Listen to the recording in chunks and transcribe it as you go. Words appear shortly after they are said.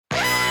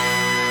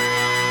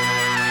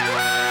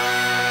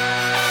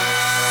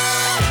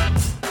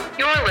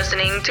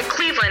listening to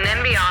Cleveland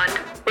and Beyond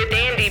with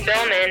Andy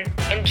Billman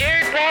and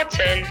Jared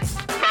Watson,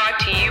 brought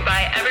to you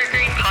by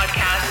Evergreen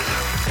Podcasts.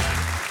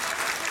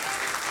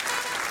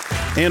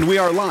 And we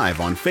are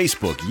live on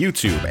Facebook,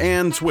 YouTube,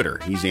 and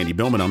Twitter. He's Andy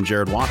Billman, I'm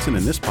Jared Watson,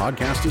 and this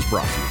podcast is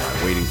brought to you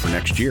by Waiting for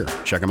Next Year.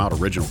 Check them out,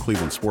 original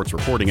Cleveland sports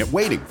reporting at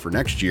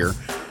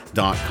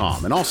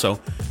waitingfornextyear.com. And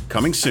also,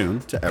 coming soon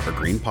to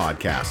Evergreen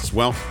Podcasts.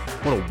 Well,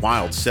 what a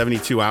wild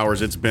 72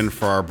 hours it's been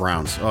for our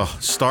Browns.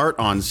 Start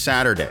on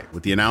Saturday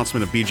with the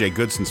announcement of B.J.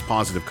 Goodson's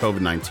positive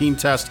COVID-19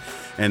 test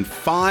and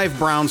 5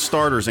 Browns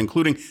starters,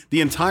 including the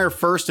entire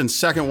first and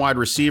second wide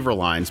receiver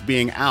lines,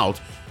 being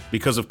out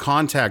because of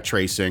contact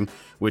tracing,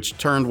 which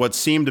turned what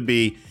seemed to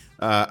be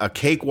a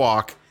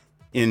cakewalk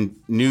in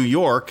New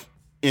York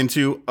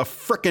into a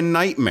frickin'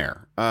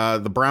 nightmare.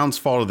 The Browns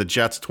fall to the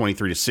Jets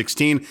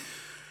 23-16.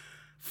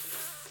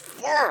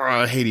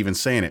 I hate even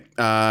saying it.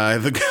 I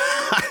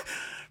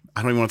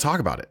don't even want to talk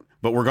about it,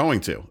 but we're going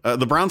to.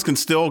 The Browns can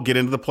still get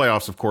into the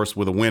playoffs, of course,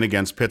 with a win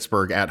against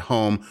Pittsburgh at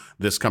home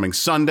this coming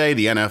Sunday.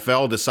 The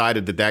NFL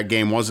decided that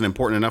game wasn't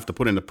important enough to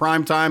put into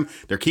prime time.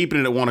 They're keeping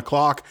it at 1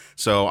 o'clock.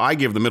 So I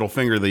give the middle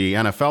finger to the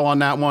NFL on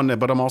that one,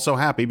 but I'm also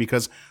happy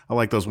because I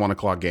like those 1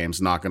 o'clock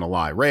games, not going to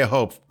lie. Ray of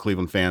hope,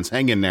 Cleveland fans,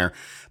 hang in there.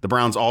 The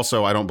Browns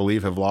also, I don't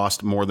believe, have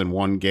lost more than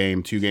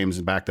 2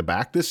 games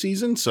back-to-back this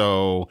season.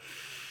 So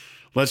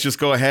let's just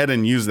go ahead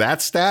and use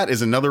that stat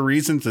as another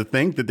reason to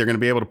think that they're going to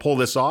be able to pull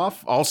this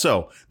off.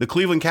 Also, the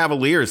Cleveland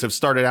Cavaliers have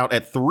started out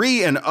at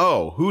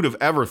 3-0. Who'd have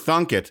ever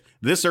thunk it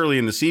this early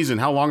in the season?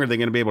 How long are they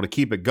going to be able to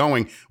keep it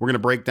going? We're going to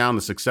break down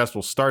the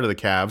successful start of the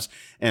Cavs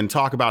and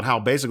talk about how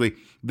basically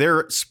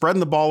they're spreading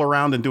the ball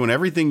around and doing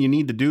everything you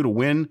need to do to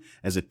win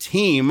as a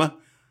team,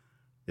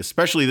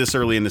 especially this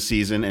early in the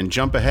season, and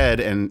jump ahead.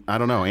 And I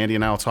don't know, Andy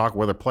and I will talk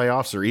whether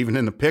playoffs are even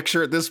in the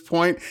picture at this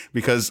point,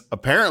 because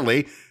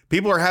apparently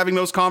people are having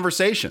those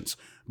conversations.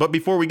 But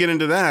before we get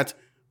into that,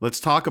 let's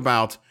talk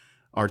about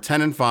our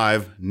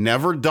 10-5,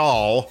 never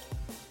dull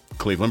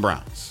Cleveland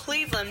Browns.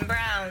 Cleveland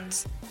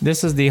Browns.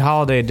 This is the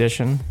holiday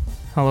edition.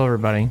 Hello,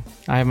 everybody.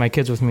 I have my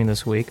kids with me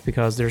this week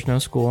because there's no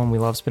school and we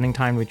love spending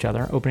time with each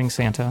other, opening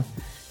Santa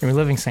and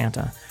reliving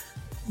Santa.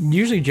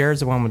 Usually Jared's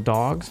the one with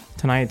dogs.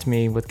 Tonight it's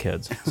me with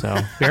kids. So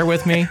bear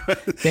with me.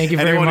 Thank you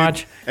very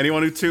much.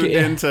 Anyone who tuned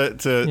in to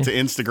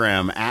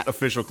Instagram at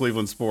Official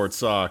Cleveland Sports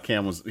saw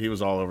Cam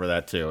was all over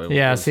that too.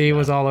 He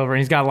was all over. And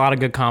he's got a lot of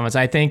good comments.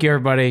 I thank you,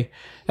 everybody.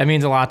 That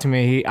means a lot to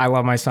me. I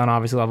love my son,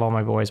 obviously love all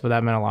my boys, but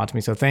that meant a lot to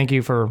me. So thank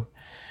you for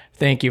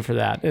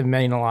that. It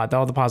meant a lot.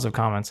 All the positive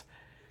comments.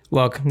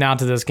 Look, now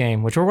to this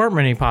game, which there weren't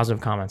many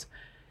positive comments.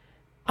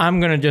 I'm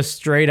going to just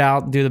straight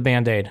out do the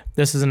Band-Aid.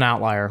 This is an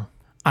outlier.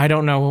 I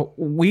don't know.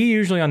 We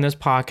usually on this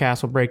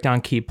podcast will break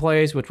down key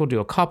plays, which we'll do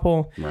a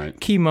couple. Right.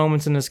 Key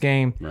moments in this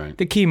game. Right.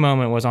 The key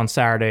moment was on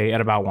Saturday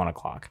at about 1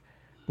 o'clock.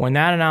 When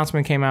that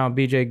announcement came out,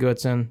 B.J.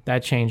 Goodson,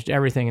 that changed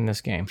everything in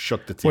this game.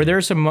 Shook the team.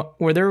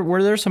 Were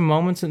there some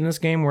moments in this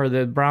game where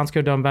the Browns could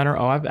have done better?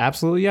 Oh,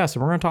 absolutely yes,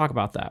 and we're going to talk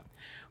about that.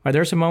 Are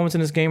there some moments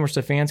in this game where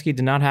Stefanski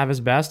did not have his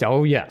best?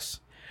 Oh,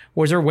 yes.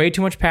 Was there way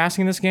too much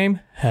passing in this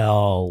game?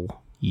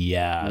 Hell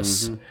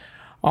yes. Mm-hmm.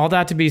 All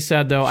that to be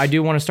said, though, I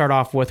do want to start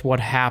off with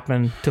what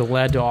happened to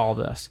lead to all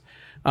this.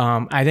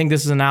 I think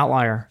this is an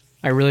outlier.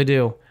 I really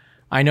do.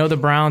 I know the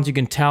Browns, you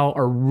can tell,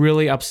 are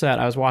really upset.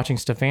 I was watching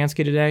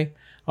Stefanski today.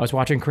 I was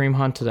watching Kareem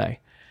Hunt today.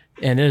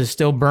 And it is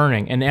still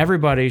burning. And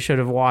everybody should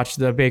have watched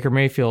the Baker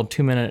Mayfield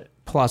 2-minute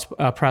plus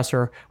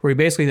presser where he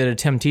basically did a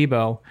Tim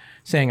Tebow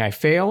saying, I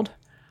failed.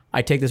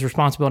 I take this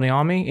responsibility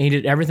on me. And he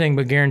did everything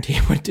but guarantee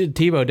what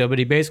Tebow did, but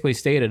he basically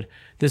stated,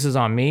 this is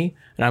on me,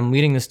 and I'm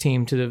leading this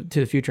team to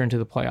the future and to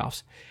the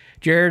playoffs.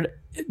 Jared,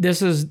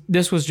 this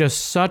was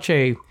just such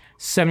a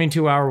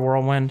 72-hour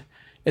whirlwind.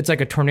 It's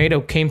like a tornado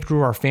came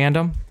through our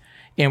fandom,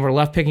 and we're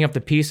left picking up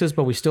the pieces,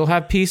 but we still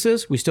have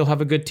pieces. We still have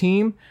a good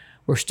team.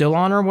 We're still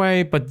on our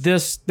way, but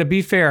this, to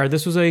be fair,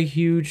 this was a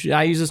huge,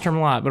 I use this term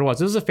a lot, but this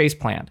was a face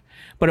plant.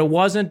 But it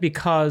wasn't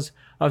because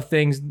of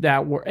things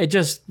that were, it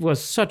just was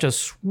such a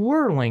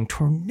swirling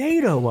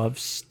tornado of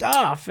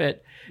stuff.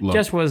 It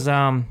just was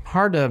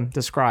hard to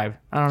describe.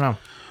 I don't know.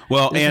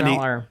 Well, Andy,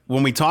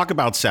 when we talk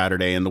about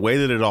Saturday and the way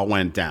that it all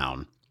went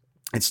down,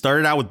 it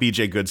started out with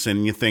B.J. Goodson,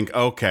 and you think,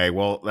 okay,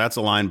 well, that's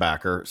a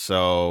linebacker,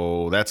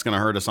 so that's going to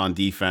hurt us on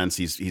defense.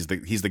 He's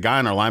the guy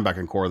in our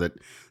linebacking core that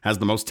has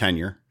the most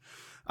tenure.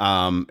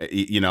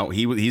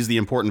 He's the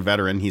important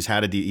veteran. He's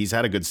had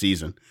a good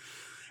season.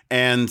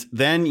 And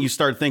then you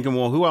start thinking,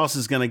 well, who else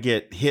is going to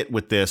get hit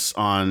with this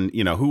on,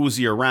 who was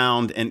he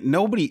around? And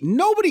nobody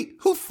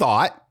who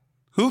thought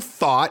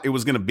it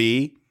was going to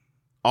be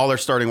all their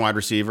starting wide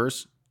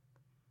receivers.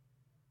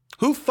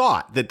 Who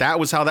thought that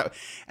was how that,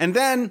 and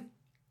then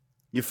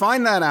you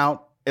find that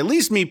out, at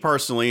least me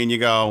personally, and you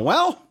go,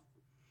 well,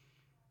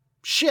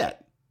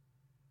 shit,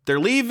 they're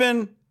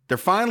leaving. They're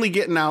finally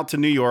getting out to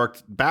New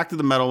York, back to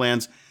the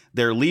Meadowlands.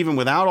 They're leaving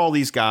without all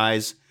these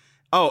guys.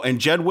 Oh,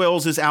 and Jed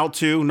Wills is out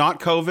too. Not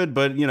COVID,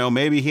 but,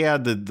 maybe he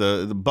had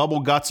the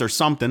bubble guts or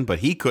something, but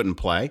he couldn't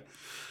play.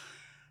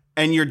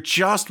 And you're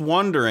just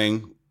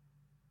wondering,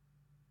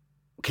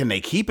 can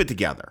they keep it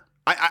together?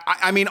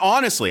 I mean,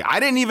 honestly,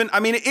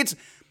 it's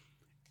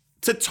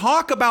to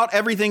talk about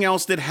everything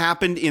else that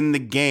happened in the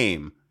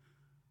game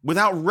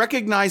without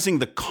recognizing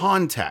the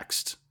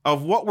context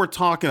of what we're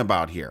talking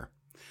about here.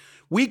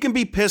 We can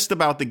be pissed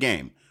about the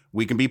game.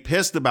 We can be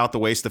pissed about the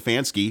way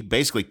Stefanski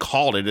basically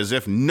called it as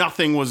if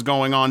nothing was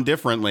going on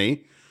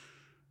differently,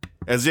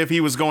 as if he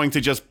was going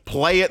to just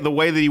play it the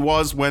way that he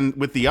was when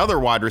with the other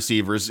wide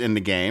receivers in the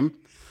game.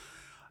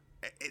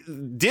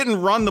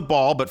 Didn't run the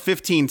ball, but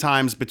 15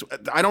 times.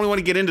 I don't want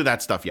to get into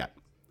that stuff yet.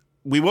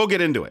 We will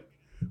get into it.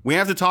 We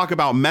have to talk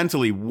about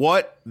mentally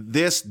what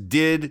this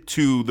did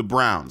to the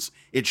Browns.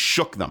 It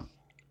shook them.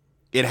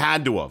 It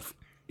had to have.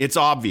 It's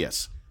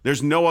obvious.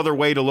 There's no other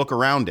way to look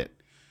around it.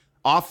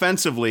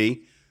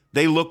 Offensively,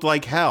 they looked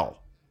like hell.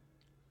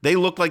 They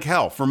looked like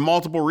hell for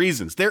multiple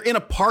reasons. They're in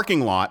a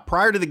parking lot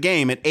prior to the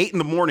game at 8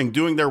 a.m.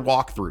 doing their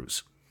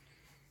walkthroughs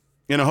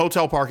in a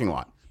hotel parking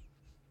lot.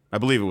 I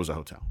believe it was a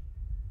hotel.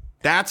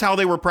 That's how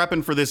they were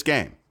prepping for this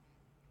game.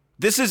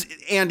 This is,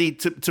 Andy,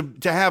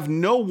 to have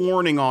no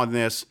warning on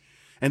this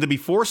and to be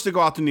forced to go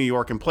out to New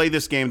York and play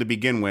this game to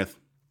begin with,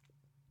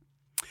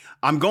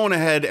 I'm going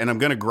ahead and I'm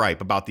going to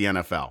gripe about the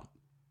NFL.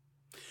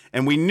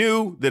 And we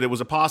knew that it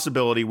was a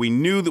possibility. We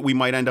knew that we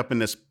might end up in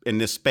this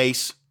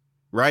space,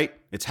 right?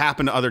 It's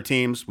happened to other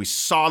teams. We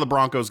saw the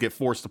Broncos get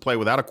forced to play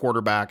without a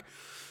quarterback,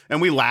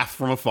 and we laughed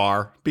from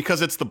afar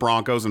because it's the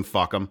Broncos and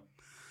fuck them.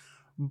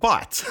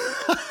 But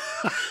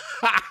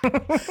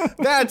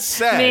that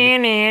said,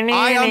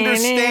 I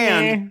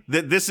understand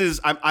that this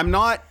is,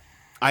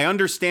 I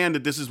understand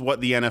that this is what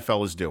the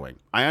NFL is doing.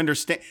 I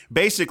understand.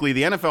 Basically,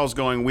 the NFL is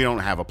going, we don't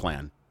have a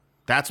plan.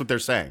 That's what they're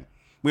saying.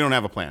 We don't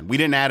have a plan. We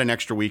didn't add an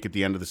extra week at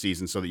the end of the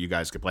season so that you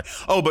guys could play.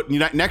 Oh, but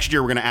next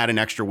year we're going to add an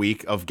extra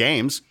week of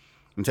games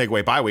and take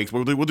away bye weeks.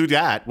 We'll do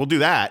that. We'll do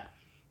that.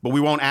 But we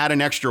won't add an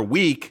extra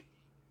week.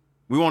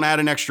 We won't add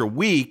an extra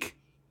week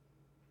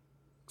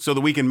so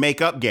that we can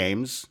make up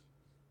games.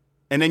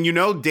 And then you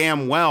know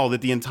damn well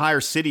that the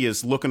entire city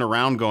is looking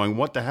around going,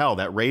 what the hell?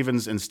 That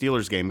Ravens and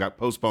Steelers game got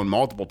postponed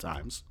multiple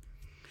times.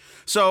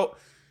 So,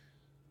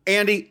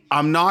 Andy,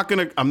 I'm not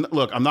going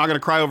to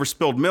cry over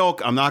spilled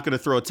milk. I'm not going to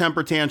throw a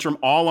temper tantrum.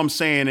 All I'm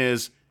saying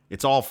is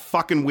it's all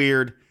fucking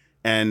weird.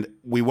 And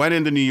we went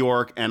into New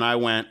York and I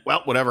went,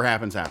 well, whatever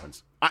happens,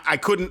 happens. I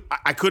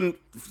couldn't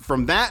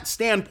from that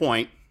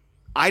standpoint,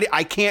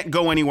 I can't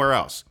go anywhere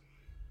else.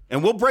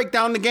 And we'll break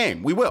down the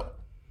game. We will.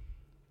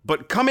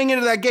 But coming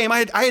into that game,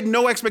 I had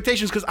no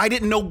expectations because I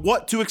didn't know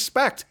what to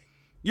expect.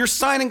 You're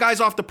signing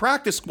guys off the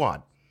practice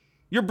squad.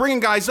 You're bringing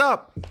guys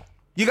up.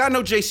 You got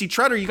no J.C.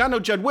 Treader. You got no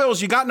Jed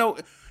Wills. You got no.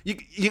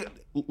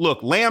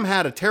 Look, Lamb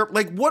had a terrible.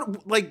 Dude,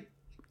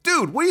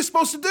 what are you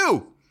supposed to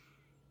do?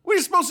 What are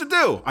you supposed to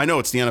do? I know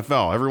it's the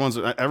NFL.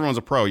 Everyone's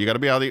a pro. You got to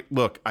be out of the.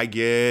 Look, I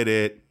get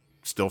it.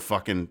 Still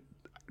fucking.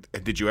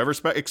 Did you ever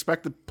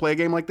expect to play a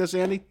game like this,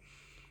 Andy?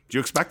 Did you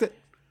expect it?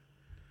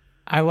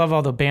 I love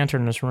all the banter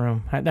in this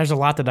room. There's a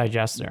lot to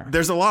digest there.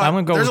 There's a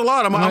lot. There's a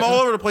lot. I'm all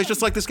over the place,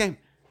 just like this game.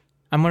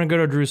 I'm going to go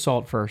to Drew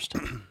Salt first.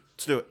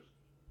 Let's do it.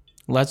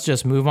 Let's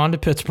just move on to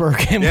Pittsburgh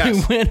and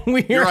we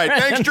win. You're right.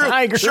 Thanks, Drew.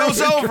 Show's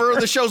over.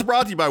 The show's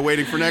brought to you by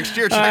Waiting for Next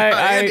Year.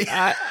 Let's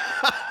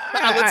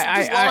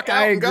just lock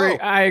out and go.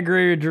 I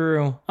agree with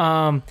Drew.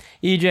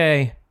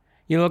 EJ,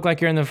 you look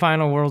like you're in the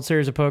final World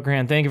Series of Poker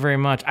Hand. Thank you very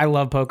much. I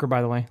love poker,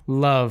 by the way.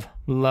 Love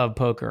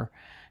poker.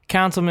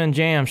 Councilman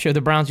Jam, should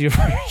the Browns use a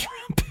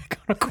first-round pick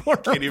on a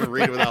quarterback? Can't even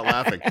read it without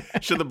laughing.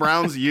 Should the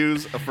Browns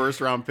use a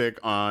first-round pick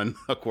on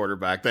a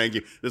quarterback? Thank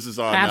you. This is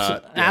on...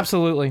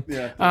 Absolutely.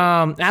 Yeah.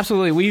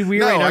 Absolutely. We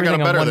rate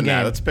everything on one game.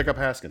 That. Let's pick up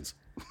Haskins.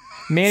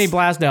 Manny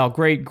Blasdell,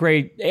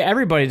 great.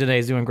 Everybody today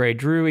is doing great.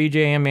 Drew, EJ,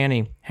 and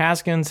Manny.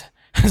 Haskins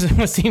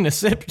was seen a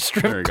strip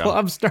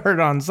club started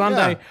on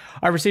Sunday. Yeah.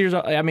 Our receivers,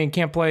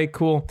 can't play.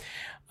 Cool.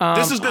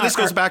 This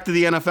goes back to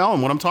the NFL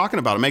and what I'm talking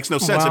about. It makes no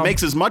sense. It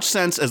makes as much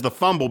sense as the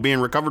fumble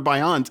being recovered by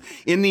Hunt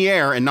in the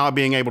air and not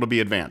being able to be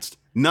advanced.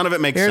 None of it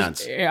makes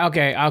sense.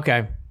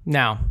 Okay.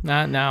 Now,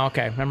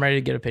 okay. I'm ready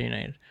to get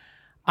opinionated.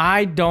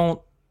 I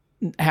don't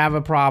have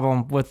a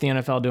problem with the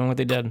NFL doing what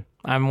they did.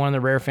 I'm one of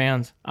the rare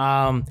fans.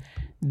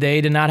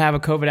 They did not have a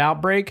COVID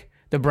outbreak.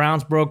 The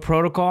Browns broke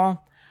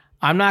protocol.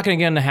 I'm not going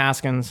to get into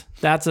Haskins.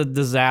 That's a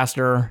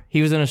disaster.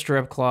 He was in a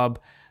strip club.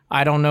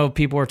 I don't know if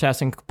people are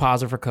testing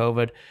positive for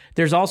COVID.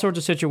 There's all sorts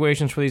of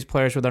situations for these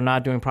players where they're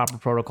not doing proper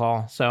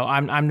protocol. So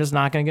I'm just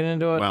not going to get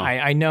into it. Wow.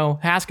 I know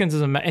Haskins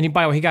is and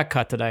by the way, he got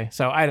cut today.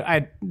 So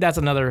I that's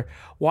another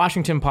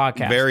Washington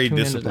podcast. Very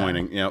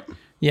disappointing. Yep.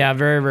 Yeah,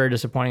 very, very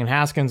disappointing. And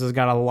Haskins has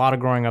got a lot of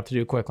growing up to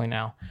do quickly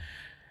now.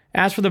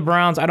 As for the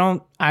Browns,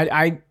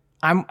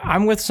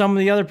 I'm with some of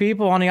the other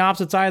people on the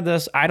opposite side of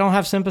this. I don't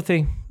have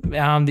sympathy.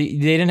 They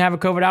didn't have a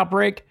COVID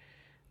outbreak.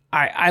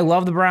 I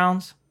love the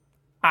Browns.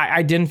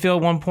 I didn't feel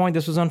at one point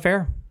this was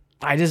unfair.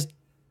 I just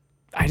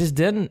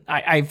didn't.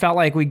 I felt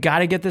like we got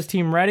to get this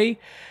team ready.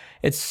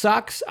 It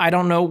sucks. I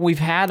don't know. We've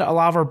had a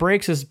lot of our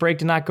breaks. This break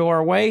did not go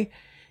our way.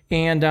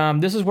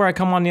 And this is where I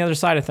come on the other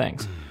side of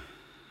things.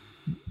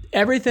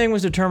 Everything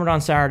was determined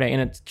on Saturday,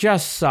 and it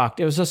just sucked.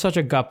 It was just such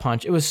a gut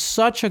punch. It was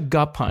such a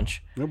gut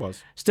punch. It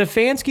was.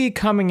 Stefanski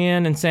coming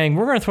in and saying,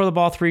 we're going to throw the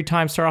ball 3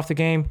 times, start off the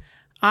game.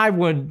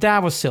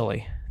 That was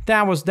silly.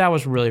 That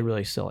was really,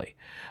 really silly.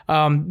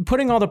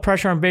 Putting all the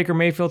pressure on Baker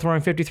Mayfield,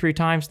 throwing 53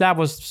 times, that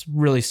was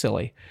really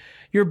silly.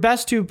 Your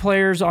best 2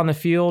 players on the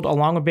field,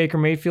 along with Baker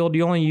Mayfield,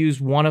 you only use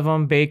one of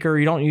them, Baker.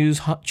 You don't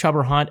use Chubb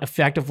or Hunt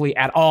effectively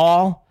at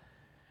all.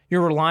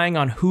 You're relying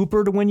on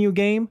Hooper to win you a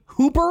game.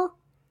 Hooper?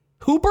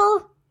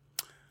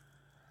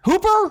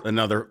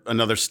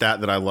 Another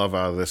stat that I love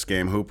out of this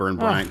game, Hooper and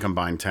Bryant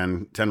combined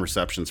 10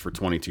 receptions for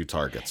 22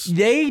 targets.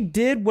 They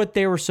did what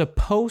they were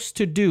supposed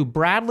to do.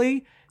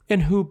 Bradley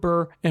and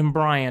Hooper and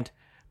Bryant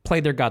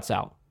played their guts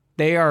out.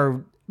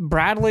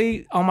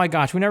 Bradley, oh my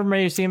gosh, we never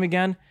made to see him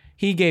again.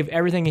 He gave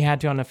everything he had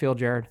to on the field,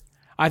 Jared.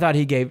 I thought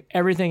he gave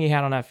everything he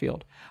had on that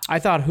field. I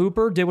thought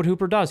Hooper did what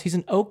Hooper does. He's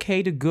an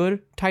okay to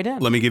good tight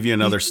end. Let me give you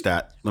another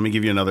stat.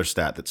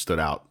 That stood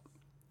out.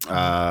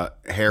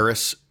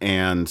 Harris,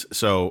 and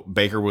so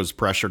Baker was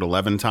pressured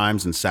 11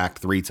 times and sacked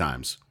 3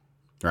 times,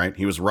 right?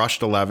 He was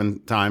rushed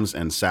 11 times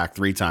and sacked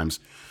 3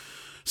 times.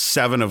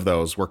 7 of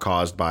those were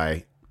caused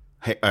by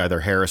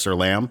either Harris or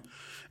Lamb,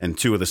 and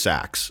 2 of the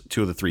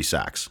 3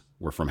 sacks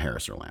were from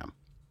Harris or Lamb.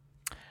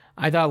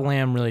 I thought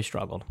Lamb really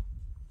struggled.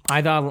 I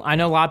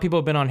know a lot of people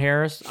have been on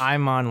Harris.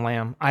 I'm on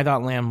Lamb. I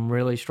thought Lamb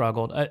really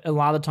struggled. A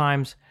lot of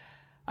times,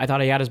 I thought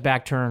he had his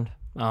back turned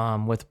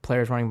with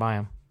players running by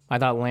him. I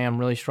thought Lamb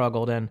really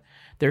struggled, and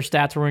their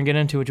stats we're going to get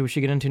into, which we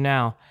should get into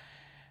now.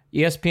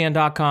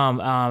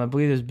 ESPN.com, I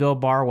believe it was Bill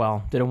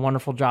Barwell, did a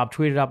wonderful job,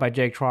 tweeted out by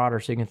Jake Trotter,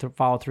 so you can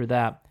follow through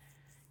that.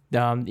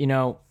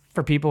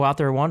 For people out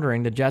there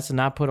wondering, the Jets did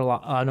not put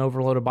an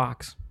overloaded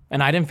box,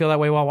 and I didn't feel that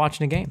way while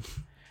watching the game.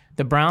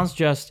 The Browns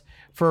just,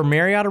 for a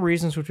myriad of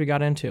reasons, which we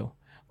got into,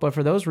 but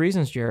for those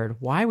reasons, Jared,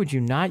 why would you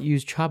not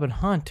use Chubb and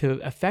Hunt to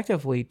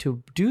effectively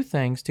to do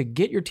things to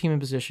get your team in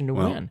position to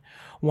win?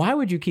 Why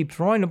would you keep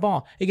throwing the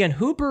ball? Again,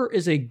 Hooper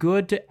is a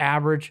good to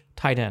average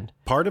tight end.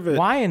 Part of it.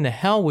 Why in the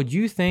hell would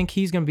you think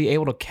he's going to be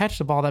able to catch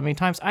the ball that many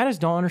times? I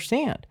just don't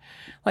understand.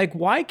 Like,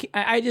 why?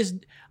 I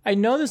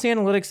know this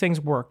analytics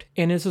thing's worked,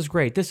 and this is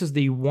great. This is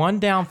the one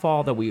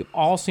downfall that we've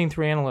all seen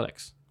through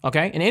analytics,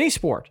 okay? In any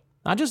sport,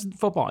 not just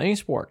football, any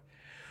sport.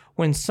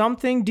 When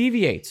something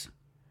deviates,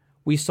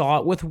 we saw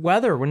it with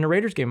weather in the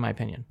Raiders game, in my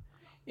opinion.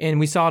 And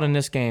we saw it in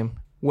this game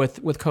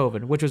with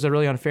COVID, which was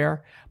really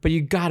unfair. But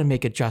you got to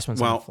make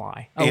adjustments on the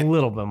fly a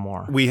little bit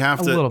more. We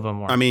have to. A little bit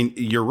more. I mean,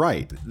 you're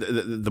right.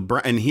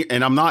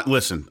 And I'm not.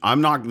 Listen,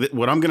 I'm not.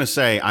 What I'm going to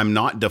say, I'm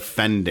not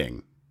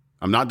defending.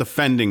 I'm not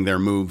defending their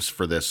moves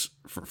for this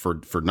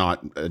for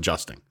not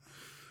adjusting.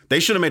 They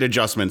should have made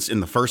adjustments in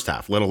the first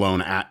half, let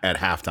alone at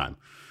halftime,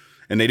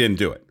 and they didn't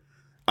do it.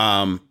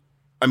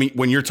 I mean,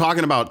 when you're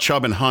talking about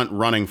Chubb and Hunt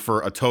running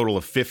for a total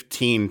of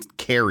 15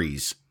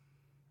 carries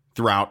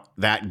throughout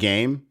that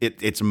game,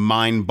 it's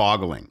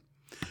mind-boggling.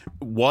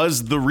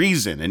 Was the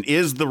reason and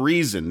is the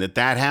reason that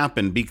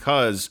happened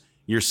because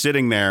you're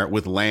sitting there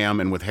with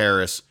Lamb and with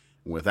Harris,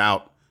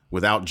 without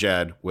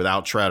Jed,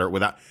 without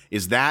Shredder,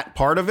 is that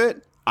part of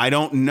it? I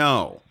don't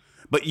know.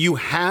 But you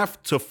have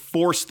to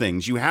force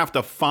things. You have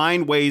to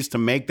find ways to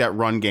make that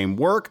run game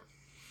work,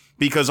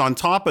 because on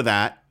top of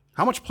that,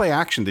 how much play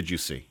action did you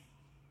see?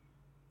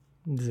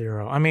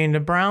 0. I mean, the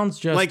Browns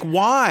just... Like,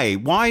 why?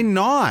 Why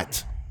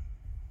not?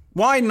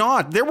 Why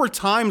not? There were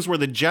times where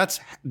the Jets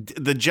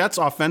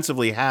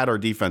offensively had our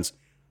defense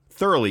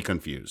thoroughly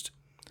confused.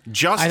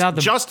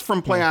 Just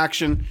from play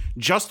action,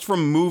 just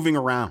from moving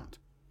around.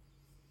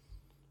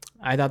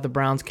 I thought the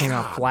Browns came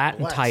out flat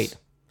and tight.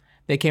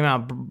 They came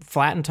out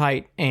flat and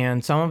tight,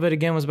 and some of it,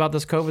 again, was about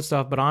this COVID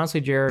stuff. But honestly,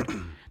 Jared,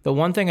 the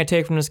one thing I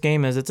take from this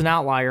game is it's an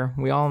outlier.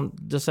 We all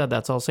just said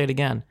that, so I'll say it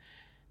again.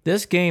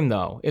 This game,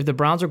 though, if the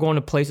Browns are going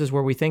to places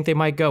where we think they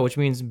might go, which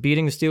means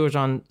beating the Steelers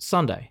on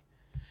Sunday,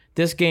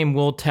 this game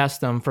will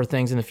test them for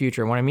things in the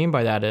future. And what I mean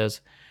by that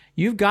is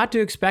you've got to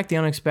expect the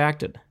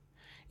unexpected.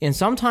 And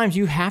sometimes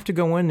you have to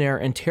go in there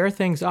and tear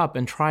things up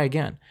and try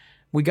again.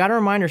 We got to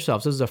remind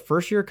ourselves, this is a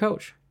first-year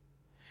coach.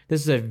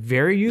 This is a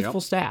very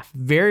youthful staff.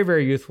 Very,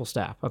 very youthful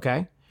staff,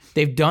 okay?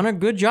 They've done a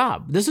good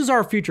job. This is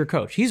our future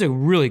coach. He's a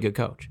really good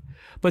coach.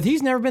 But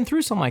he's never been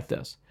through something like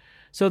this.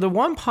 So the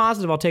one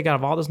positive I'll take out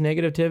of all this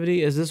negativity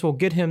is this will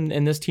get him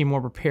and this team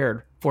more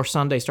prepared for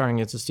Sunday starting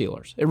against the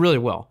Steelers. It really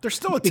will. They're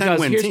still a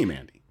 10-win team,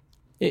 Andy.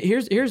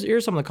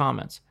 Here's some of the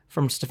comments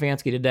from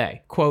Stefanski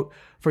today. Quote,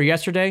 for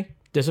yesterday,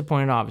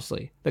 disappointed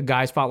obviously. The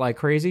guys fought like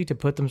crazy to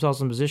put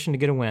themselves in position to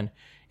get a win,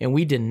 and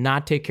we did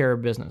not take care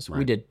of business. Right.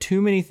 We did too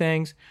many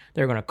things.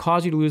 They're going to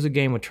cause you to lose a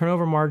game with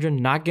turnover margin,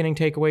 not getting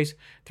takeaways,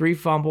 3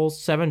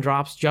 fumbles, 7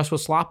 drops, just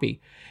was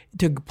sloppy.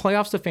 To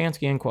playoff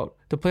Stefanski, end quote.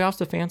 To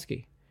playoff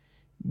Stefanski.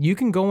 You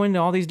can go into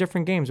all these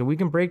different games, and we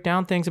can break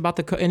down things about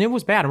and it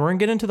was bad. And we're going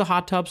to get into the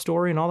hot tub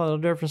story and all that other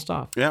different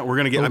stuff. Yeah, we're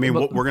going to get,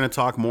 we're going to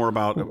talk more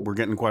about, we're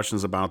getting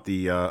questions about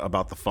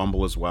the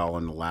fumble as well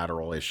and the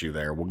lateral issue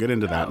there. We'll get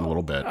into that in a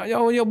little bit. Yeah,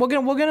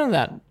 we'll get into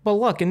that. But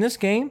look, in this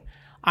game,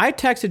 I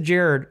texted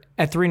Jared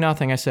at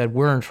 3-0. I said,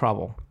 we're in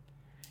trouble.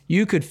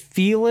 You could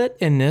feel it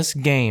in this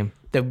game.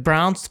 The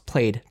Browns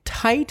played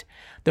tight.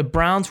 The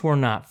Browns were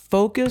not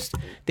focused.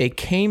 They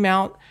came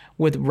out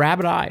with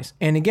rabbit eyes.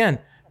 And again,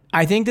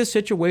 I think this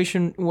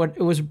situation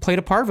it was played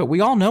a part of it. We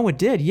all know it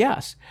did,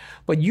 yes.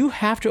 But you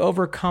have to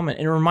overcome it.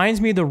 And it reminds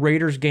me of the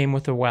Raiders game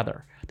with the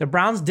weather. The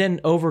Browns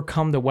didn't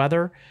overcome the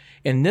weather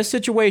in this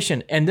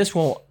situation. And this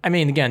will,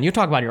 again, you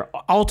talk about your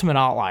ultimate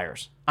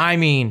outliers.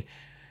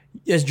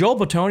 As Joel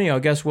Bitonio, I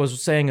guess,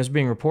 was saying, as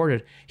being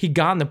reported, he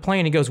got in the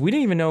plane. He goes, we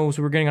didn't even know as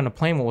we were getting on the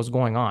plane what was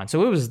going on.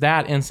 So it was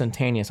that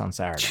instantaneous on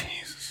Saturday.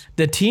 Jesus.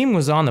 The team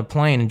was on the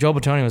plane, and Joel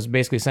Bitonio was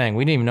basically saying,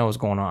 we didn't even know what was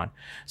going on.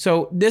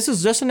 So this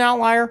is just an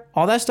outlier.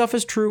 All that stuff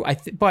is true.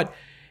 But,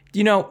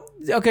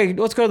 okay,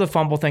 let's go to the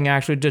fumble thing,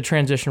 actually, to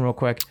transition real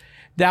quick.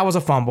 That was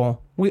a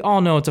fumble. We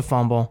all know it's a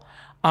fumble.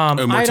 And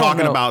we're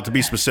talking about, to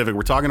be specific,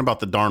 we're talking about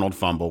the Darnold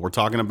fumble. We're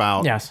talking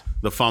about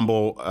the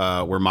fumble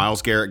where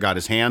Myles Garrett got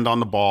his hand on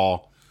the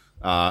ball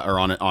or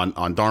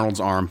on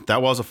Darnold's arm.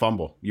 That was a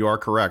fumble. You are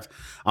correct.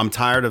 I'm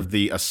tired of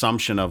the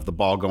assumption of the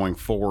ball going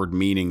forward,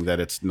 meaning that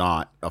it's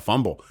not a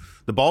fumble.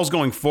 The ball's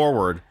going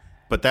forward,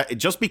 but that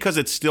just because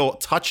it's still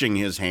touching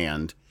his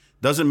hand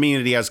doesn't mean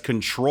that he has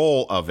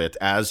control of it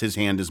as his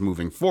hand is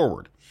moving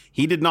forward.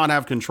 He did not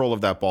have control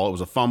of that ball. It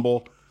was a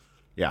fumble.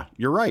 Yeah,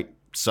 you're right.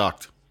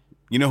 Sucked.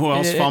 You know who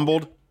else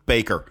fumbled?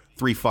 Baker.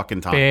 3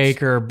 fucking times.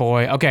 Baker,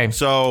 boy. Okay.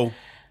 So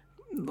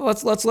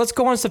let's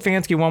go on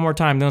Stefanski one more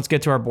time, then let's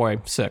get to our boy,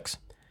 6.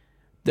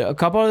 A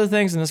couple other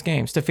things in this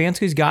game.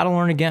 Stefanski's got to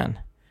learn again.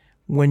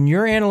 When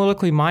you're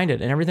analytically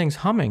minded and everything's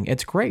humming,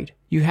 it's great.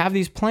 You have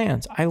these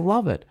plans. I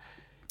love it.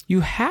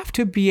 You have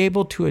to be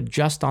able to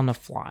adjust on the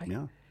fly.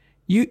 Yeah.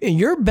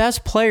 Your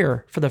best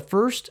player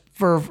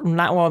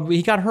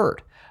he got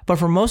hurt, but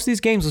for most of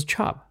these games was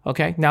Chubb.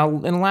 Okay. Now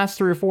in the last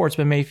 3 or 4, it's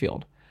been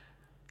Mayfield.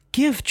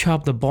 Give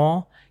Chubb the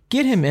ball.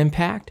 Get him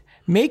impact.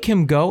 Make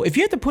him go. If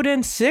you have to put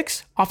in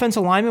 6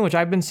 offensive linemen, which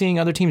I've been seeing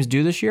other teams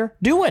do this year,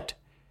 do it.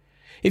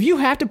 If you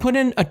have to put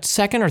in a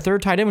second or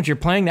third tight end, which you're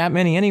playing that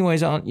many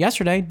anyways on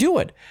yesterday, do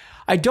it.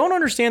 I don't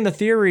understand the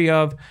theory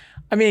of,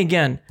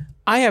 again,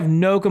 I have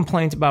no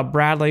complaints about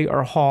Bradley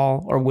or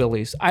Hall or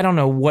Willis. I don't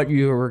know what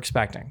you were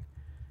expecting.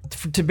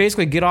 To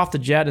basically get off the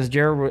jet, as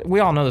Jared, we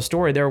all know the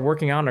story. They were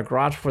working out in a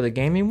garage before the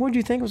game. What do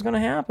you think was going to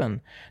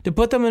happen? To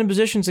put them in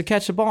positions to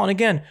catch the ball. And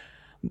again,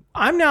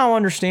 I'm now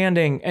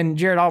understanding, and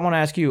Jared, I want to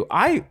ask you,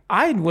 I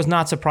was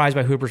not surprised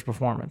by Hooper's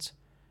performance.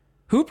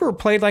 Hooper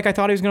played like I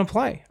thought he was going to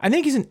play. I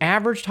think he's an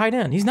average tight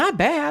end. He's not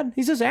bad.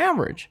 He's just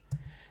average.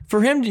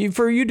 For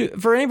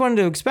anyone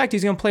to expect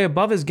he's going to play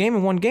above his game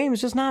in one game is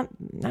just not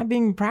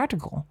being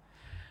practical.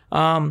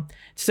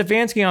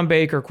 Stefanski on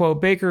Baker, quote,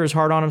 Baker is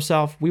hard on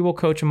himself. We will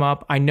coach him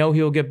up. I know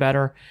he'll get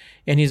better,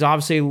 and he's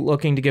obviously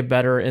looking to get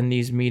better in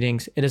these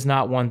meetings. It is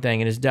not one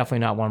thing. It is definitely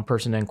not one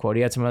person, end quote.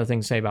 He had some other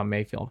things to say about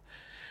Mayfield.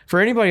 For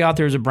anybody out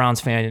there who's a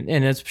Browns fan,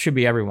 and it should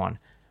be everyone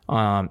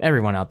out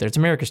there, it's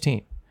America's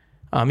team.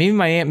 Even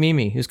my Aunt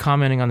Mimi, who's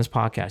commenting on this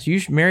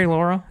podcast. Mary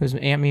Laura, who's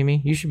Aunt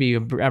Mimi, you should be a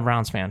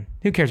Browns fan.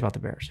 Who cares about the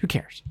Bears? Who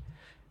cares?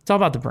 It's all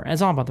about the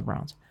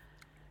Browns.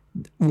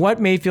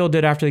 What Mayfield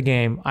did after the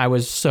game, I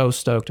was so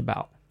stoked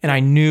about. And I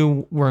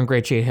knew we're in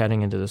great shape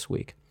heading into this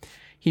week.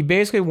 He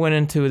basically went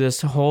into this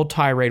whole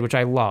tirade, which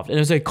I loved. And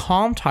it was a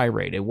calm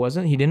tirade.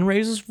 He didn't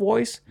raise his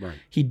voice. Right.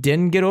 He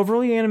didn't get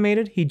overly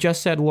animated. He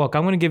just said, look,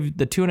 I'm going to give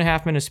the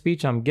 2.5-minute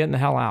speech. I'm getting the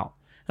hell out.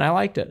 And I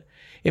liked it.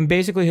 And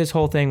basically his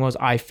whole thing was,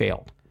 I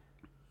failed.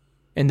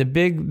 And the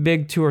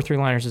big 2 or 3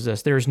 liners is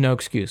this. There is no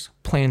excuse.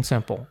 Plain and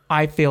simple.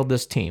 I failed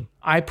this team.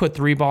 I put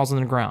 3 balls on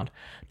the ground.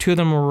 2 of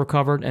them were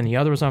recovered, and the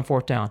other was on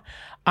 4th down.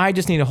 I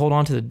just need to hold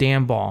on to the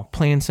damn ball.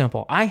 Plain and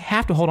simple. I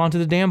have to hold on to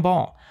the damn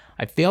ball.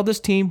 I failed this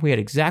team. We had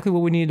exactly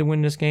what we needed to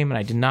win this game, and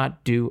I did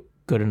not do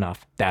good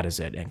enough. That is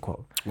it, end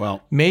quote.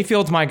 Well,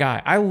 Mayfield's my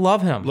guy. I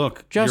love him.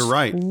 Look, just you're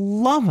right.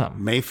 Love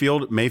him.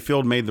 Mayfield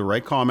made the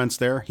right comments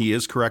there. He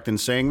is correct in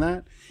saying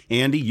that.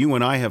 Andy, you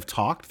and I have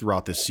talked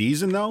throughout this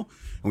season, though,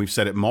 and we've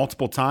said it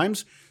multiple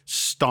times.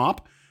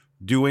 Stop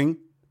doing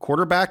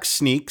quarterback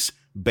sneaks.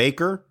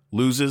 Baker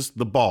loses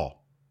the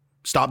ball.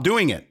 Stop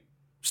doing it.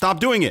 Stop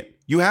doing it.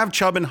 You have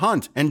Chubb and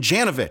Hunt and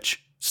Janovich.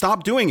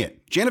 Stop doing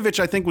it. Janovich,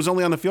 I think, was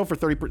only on the field for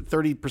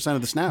 30%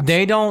 of the snaps.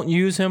 They don't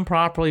use him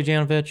properly,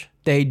 Janovich.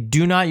 They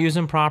do not use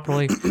him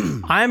properly.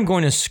 I'm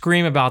going to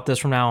scream about this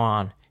from now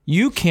on.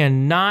 You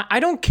cannot. I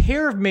don't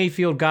care if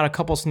Mayfield got a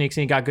couple sneaks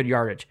and he got good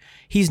yardage.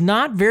 He's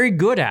not very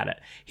good at it.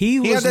 He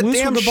was had that loose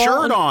damn with the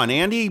ball shirt on,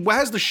 Andy. He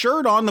has the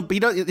shirt on.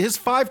 His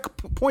 5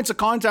 points of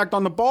contact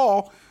on the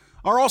ball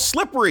are all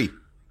slippery.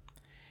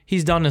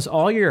 He's done this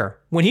all year.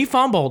 When he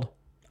fumbled,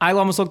 I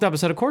almost looked up and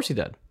said, of course he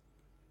did.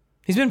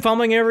 He's been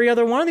fumbling every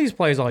other one of these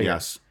plays all year.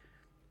 Yes.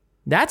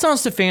 That's on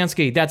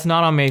Stefanski. That's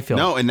not on Mayfield.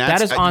 No, and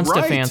that is on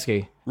right.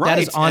 Stefanski. Right. That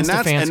is on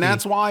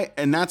Stefanski.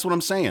 And that's what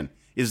I'm saying,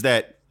 is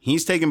that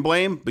he's taking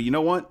blame, but you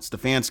know what?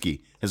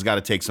 Stefanski has got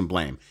to take some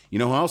blame. You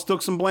know who else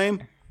took some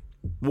blame?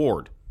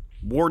 Ward.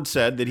 Ward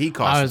said that he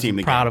cost the team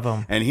the game. I was proud of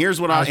him. And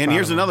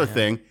here's another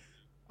thing.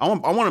 I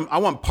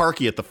want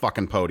Parkey at the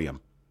fucking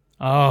podium.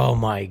 Oh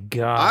my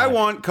God. I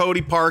want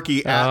Cody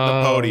Parkey at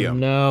the podium.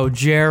 No,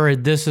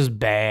 Jared, this is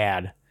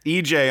bad.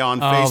 EJ on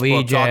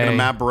Facebook EJ. talking to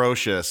Matt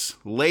Barocious.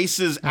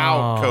 Laces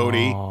out,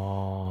 Cody.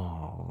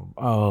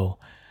 Oh,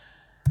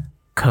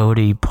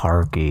 Cody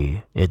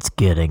Parkey, it's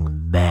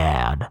getting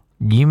bad.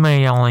 You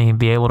may only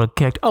be able to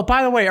kick. Oh,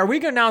 by the way, are we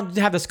going to now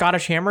have the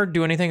Scottish Hammer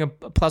do anything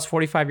plus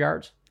 45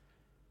 yards?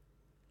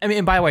 I mean,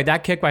 and by the way,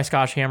 that kick by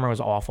Scottish Hammer was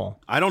awful.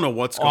 I don't know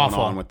what's going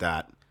on with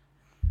that.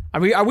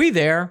 Are we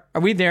there?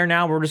 Are we there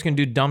now? We're just going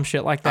to do dumb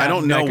shit like that? I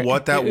don't know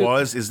what that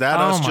was. Is that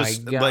us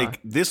just God. like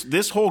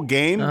this whole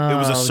game? It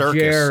was a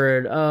circus.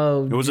 Jared.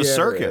 It was a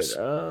circus.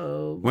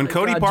 When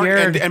Cody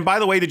Parkey and by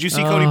the way, did you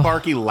see Cody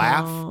Parkey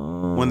laugh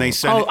when they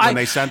sent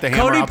the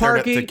hammer Cody out there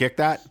Parkey, to kick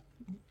that?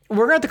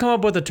 We're going to have to come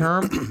up with a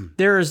term.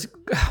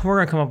 We're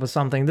going to come up with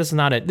something. This is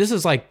not it. This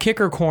is like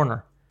kicker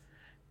corner.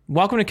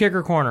 Welcome to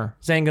kicker corner.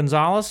 Zane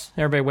Gonzalez.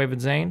 Everybody wave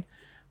at Zane.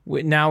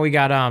 Now we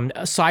got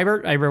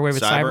Seibert. Everybody wave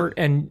at Seibert.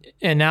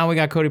 And now we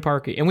got Cody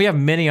Parkey. And we have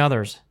many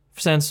others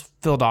since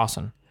Phil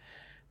Dawson.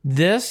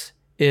 This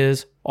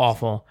is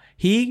awful.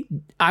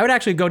 I would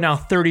actually go now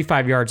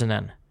 35 yards and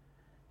in.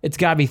 It's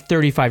got to be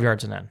 35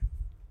 yards and in.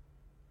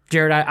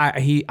 Jared,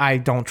 I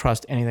don't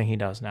trust anything he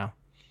does now.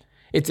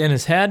 It's in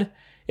his head.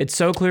 It's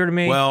so clear to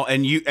me. Well,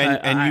 and you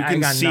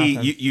can see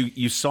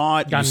you saw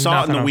it. You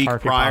saw it in the week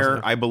prior.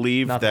 Positive. I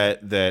believe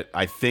that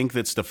I think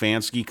that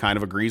Stefanski kind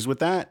of agrees with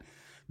that.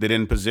 That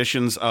in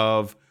positions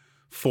of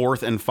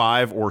 4th and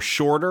 5 or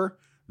shorter,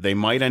 they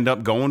might end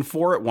up going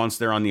for it once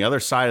they're on the other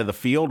side of the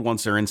field,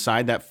 once they're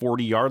inside that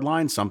 40-yard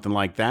line, something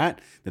like that,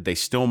 that they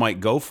still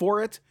might go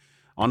for it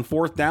on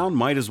 4th down,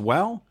 might as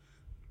well,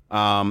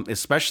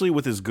 especially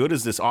with as good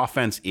as this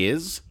offense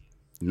is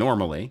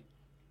normally.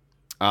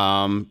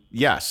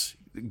 Yes,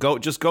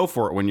 just go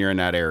for it when you're in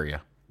that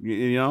area.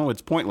 You know,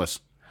 it's pointless.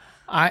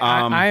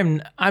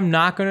 I'm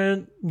not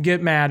going to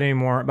get mad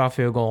anymore about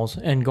field goals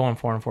and going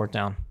for it on 4th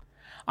down.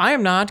 I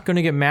am not going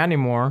to get mad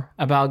anymore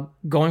about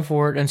going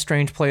for it and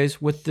strange plays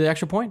with the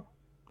extra point.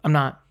 I'm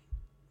not.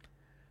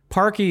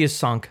 Parkey is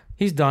sunk.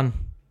 He's done.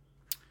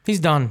 He's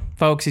done,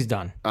 folks. He's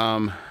done.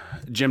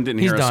 Jim didn't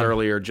hear us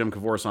earlier. Jim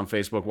Kavoris on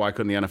Facebook. Why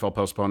couldn't the NFL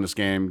postpone this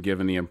game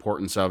given the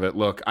importance of it?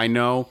 Look, I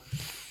know.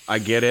 I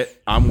get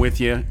it. I'm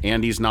with you.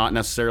 Andy's not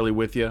necessarily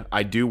with you.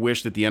 I do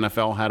wish that the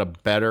NFL had a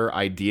better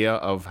idea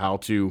of how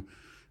to,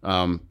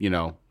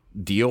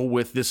 deal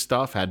with this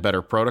stuff, had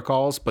better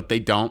protocols, but they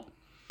don't.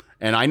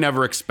 And I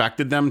never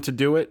expected them to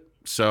do it.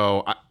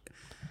 So, I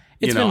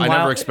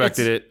never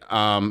expected it.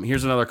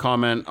 Here's another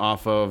comment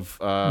off of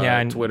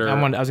Twitter.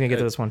 I was going to get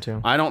to this one too.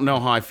 I don't know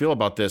how I feel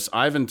about this.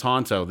 Ivan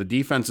Tonto, the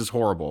defense is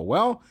horrible.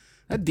 Well,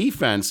 that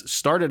defense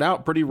started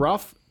out pretty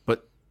rough,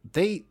 but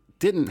they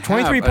didn't have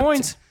 23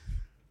 points.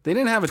 They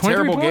didn't have a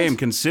terrible game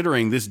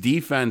considering this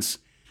defense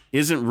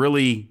isn't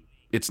really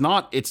it's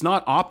not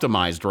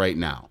optimized right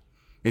now.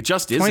 It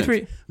just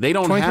isn't. They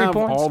don't have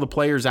all the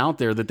players out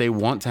there that they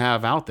want to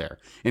have out there,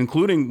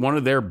 including one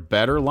of their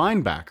better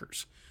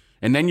linebackers.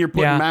 And then you're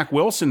putting Mac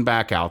Wilson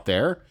back out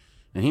there,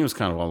 and he was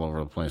kind of all over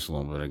the place a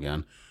little bit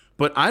again.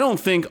 But I don't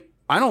think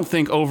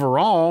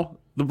overall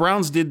the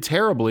Browns did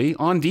terribly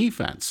on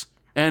defense.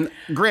 And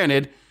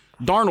granted,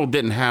 Darnold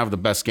didn't have the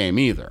best game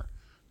either.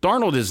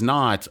 Darnold is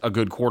not a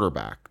good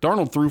quarterback.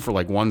 Darnold threw for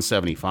like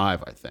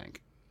 175, I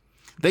think.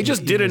 They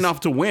just did enough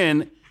to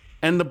win,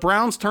 and the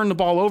Browns turned the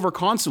ball over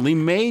constantly,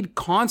 made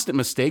constant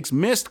mistakes,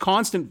 missed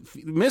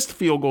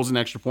field goals and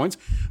extra points,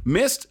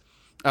 missed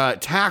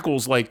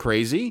tackles like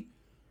crazy.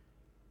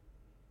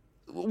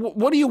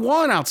 What do you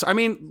want outside? I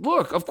mean,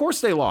 look, of course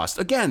they lost.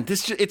 Again,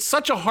 it's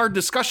such a hard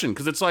discussion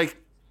because it's like,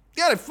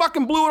 yeah, they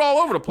fucking blew it all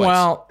over the place.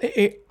 Well,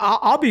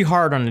 I'll be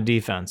hard on the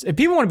defense. If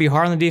people want to be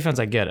hard on the defense,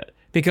 I get it.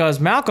 Because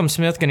Malcolm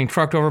Smith getting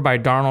trucked over by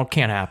Darnold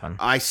can't happen.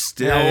 I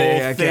still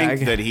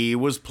think that he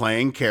was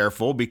playing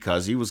careful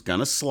because he was going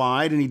to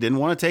slide and he didn't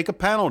want to take a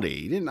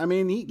penalty. He didn't. I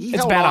mean, he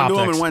held on to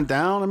him and went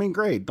down. I mean,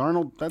 great.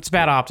 Darnold, that's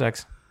bad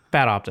optics.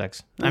 Bad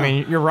optics. I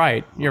mean, you're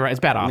right. It's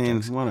bad optics. I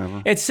mean,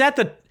 whatever. It's set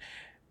the...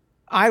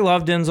 I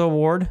love Denzel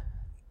Ward.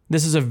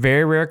 This is a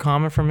very rare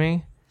comment from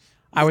me.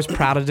 I was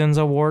proud of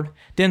Denzel Ward.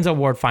 Denzel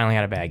Ward finally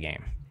had a bad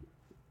game.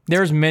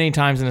 There's many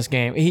times in this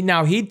game.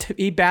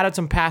 He batted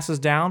some passes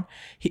down.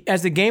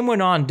 As the game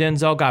went on,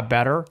 Denzel got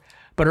better.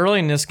 But early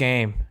in this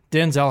game,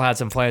 Denzel had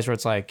some plays where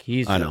it's like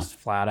he's just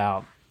flat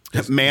out.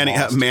 Manny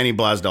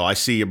Blasdell, I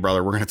see you,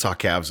 brother. We're going to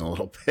talk Cavs in a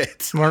little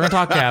bit. We're going to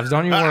talk Cavs.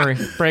 Don't you worry.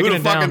 Breaking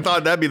it down. Fucking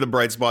thought that'd be the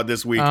bright spot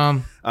this week.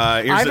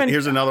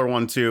 Here's another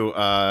one too.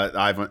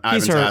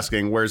 Ivan's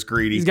asking, where's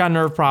Greedy? He's got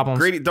nerve problems.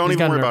 Greedy, don't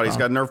even worry about it. He's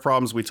got nerve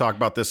problems. We talk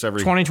about this every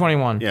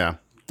 2021. Yeah.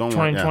 Don't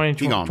worry.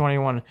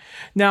 2021.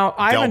 Now,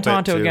 Ivan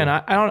Tonto again.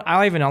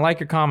 I like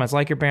your comments,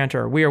 like your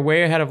banter. We are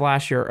way ahead of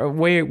last year.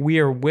 We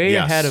are way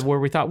ahead of where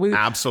we thought we.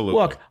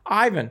 Absolutely. Look,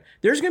 Ivan,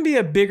 there's going to be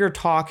a bigger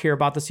talk here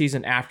about the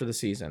season after the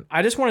season.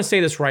 I just want to say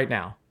this right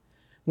now.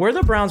 Where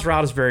the Browns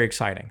route is very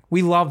exciting.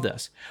 We love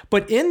this.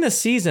 But in the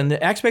season,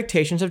 the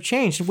expectations have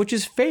changed, which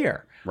is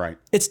fair. Right.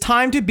 It's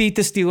time to beat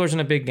the Steelers in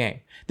a big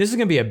game. This is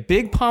going to be a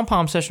big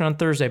pom-pom session on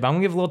Thursday, but I'm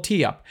going to give a little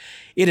tee up.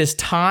 It is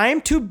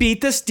time to beat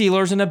the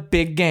Steelers in a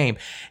big game.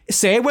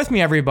 Say it with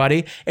me,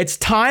 everybody. It's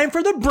time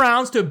for the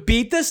Browns to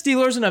beat the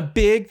Steelers in a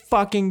big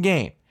fucking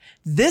game.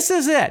 This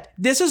is it.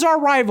 This is our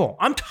rival.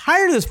 I'm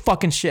tired of this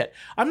fucking shit.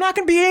 I'm not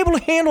going to be able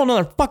to handle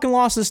another fucking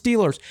loss to the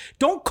Steelers.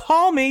 Don't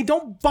call me.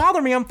 Don't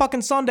bother me on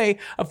fucking Sunday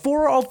at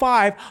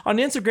 4:05 on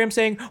Instagram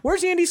saying,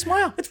 where's Andy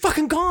Smile? It's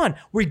fucking gone.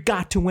 We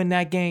got to win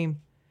that game.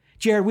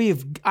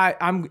 Jared,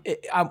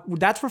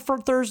 that's for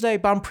Thursday,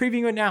 but I'm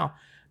previewing it now.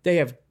 They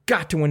have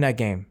got to win that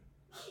game.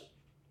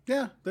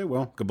 Yeah, they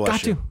will. God bless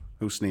Got you. to.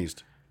 Who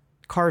sneezed?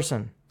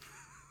 Carson.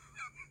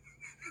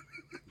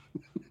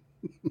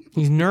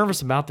 He's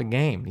nervous about the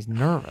game. He's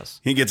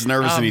nervous. He gets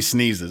nervous and he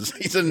sneezes.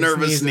 He's a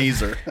nervous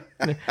sneezer.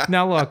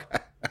 Now, look.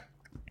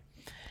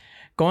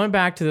 Going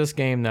back to this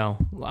game, though,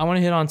 I want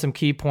to hit on some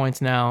key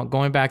points now.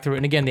 Going back through it.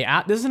 And again,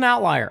 this is an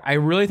outlier. I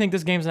really think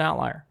this game's an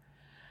outlier.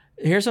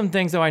 Here's some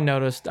things, though, I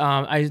noticed.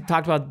 I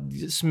talked about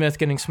Smith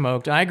getting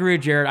smoked. I agree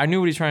with Jared. I knew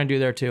what he's trying to do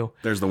there, too.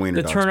 There's the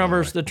wiener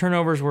dogs, The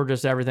turnovers were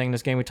just everything in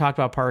this game. We talked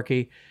about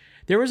Parkey.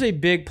 There was a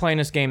big play in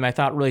this game that I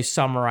thought really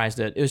summarized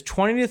it. It was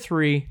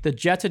 20-3. The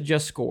Jets had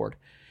just scored.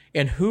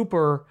 And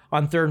Hooper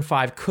on 3rd and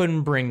 5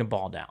 couldn't bring the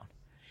ball down.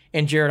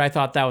 And Jared, I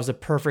thought that was a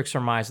perfect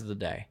surmise of the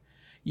day.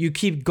 You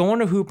keep going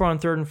to Hooper on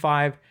 3rd and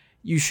 5.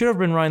 You should have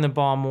been running the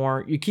ball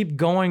more. You keep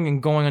going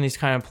and going on these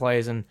kind of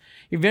plays, and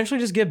you eventually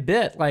just get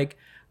bit.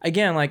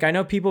 Again, I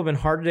know people have been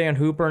hard today on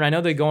Hooper, and I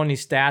know they go on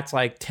these stats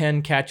like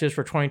 10 catches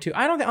for 22.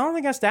 I don't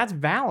think that stat's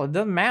valid. It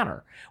doesn't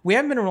matter. We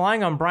haven't been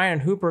relying on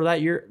Brian Hooper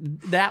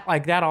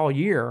that all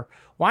year.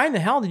 Why in the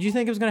hell did you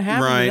think it was going to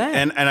happen? Right,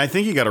 today? and I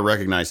think you got to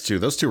recognize too,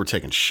 those two were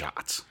taking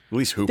shots. At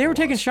least Hooper. They were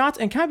taking was. shots,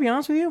 and can I be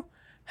honest with you?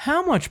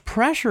 How much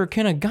pressure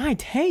can a guy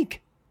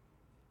take?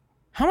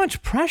 How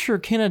much pressure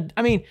can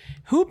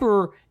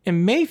Hooper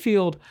and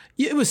Mayfield?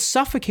 It was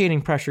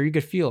suffocating pressure. You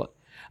could feel it.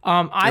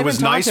 It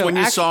was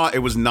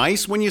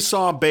nice when you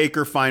saw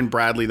Baker find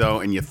Bradley though,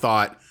 and you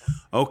thought,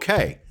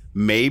 okay,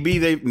 maybe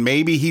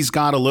he's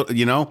got a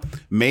little,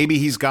 maybe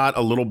he's got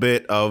a little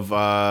bit of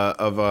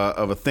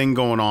a thing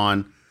going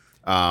on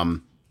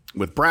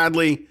with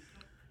Bradley.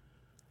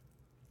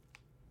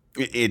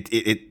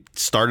 It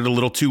started a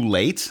little too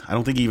late. I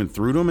don't think he even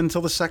threw to him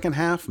until the second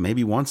half.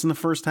 Maybe once in the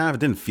first half. It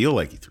didn't feel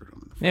like he threw to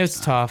him. It was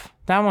tough.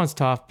 That one's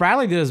tough.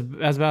 Bradley did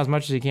about as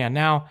much as he can.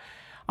 Now,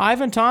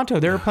 Ivan Tonto,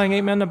 they were playing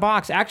 8 men in the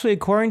box. Actually,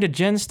 according to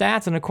Gen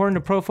Stats and according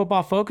to Pro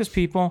Football Focus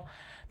people,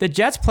 the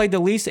Jets played the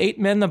least 8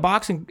 men in the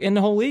box in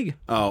the whole league.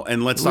 Oh,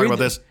 and let's talk about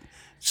this.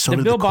 So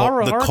did Bill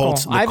Barber the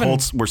Colts. The article.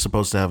 Colts were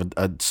supposed to have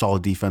a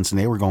solid defense, and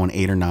they were going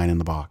 8 or 9 in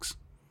the box.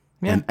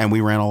 Yeah. And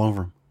we ran all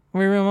over them.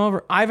 We ran them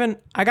over. Ivan,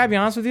 I got to be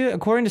honest with you,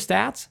 according to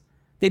stats,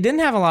 they didn't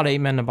have a lot of 8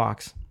 men in the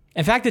box.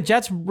 In fact, the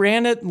Jets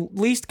ran it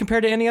least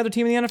compared to any other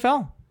team in the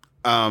NFL.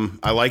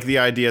 I like the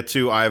idea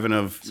too, Ivan,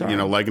 of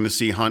liking to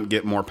see Hunt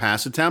get more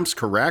pass attempts.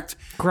 Correct.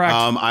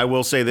 I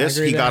will say this: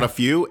 he got a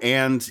few,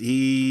 and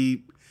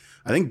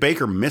I think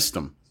Baker missed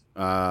them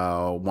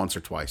once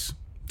or twice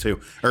too,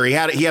 or he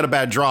had a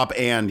bad drop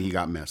and he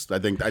got missed. I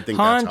think that's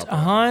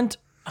how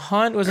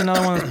Hunt was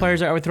another one of those players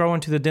that I would throw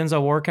into the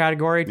Denzel Ward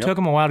category. Yep. Took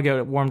him a while to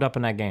get warmed up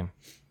in that game.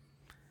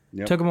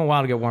 Yep. Took him a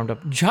while to get warmed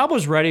up. Chubb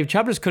was ready.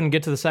 Chubb just couldn't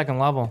get to the second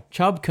level.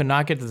 Chubb could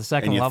not get to the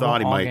second level.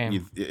 And you thought he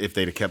might, if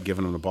they'd have kept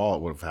giving him the ball,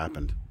 it would have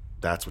happened.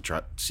 That's what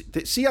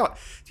see how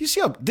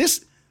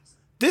this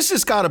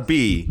has got to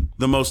be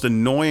the most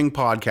annoying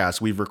podcast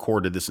we've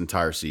recorded this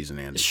entire season,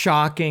 Andy.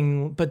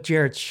 Shocking, but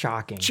Jared's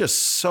shocking. Just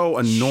so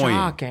annoying.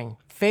 Shocking.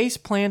 Face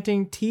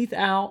planting, teeth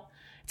out.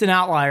 It's an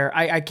outlier.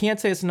 I can't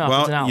say it's enough.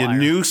 Well, it's an outlier. You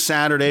knew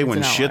Saturday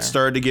when shit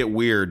started to get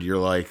weird. You're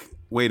like,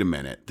 wait a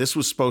minute. This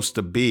was supposed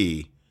to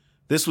be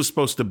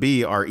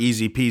our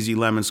easy peasy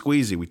lemon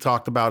squeezy. We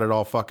talked about it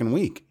all fucking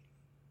week.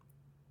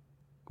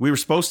 We were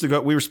supposed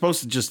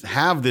to just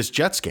have this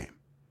Jets game.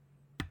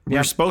 We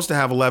were supposed to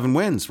have 11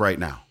 wins right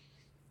now.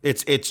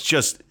 It's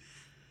just,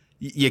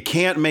 you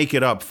can't make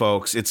it up,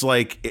 folks. It's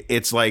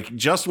like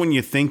just when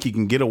you think you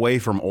can get away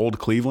from old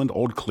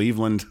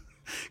Cleveland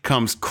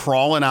comes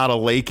crawling out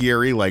of Lake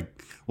Erie like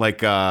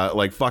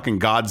fucking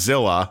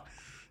Godzilla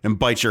and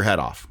bites your head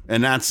off.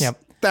 And that's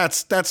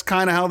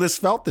kind of how this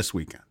felt this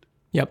weekend.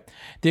 Yep.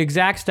 The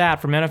exact stat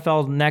from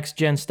NFL Next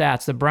Gen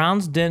Stats, the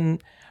Browns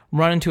didn't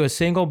run into a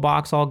single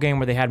box all game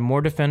where they had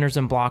more defenders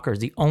than blockers.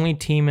 The only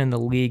team in the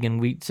league in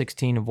Week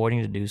 16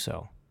 avoiding to do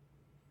so.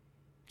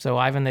 So,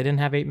 Ivan, they didn't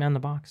have 8 men in the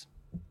box.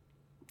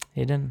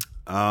 They didn't.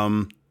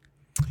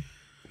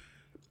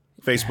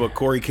 Facebook,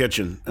 Corey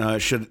Kitchen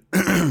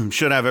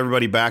should have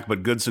everybody back,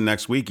 but Goodson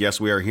next week.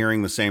 Yes, we are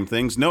hearing the same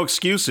things. No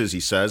excuses, he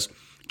says.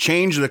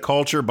 Change the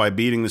culture by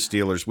beating the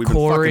Steelers. We've been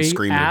fucking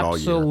screaming it all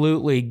year.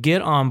 Absolutely.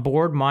 Get on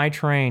board my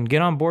train.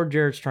 Get on board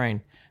Jared's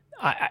train.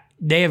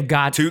 They have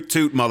got Toot,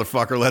 toot,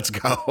 motherfucker. Let's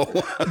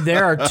go.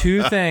 There are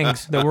two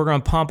things that we're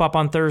going to pump up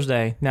on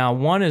Thursday. Now,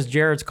 one is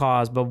Jared's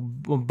cause, but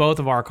both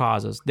of our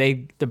causes.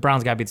 The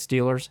Browns got to beat the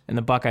Steelers, and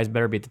the Buckeyes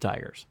better beat the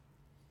Tigers.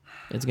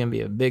 It's going to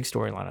be a big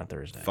storyline on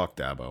Thursday. Fuck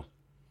Dabo.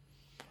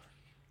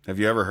 Have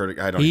you ever heard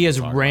it? He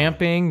is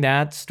ramping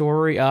that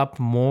story up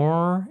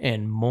more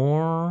and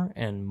more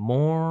and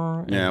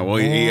more. Yeah, well,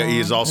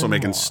 he's also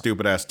making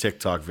stupid-ass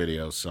TikTok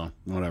videos, so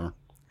whatever.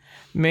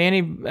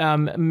 Manny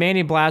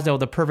Blasdale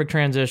with the perfect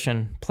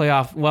transition.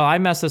 Playoff. Well, I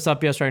messed this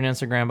up yesterday on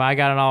Instagram, but I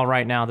got it all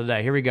right now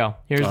today. Here we go.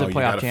 Here's the playoff you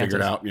gotta chances. figure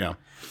it out, yeah.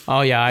 Oh,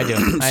 yeah, I do.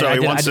 So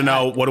he wants to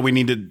know, what do we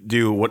need to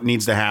do? What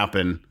needs to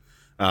happen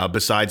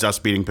besides us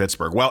beating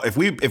Pittsburgh? Well, if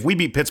we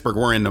beat Pittsburgh,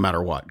 we're in no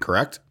matter what,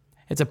 correct?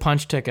 It's a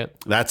punch ticket.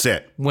 That's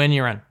it. Win,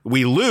 you're in.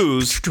 We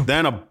lose,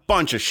 then a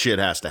bunch of shit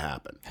has to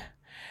happen.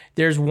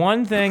 There's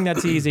one thing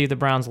that's easy if the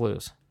Browns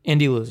lose.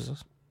 Indy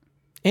loses.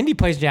 Indy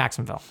plays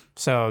Jacksonville.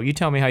 So you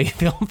tell me how you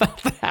feel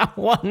about that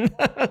one.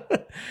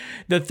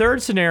 The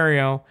third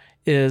scenario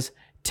is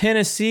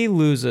Tennessee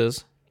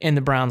loses and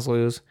the Browns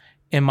lose,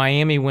 and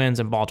Miami wins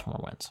and Baltimore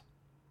wins.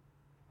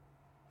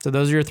 So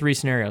those are your three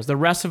scenarios. The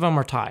rest of them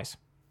are ties.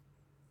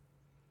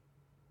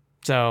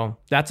 So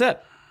that's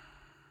it.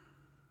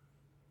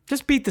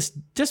 Just beat the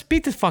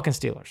fucking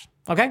Steelers,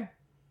 okay?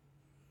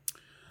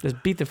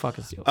 Just beat the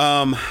fucking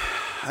Steelers.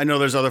 I know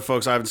there's other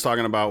folks I've been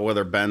talking about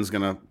whether Ben's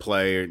gonna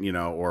play,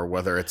 or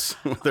whether it's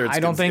I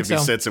don't think if so.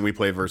 He sits and we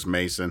play versus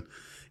Mason.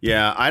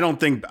 Yeah, I don't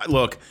think.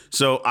 Look,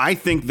 so I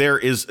think there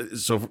is.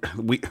 So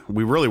we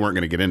really weren't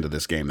going to get into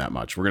this game that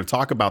much. We're going to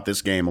talk about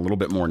this game a little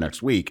bit more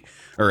next week,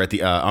 or at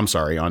the on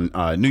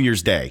New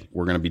Year's Day.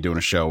 We're going to be doing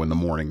a show in the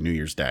morning, New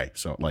Year's Day.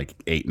 So like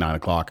 9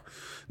 o'clock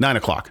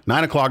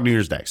New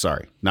Year's Day.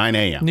 Sorry, 9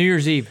 a.m. New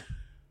Year's Eve.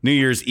 New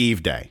Year's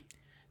Eve day.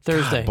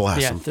 Thursday. God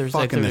bless. Yeah, I'm Thursday.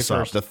 fucking 31st. this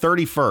up. The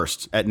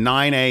 31st at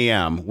 9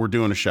 a.m. We're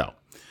doing a show,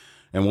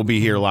 and we'll be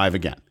here live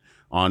again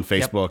on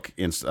Facebook,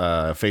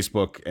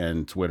 Facebook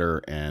and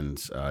Twitter and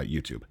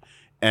YouTube.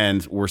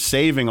 And we're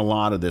saving a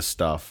lot of this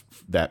stuff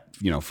that,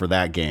 for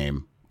that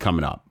game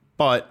coming up.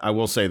 But I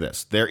will say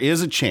this. There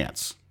is a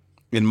chance,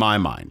 in my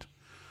mind,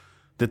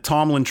 that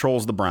Tomlin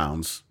trolls the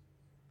Browns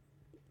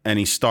and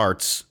he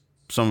starts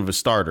some of his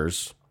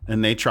starters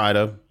and they try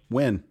to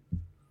win.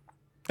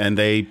 And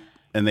they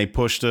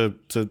push to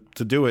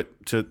do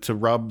it, to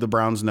rub the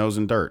Browns' nose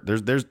in dirt.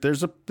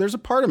 There's a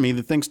part of me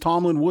that thinks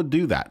Tomlin would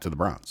do that to the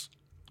Browns.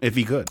 If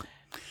he could.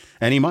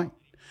 And he might.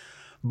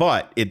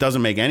 But it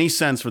doesn't make any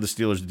sense for the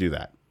Steelers to do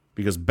that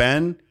because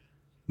Ben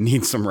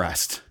needs some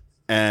rest.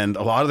 And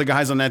a lot of the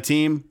guys on that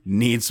team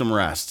need some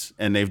rest.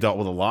 And they've dealt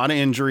with a lot of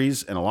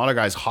injuries and a lot of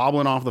guys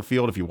hobbling off the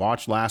field. If you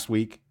watched last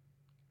week,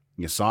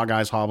 you saw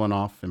guys hobbling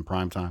off in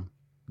prime time.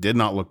 Did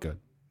not look good.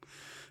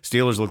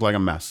 Steelers looked like a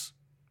mess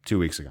 2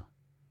 weeks ago,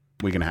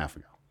 week and a half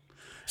ago.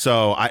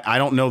 So I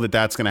don't know that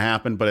that's going to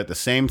happen. But at the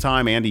same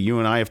time, Andy, you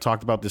and I have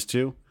talked about this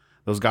too.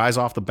 Those guys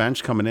off the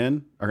bench coming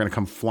in are going to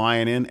come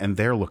flying in, and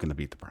they're looking to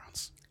beat the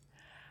Browns.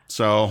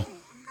 So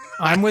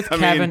I'm with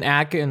Kevin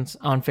Atkins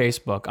on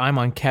Facebook. I'm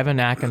on Kevin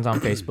Atkins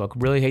on Facebook.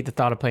 Really hate the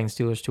thought of playing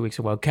Steelers 2 weeks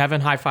ago.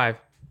 Kevin, high five.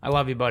 I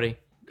love you, buddy.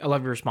 I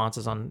love your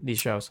responses on these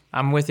shows.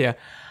 I'm with you.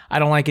 I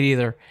don't like it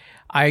either.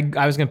 I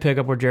was going to pick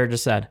up what Jared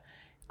just said.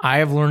 I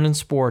have learned in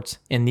sports,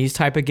 in these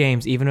type of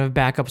games, even if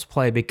backups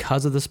play,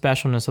 because of the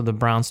specialness of the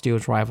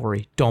Browns-Steelers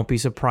rivalry, don't be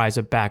surprised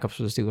if backups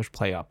for the Steelers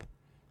play up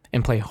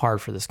and play hard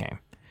for this game.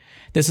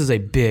 This is a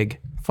big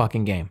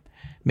fucking game.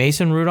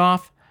 Mason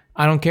Rudolph,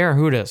 I don't care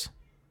who it is.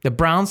 The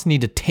Browns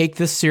need to take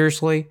this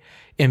seriously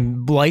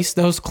and lace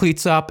those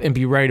cleats up and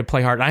be ready to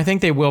play hard. And I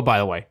think they will, by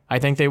the way. I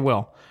think they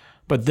will.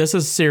 But this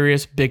is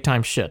serious,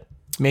 big-time shit.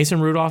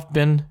 Mason Rudolph,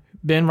 Ben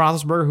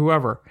Roethlisberger,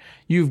 whoever,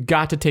 you've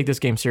got to take this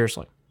game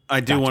seriously. I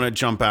do want to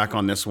jump back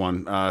on this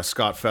one.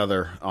 Scott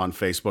Feather on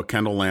Facebook.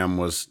 Kendall Lamb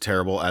was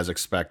terrible as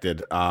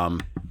expected.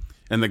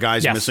 And the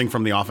guys missing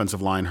from the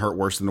offensive line hurt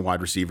worse than the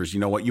wide receivers. You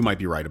know what? You might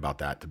be right about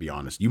that, to be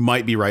honest. You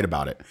might be right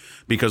about it.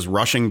 Because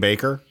rushing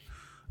Baker,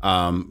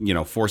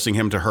 forcing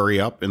him to hurry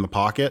up in the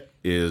pocket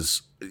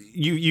is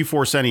you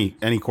force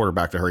any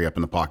quarterback to hurry up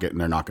in the pocket and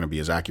they're not going to be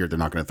as accurate. They're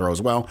not going to throw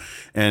as well.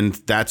 And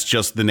that's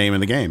just the name of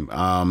the game.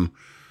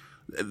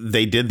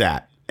 They did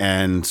that.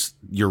 And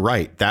you're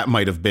right. That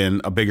might have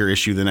been a bigger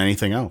issue than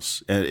anything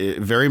else. It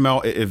very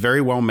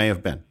well may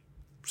have been.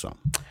 So,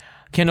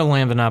 Kendall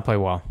Lamb did not play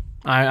well.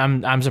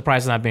 I'm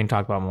surprised it's not being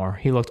talked about more.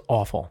 He looked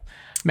awful.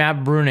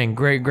 Matt Bruning,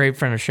 great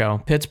friend of the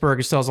show.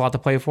 Pittsburgh still has a lot to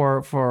play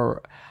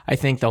for. I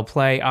think they'll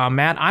play.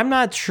 Matt, I'm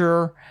not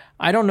sure.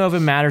 I don't know if it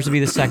matters to be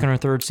the second or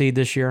third seed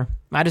this year.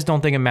 I just don't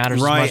think it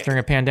matters as much during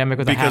a pandemic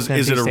with because a half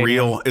empty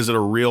stadium. Is it a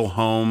real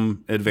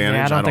home advantage?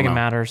 Yeah, I don't think it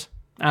matters.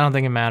 I don't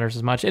think it matters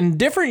as much. In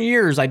different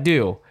years, I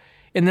do.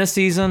 In this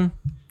season,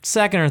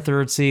 second or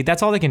third seed,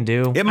 that's all they can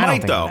do. It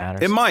might, though.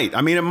 It might.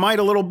 I mean, it might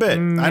a little bit.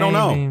 Maybe. I don't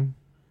know.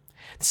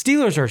 The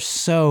Steelers are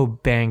so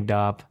banged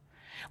up.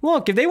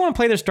 Look, if they want to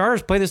play their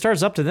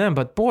starters, up to them.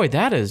 But boy,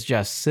 that is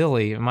just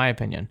silly, in my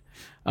opinion.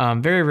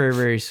 Very, very,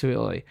 very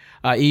sweetly.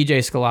 EJ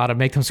Scalata,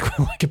 make them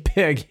squeal like a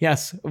pig.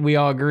 Yes, we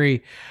all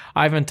agree.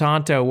 Ivan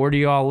Tonto, where do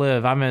you all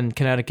live? I'm in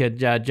Connecticut.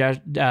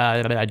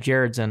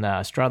 Jared's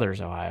in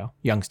Struthers, Ohio.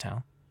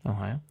 Youngstown,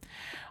 Ohio.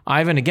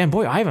 Ivan, again,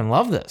 boy, Ivan,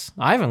 love this.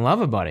 Ivan,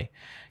 love it, buddy.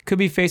 Could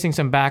be facing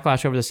some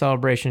backlash over the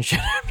celebration shit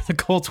after the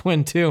Colts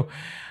win, too.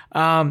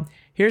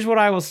 Here's what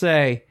I will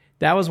say.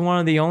 That was one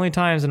of the only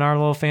times in our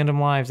little fandom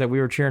lives that we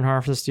were cheering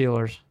hard for the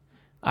Steelers.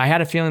 I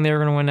had a feeling they were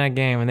going to win that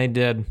game, and they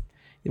did.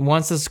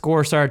 Once the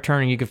score started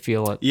turning, you could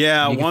feel it.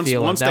 Yeah, once they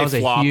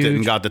flopped it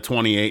and got to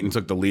 28 and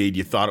took the lead,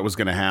 you thought it was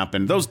going to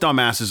happen. Those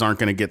dumbasses aren't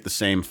going to get the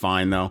same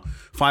fine, though.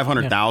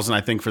 $500,000,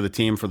 I think, for the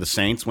team, for the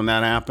Saints when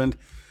that happened.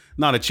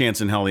 Not a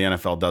chance in hell the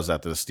NFL does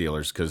that to the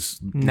Steelers, because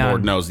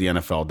Lord knows the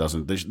NFL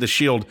doesn't. The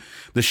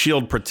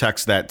shield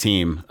protects that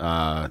team.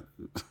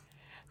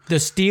 The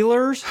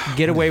Steelers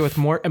get away with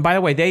more. And by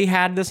the way, they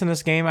had this in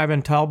this game, I've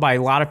been told by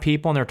a lot of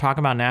people, and they're talking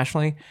about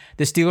nationally.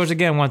 The Steelers,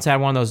 again, once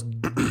had one of those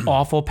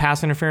awful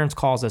pass interference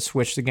calls that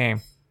switched the game.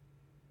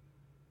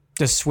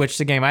 Just switched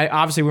the game.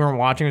 Obviously, we weren't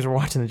watching because we were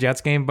watching the Jets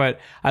game, but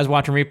I was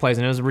watching replays,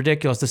 and it was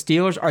ridiculous. The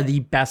Steelers are the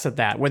best at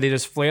that, where they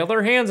just flail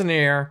their hands in the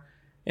air,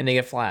 and they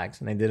get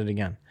flags, and they did it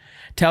again.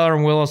 Taylor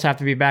and Willis have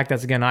to be back.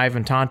 That's, again,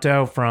 Ivan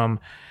Tonto from...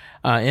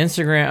 from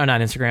Twitter.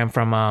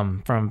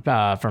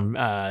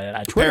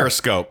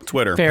 Periscope.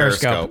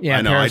 Yeah,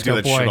 I know. Periscope, I do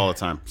that shit all the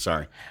time.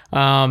 Sorry.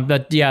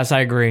 But yes, I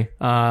agree.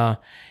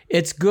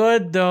 It's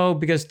good though,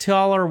 because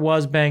Teller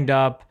was banged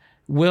up.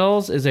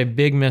 Wills is a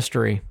big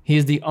mystery.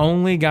 He's the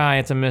only guy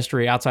it's a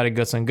mystery outside of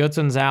Goodson.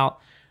 Goodson's out.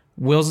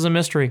 Wills is a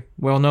mystery.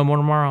 We'll know more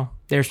tomorrow.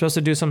 They were supposed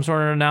to do some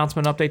sort of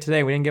announcement update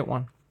today. We didn't get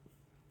one.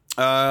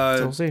 So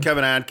we'll see.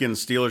 Kevin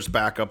Atkins, Steelers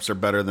backups are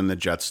better than the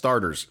Jets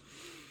starters.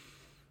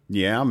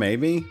 Yeah,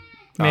 maybe.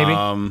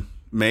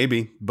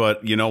 Maybe,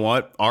 but you know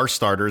what? Our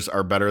starters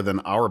are better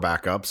than our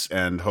backups,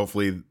 and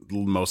hopefully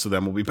most of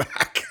them will be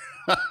back.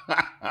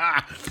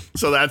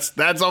 So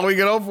that's all we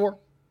can hope for.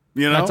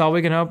 You know, that's all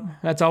we can hope.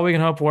 That's all we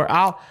can hope for.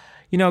 Going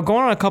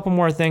on a couple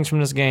more things from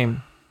this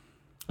game,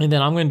 and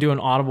then I'm going to do an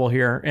audible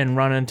here and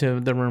run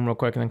into the room real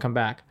quick, and then come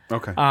back.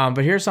 Okay.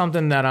 But here's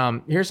something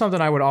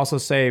I would also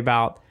say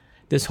about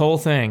this whole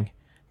thing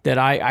that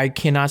I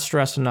cannot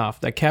stress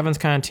enough, that Kevin's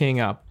kind of teeing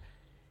up.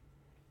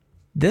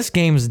 This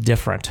game's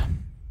different.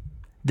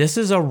 This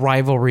is a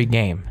rivalry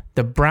game.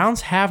 The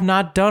Browns have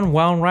not done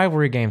well in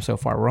rivalry games so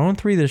far. We're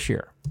 0-3 this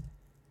year.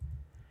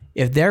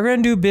 If they're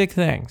going to do big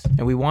things,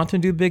 and we want to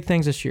do big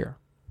things this year,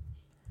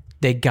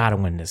 they got to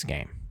win this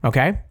game.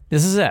 Okay?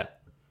 This is it.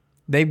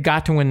 They've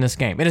got to win this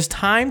game. It is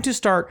time to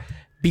start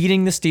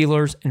beating the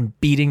Steelers and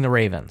beating the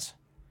Ravens.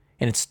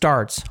 And it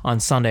starts on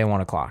Sunday at 1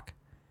 o'clock.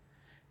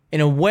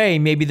 In a way,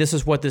 maybe this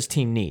is what this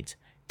team needs.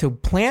 To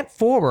plant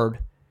forward,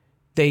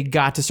 they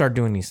got to start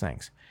doing these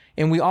things.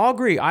 And we all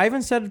agree.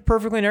 Ivan said it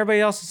perfectly, and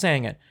everybody else is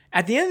saying it.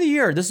 At the end of the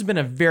year, this has been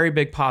a very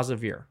big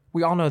positive year.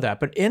 We all know that.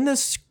 But in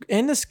this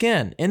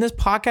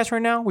podcast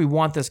right now, we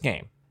want this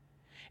game.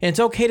 And it's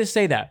okay to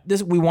say that.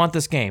 We want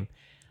this game.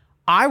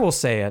 I will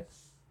say it.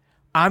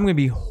 I'm going to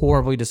be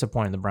horribly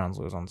disappointed the Browns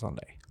lose on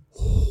Sunday.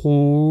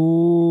 Horribly.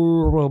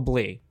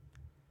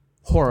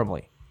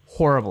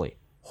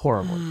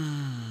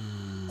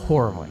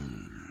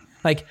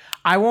 Like,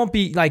 I won't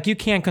be, like, you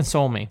can't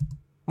console me.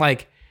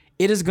 Like,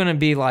 it is going to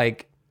be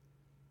like,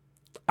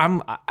 we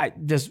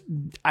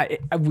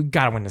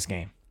got to win this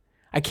game.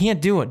 I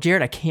can't do it.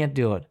 Jared, I can't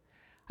do it.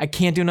 I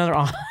can't do another,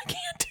 I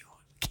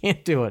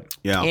can't do it.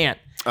 Yeah. Can't.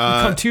 We've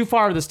come too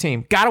far with this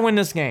team. Got to win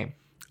this game.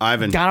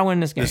 Ivan, got to win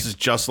this game. This is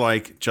just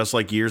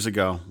like years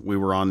ago. We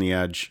were on the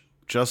edge.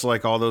 Just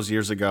like all those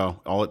years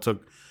ago.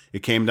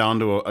 It came down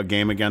to a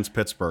game against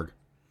Pittsburgh.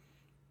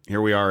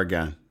 Here we are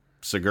again.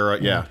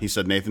 Segura, yeah. He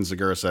said Nathan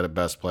Segura said it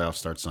best, playoff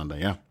start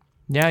Sunday. Yeah.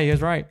 Yeah, he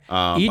was right.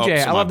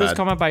 EJ, I love this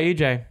comment by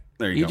EJ.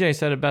 There you go. EJ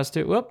said it best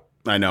too. Whoop.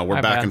 I know.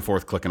 We're back and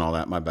forth clicking all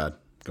that. My bad.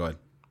 Go ahead.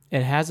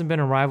 It hasn't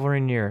been a rivalry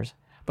in years,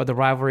 but the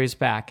rivalry is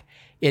back.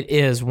 It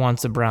is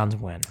once the Browns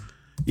win.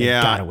 They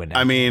gotta win that.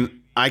 I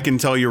mean, I can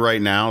tell you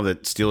right now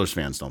that Steelers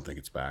fans don't think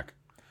it's back.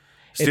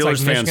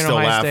 Steelers fans still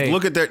laugh.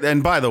 Look at their,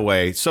 and by the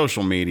way,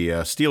 social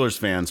media, Steelers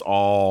fans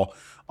all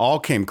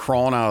came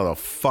crawling out of the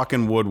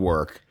fucking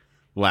woodwork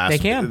last. They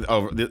can.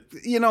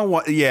 You know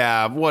what?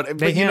 Yeah. What?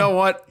 But you know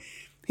what?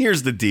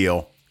 Here's the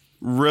deal.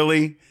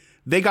 Really?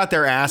 They got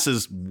their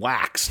asses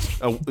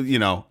waxed,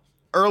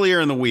 earlier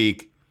in the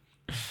week.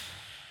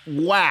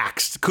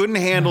 Waxed. Couldn't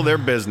handle their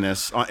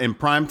business in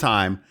prime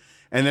time.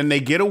 And then they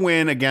get a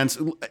win against,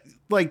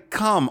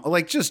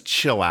 just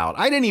chill out.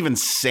 I didn't even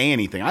say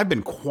anything. I've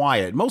been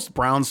quiet. Most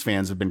Browns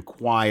fans have been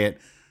quiet.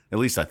 At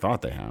least I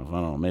thought they have. I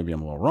don't know. Maybe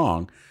I'm a little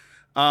wrong.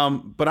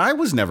 But I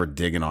was never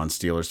digging on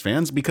Steelers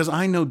fans because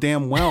I knew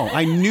damn well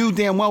it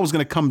was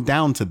going to come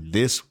down to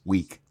this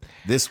week.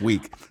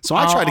 So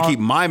I try to keep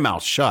my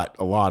mouth shut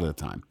a lot of the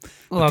time.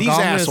 But these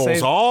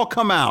assholes all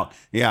come out.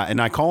 Yeah,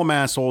 and I call them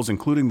assholes,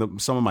 including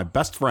some of my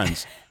best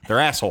friends. They're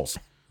assholes.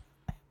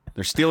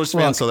 They're Steelers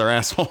fans, so they're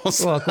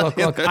assholes. Look.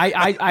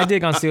 I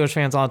dig on Steelers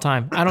fans all the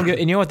time. I don't get,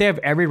 and you know what? They have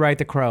every right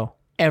to crow.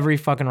 every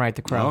fucking right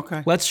to crow.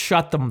 Okay. Let's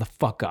shut them the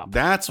fuck up.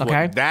 That's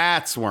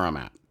where I'm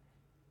at.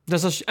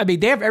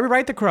 They have every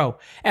right to crow.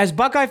 As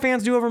Buckeye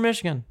fans do over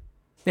Michigan,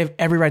 they have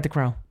every right to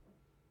crow.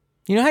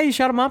 You know how you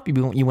shut them up?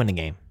 You win the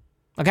game.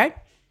 Okay?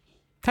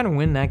 Kind of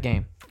win that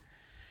game.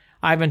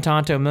 Ivan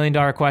Tonto, $1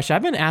 million question.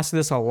 I've been asked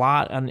this a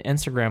lot on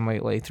Instagram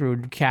lately through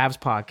Cavs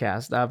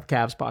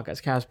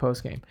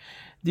postgame.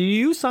 Do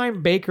you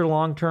sign Baker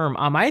long term?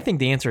 I think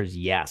the answer is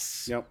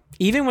yes. Yep.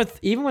 Even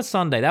with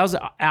Sunday, that was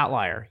an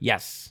outlier.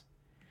 Yes.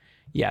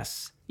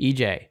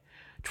 EJ.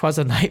 'Twas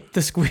a night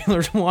the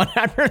Squealers won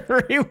after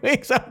 3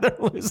 weeks after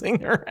losing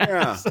their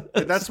ass.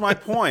 Yeah, that's my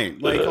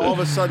point. Like, all of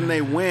a sudden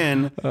they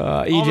win.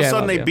 All of a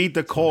sudden they beat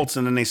the Colts,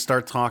 and then they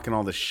start talking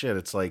all this shit.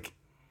 It's like,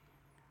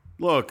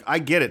 look, I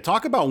get it.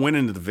 Talk about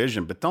winning the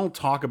division, but don't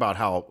talk about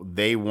how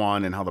they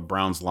won and how the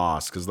Browns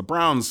lost, because the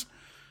Browns,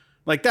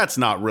 like, that's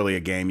not really a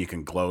game you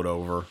can gloat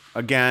over.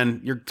 Again,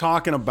 you're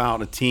talking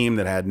about a team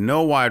that had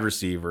no wide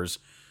receivers.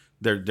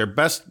 Their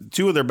best,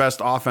 two of their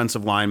best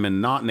offensive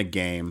linemen not in the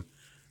game.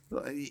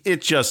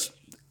 It just...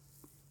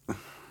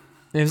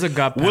 It was a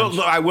gut punch.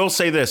 I will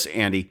say this,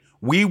 Andy.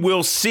 We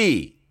will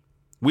see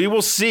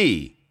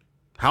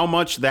how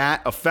much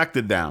that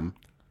affected them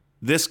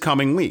this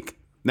coming week.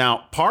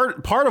 Now,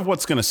 part of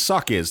what's going to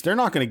suck is they're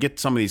not going to get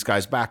some of these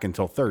guys back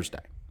until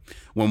Thursday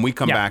when we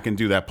come back and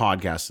do that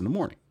podcast in the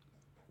morning.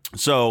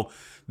 So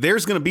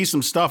there's going to be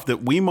some stuff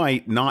that we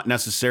might not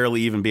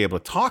necessarily even be able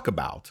to talk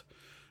about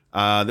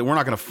that we're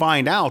not going to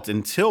find out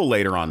until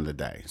later on in the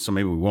day. So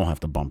maybe we won't have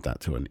to bump that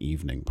to an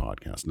evening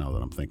podcast now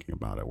that I'm thinking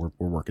about it. We're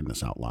working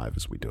this out live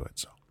as we do it.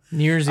 So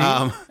New Year's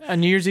Eve, a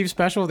New Year's Eve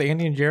special with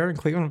Andy and Jared and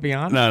Cleveland and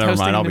Beyond. No, never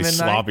mind. I'll be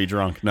sloppy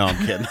drunk. No,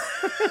 I'm kidding.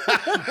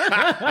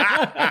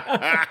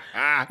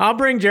 I'll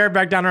bring Jared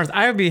back down to earth.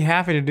 I would be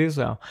happy to do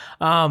so.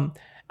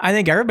 I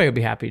think everybody would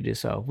be happy to do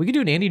so. We could do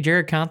an Andy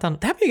Jared countdown.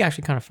 That'd be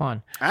actually kind of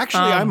fun.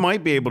 Actually, I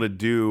might be able to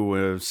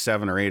do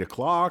 7 or 8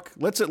 o'clock.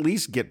 Let's at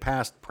least get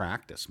past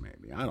practice,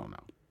 maybe. I don't know.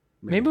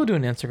 Maybe we'll do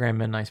an Instagram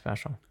midnight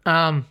special.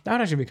 That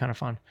would actually be kind of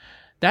fun.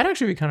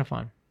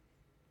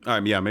 All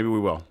right, yeah, maybe we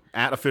will.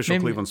 At Official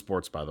Cleveland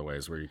Sports, by the way,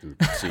 is where you can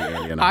see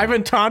Andy and I.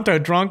 Ivan Tonto,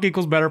 drunk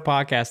equals better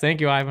podcast. Thank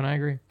you, Ivan. I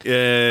agree.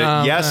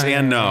 Yes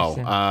and no.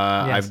 Yes.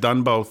 I've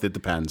done both. It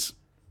depends.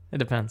 It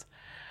depends.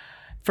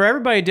 For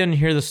everybody who didn't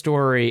hear the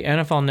story,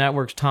 NFL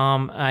Network's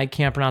Tom, I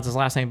can't pronounce his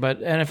last name,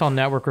 but NFL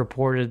Network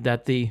reported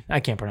that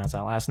I can't pronounce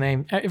that last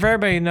name. If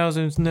everybody knows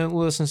who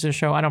listens to the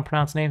show, I don't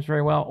pronounce names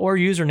very well, or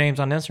usernames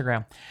on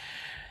Instagram.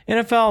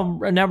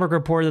 NFL Network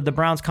reported that the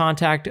Browns'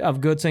 contact of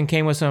Goodson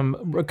came with some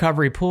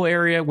recovery pool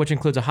area, which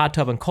includes a hot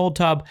tub and cold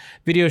tub.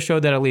 Video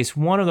showed that at least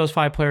one of those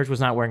 5 players was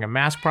not wearing a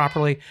mask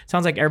properly.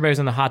 Sounds like everybody's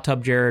in the hot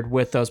tub, Jared,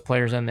 with those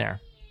players in there.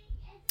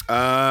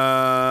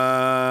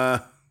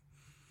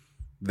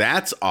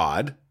 That's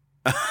odd.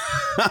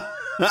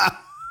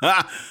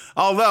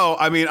 Although,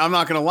 I mean, I'm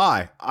not going to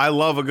lie. I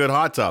love a good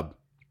hot tub.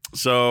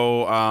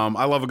 So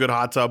I love a good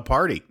hot tub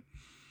party.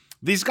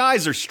 These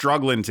guys are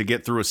struggling to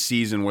get through a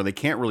season where they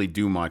can't really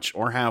do much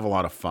or have a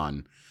lot of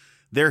fun.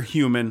 They're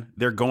human.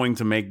 They're going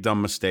to make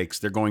dumb mistakes.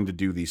 They're going to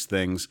do these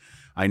things.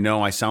 I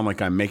know I sound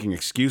like I'm making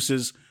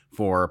excuses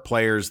for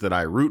players that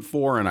I root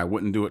for, and I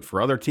wouldn't do it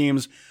for other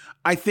teams.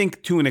 I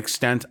think to an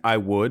extent I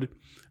would.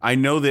 I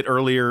know that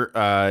earlier,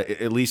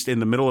 at least in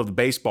the middle of the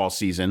baseball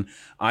season,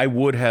 I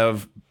would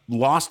have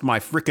lost my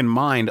freaking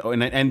mind,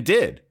 and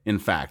did, in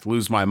fact,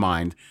 lose my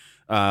mind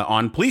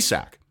on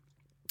Plesac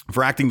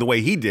for acting the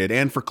way he did,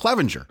 and for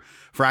Clevenger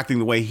for acting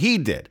the way he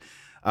did,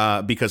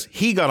 because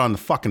he got on the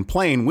fucking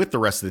plane with the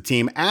rest of the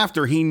team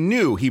after he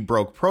knew he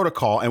broke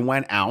protocol and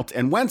went out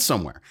and went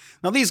somewhere.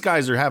 Now, these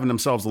guys are having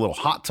themselves a little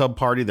hot tub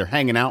party. They're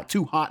hanging out,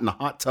 too hot in the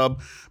hot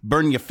tub,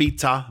 burn your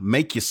feet,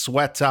 make you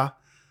sweat.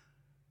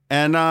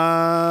 And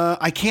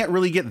I can't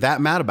really get that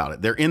mad about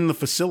it. They're in the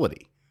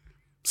facility.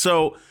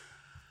 So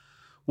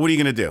what are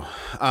you going to do?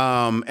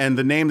 And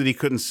the name that he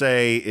couldn't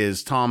say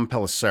is Tom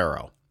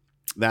Pelissero.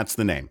 That's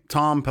the name,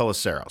 Tom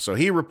Pelissero. So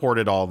he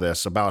reported all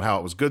this about how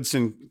it was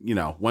Goodson,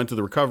 went to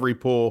the recovery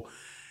pool.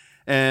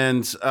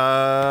 And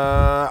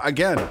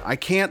again, I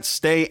can't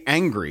stay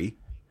angry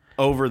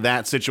over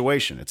that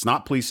situation. It's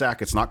not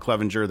Plesac. It's not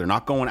Clevenger. They're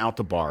not going out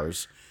to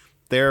bars.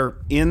 They're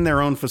in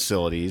their own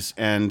facilities,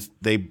 and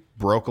they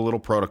broke a little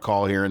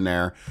protocol here and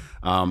there.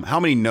 How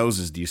many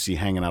noses do you see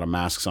hanging out of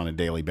masks on a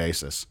daily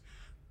basis?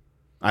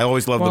 I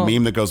always love the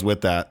meme that goes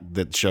with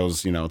that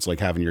shows, it's like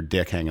having your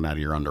dick hanging out of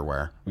your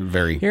underwear.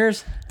 Very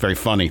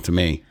funny to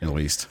me, at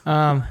least.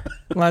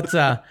 Let's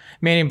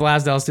Manny and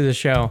Blasdell's do the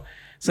show.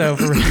 So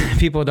for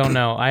people who don't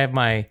know,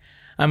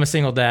 I'm a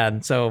single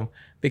dad. So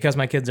because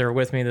my kids are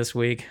with me this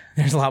week,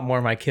 there's a lot more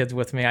of my kids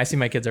with me. I see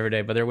my kids every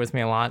day, but they're with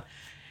me a lot.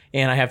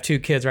 And I have 2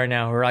 kids right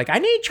now who are like, I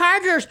need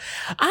chargers.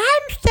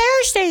 I'm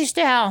thirsty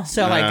still.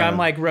 So I'm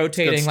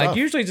rotating. Like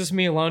usually just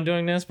me alone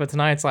doing this, but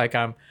tonight it's like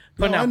I'm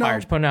putting out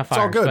fires. It's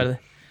all good.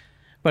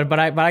 But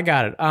I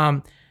got it.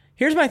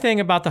 Here's my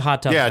thing about the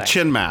hot tub. Yeah, a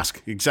chin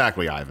mask.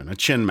 Exactly, Ivan. A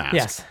chin mask.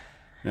 Yes.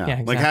 Yeah,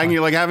 exactly.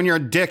 like having your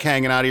dick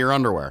hanging out of your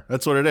underwear.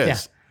 That's what it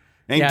is.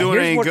 Yeah. Ain't doing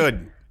any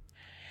good.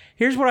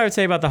 Here's what I would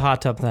say about the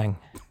hot tub thing.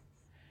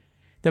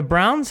 The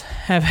Browns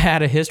have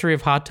had a history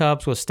of hot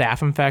tubs with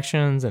staph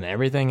infections and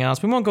everything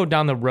else. We won't go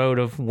down the road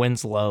of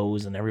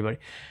Winslow's and everybody.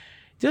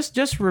 Just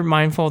be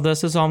mindful of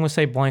this. This is all I'm going to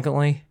say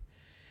blanketly.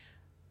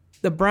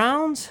 The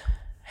Browns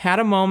had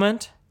a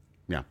moment.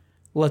 Yeah.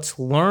 Let's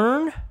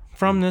learn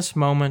from this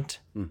moment,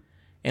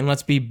 and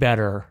let's be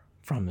better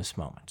from this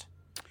moment.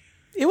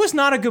 It was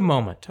not a good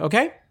moment,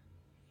 okay?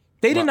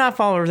 They did not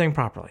follow everything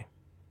properly.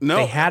 No.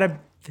 They had a...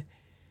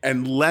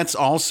 And let's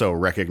also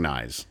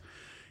recognize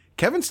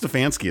Kevin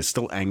Stefanski is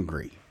still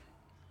angry.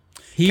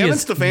 Kevin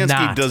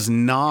Stefanski does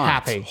not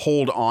happy.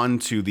 hold on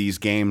to these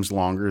games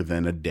longer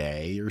than a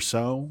day or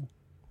so.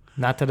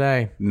 Not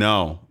today.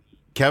 No.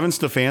 Kevin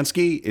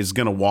Stefanski is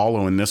going to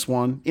wallow in this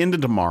one into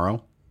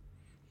tomorrow.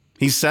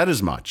 He said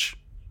as much.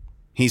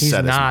 He's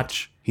not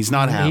happy.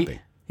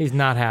 He's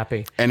not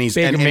happy. And he's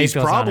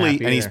probably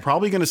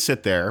going to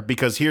sit there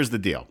because here's the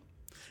deal.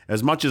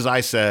 As much as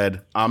I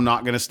said, I'm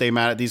not going to stay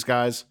mad at these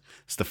guys,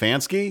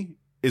 Stefanski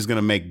is going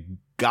to make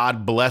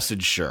God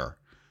blessed sure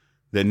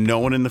that no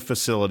one in the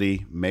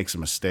facility makes a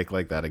mistake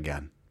like that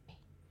again.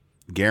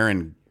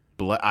 Garen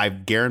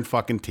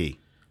fucking T.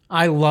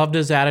 I loved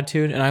his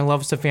attitude, and I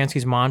love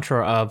Stefanski's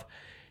mantra of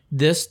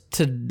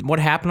what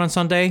happened on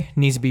Sunday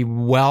needs to be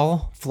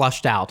well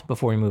flushed out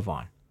before we move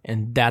on.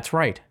 And that's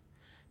right.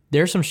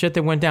 There's some shit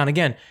that went down.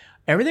 Again,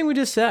 everything we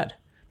just said.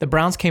 The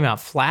Browns came out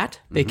flat.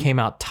 They came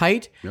out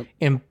tight. Yep.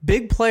 And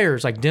big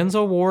players like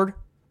Denzel Ward,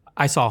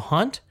 I saw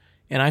Hunt,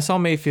 and I saw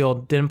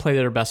Mayfield didn't play to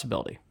their best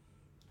ability.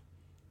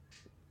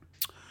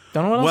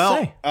 Don't know what else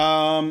to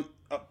say.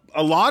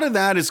 A lot of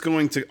that is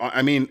going to,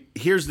 I mean,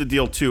 here's the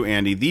deal too,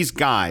 Andy.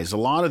 A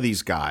lot of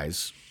these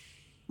guys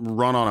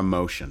run on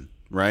emotion,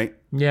 right?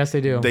 Yes, they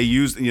do.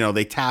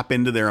 They tap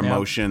into their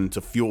emotion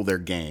to fuel their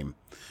game.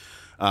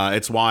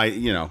 It's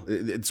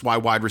why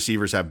wide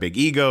receivers have big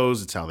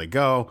egos. It's how they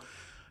go.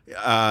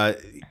 The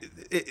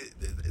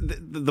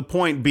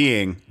point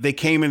being, they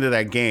came into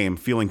that game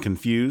feeling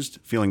confused,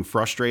 feeling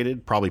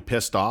frustrated, probably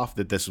pissed off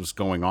that this was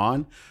going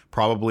on,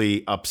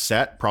 probably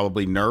upset,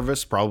 probably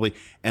nervous,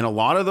 and a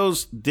lot of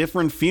those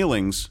different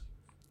feelings,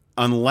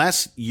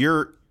 unless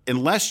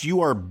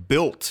you are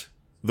built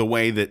the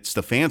way that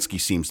Stefanski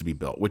seems to be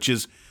built, which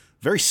is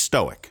very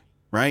stoic,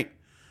 right?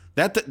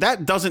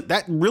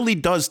 That really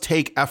does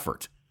take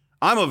effort.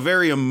 I'm a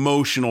very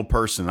emotional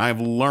person.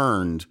 I've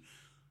learned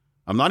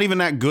I'm not even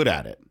that good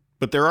at it,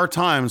 but there are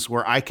times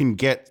where I can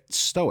get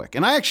stoic.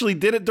 And I actually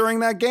did it during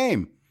that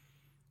game.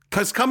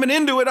 Because coming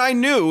into it, I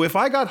knew if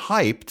I got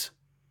hyped,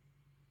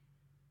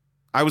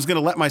 I was going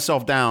to let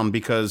myself down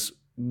because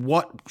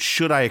what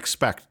should I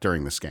expect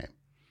during this game?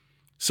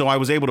 So I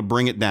was able to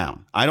bring it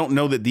down. I don't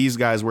know that these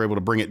guys were able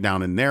to bring it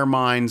down in their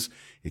minds.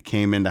 It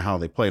came into how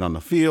they played on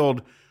the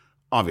field.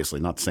 Obviously,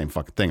 not the same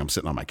fucking thing. I'm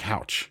sitting on my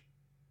couch.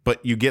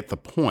 But you get the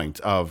point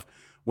of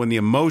when the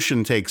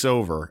emotion takes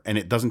over and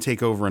it doesn't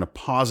take over in a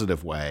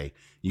positive way,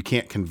 you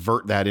can't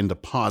convert that into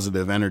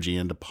positive energy,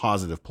 into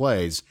positive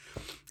plays.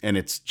 And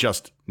it's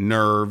just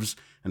nerves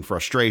and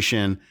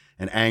frustration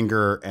and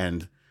anger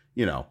and,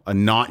 a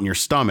knot in your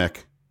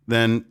stomach.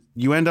 Then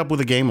you end up with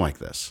a game like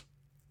this.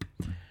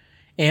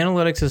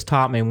 Analytics has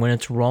taught me when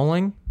it's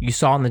rolling, you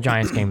saw in the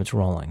Giants game, it's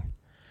rolling.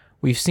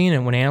 We've seen it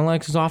when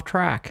analytics is off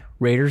track.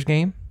 Raiders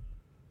game.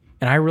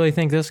 And I really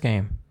think this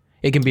game,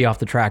 it can be off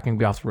the track and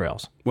be off the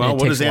rails. Well,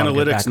 what does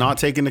analytics not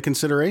take into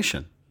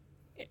consideration?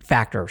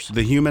 Factors.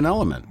 The human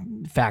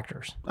element.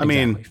 Factors. I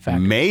mean,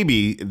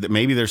 maybe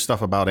there's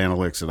stuff about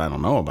analytics that I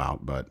don't know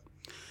about, but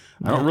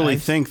I don't really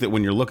think that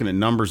when you're looking at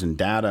numbers and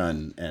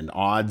data and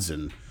odds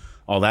and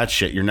all that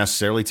shit, you're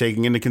necessarily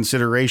taking into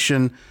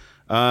consideration,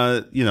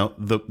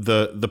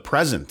 the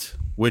present,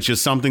 which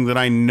is something that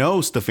I know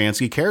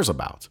Stefanski cares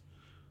about,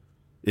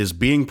 is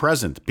being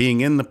present, being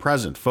in the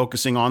present,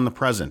 focusing on the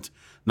present.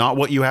 Not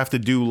what you have to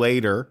do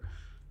later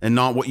and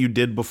not what you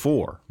did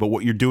before, but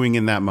what you're doing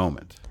in that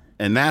moment.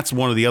 And that's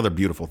one of the other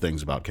beautiful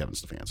things about Kevin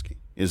Stefanski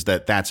is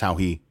that that's how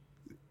he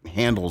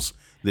handles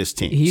this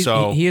team. He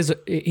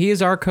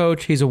is our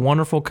coach. He's a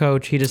wonderful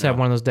coach. He just had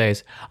one of those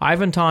days.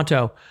 Ivan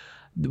Tonto,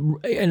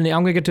 and I'm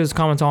going to get to his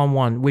comments all in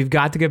one. We've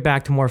got to get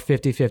back to more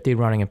 50-50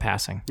 running and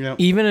passing. Yep.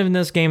 Even in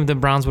this game, the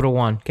Browns would have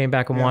won, came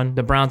back and won.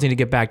 The Browns need to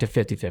get back to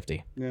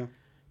 50-50. Yeah.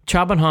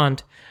 Chubb and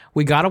Hunt,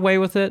 we got away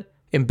with it.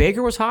 And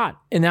Baker was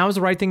hot, and that was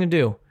the right thing to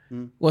do.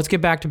 Let's get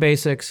back to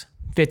basics,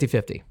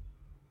 50-50.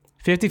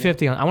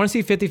 50-50. I want to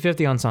see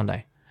 50-50 on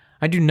Sunday.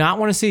 I do not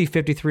want to see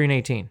 53 and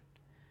 18.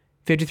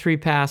 53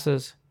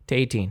 passes to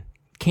 18.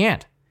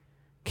 Can't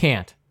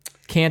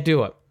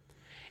do it.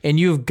 And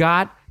you've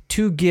got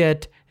to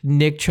get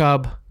Nick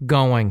Chubb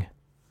going.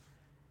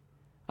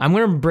 I'm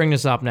going to bring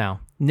this up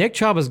now. Nick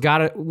Chubb has got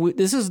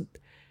to...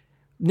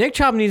 Nick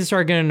Chubb needs to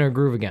start getting in a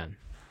groove again.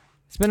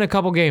 It's been a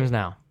couple games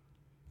now.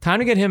 Time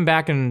to get him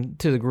back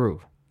into the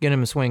groove. Get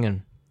him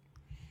swinging.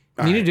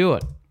 Need to do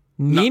it.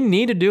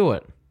 Need to do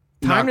it.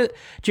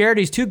 Jared,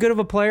 he's too good of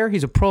a player.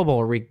 He's a Pro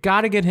Bowler. We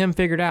got to get him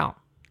figured out.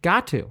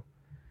 Got to.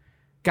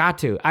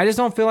 I just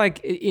don't feel like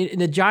in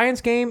the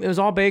Giants game, it was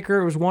all Baker.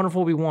 It was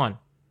wonderful. We won.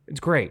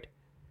 It's great.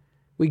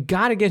 We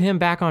got to get him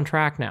back on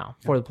track now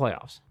for the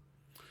playoffs.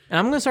 And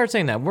I'm going to start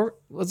saying that.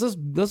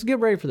 Let's get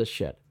ready for this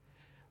shit.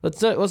 Let's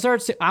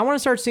start. I want to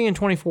start seeing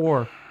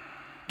 24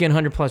 getting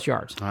 100+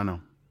 yards. I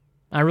know.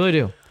 I really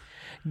do.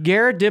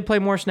 Garrett did play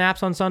more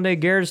snaps on Sunday.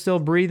 Garrett is still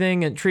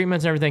breathing and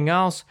treatments and everything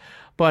else,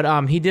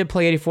 but he did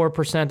play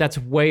 84%. That's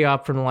way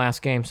up from the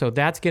last game, so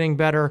that's getting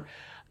better.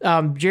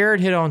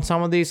 Jared hit on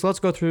some of these. So let's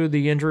go through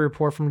the injury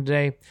report from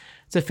today.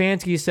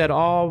 Stefanski said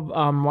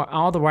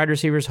all the wide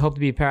receivers hope to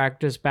be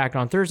practiced back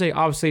on Thursday.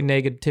 Obviously,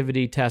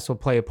 negativity tests will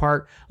play a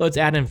part. Let's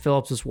add in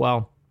Phillips as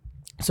well.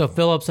 So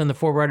Phillips and the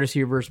 4 wide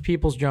receivers,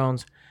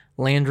 Peoples-Jones,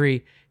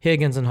 Landry,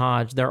 Higgins, and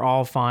Hodge, they're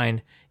all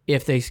fine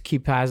if they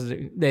keep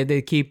positive.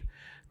 They keep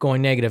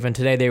going negative, and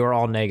today they were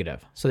all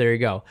negative. So there you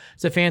go.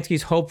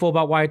 Stefanski's hopeful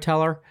about Wyatt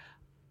Teller.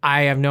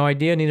 I have no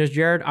idea. Neither is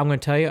Jared. I'm going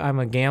to tell you, I'm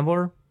a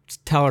gambler.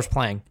 Teller's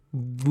playing.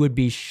 Would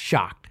be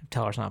shocked if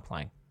Teller's not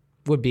playing.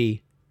 Would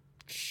be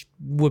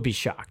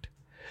shocked.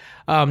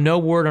 No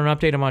word on an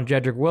update on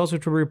Jedrick Wills,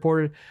 which we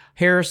reported.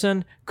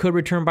 Harrison could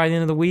return by the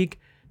end of the week.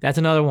 That's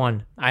another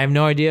one. I have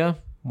no idea.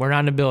 We're not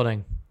in the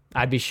building.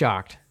 I'd be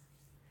shocked.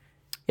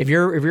 If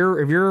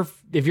you're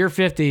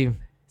 50,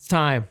 it's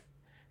time.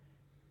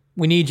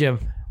 We need you.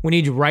 We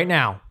need you right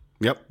now.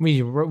 Yep.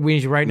 We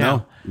need you right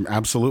now. No,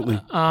 absolutely.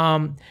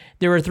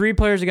 There were 3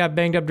 players that got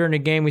banged up during the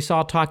game. We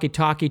saw Taki,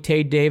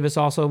 Tate Davis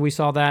also. We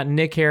saw that.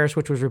 Nick Harris,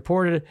 which was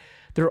reported.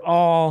 They're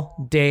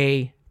all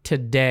day to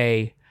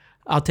day.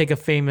 I'll take a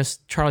famous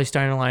Charlie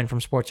Steiner line from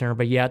SportsCenter,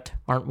 but yet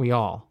aren't we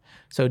all?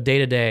 So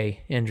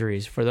day-to-day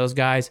injuries for those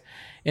guys.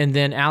 And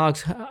then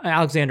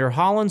Alexander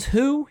Hollins,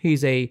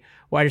 he's a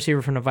wide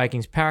receiver from the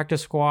Vikings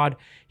practice squad.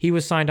 He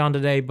was signed on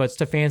today, but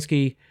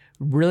Stefanski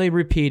really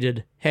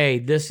repeated, hey,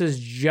 this is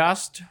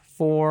just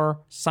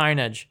for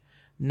signage,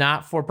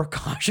 not for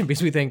precaution,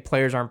 because we think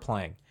players aren't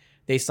playing.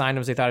 They signed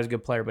him because they thought he was a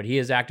good player, but he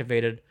is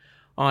activated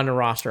on the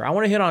roster. I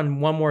want to hit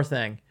on one more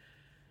thing.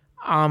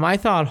 I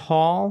thought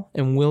Hall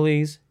and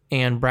Willies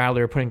and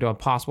Bradley were putting to a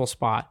possible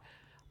spot.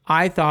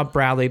 I thought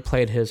Bradley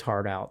played his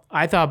heart out.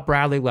 I thought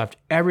Bradley left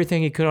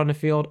everything he could on the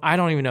field. I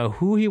don't even know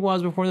who he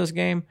was before this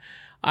game.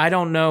 I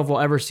don't know if we'll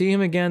ever see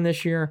him again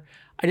this year.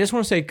 I just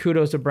want to say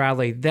kudos to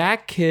Bradley.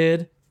 That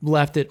kid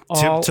left it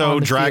all tiptoe, on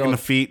the dragging field.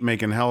 the feet,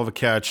 making a hell of a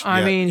catch.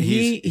 I mean,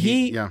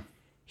 yeah.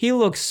 He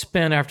looked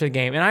spent after the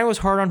game. And I was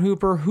hard on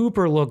Hooper.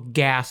 Hooper looked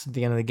gassed at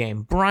the end of the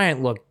game.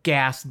 Bryant looked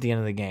gassed at the end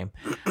of the game.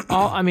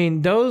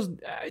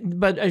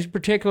 But in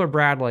particular,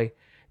 Bradley,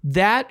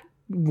 that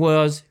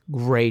was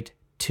great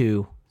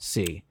to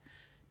see.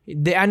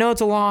 I know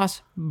it's a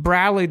loss.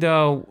 Bradley,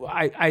 though,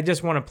 I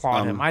just want to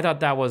applaud him. I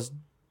thought that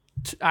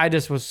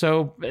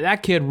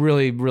kid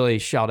really, really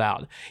shelled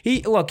out.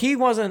 He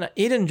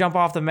didn't jump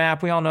off the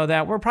map. We all know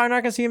that. We're probably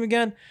not going to see him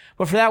again.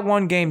 But for that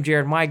one game,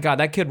 Jared, my God,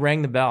 that kid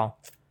rang the bell.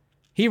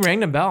 He rang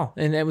the bell,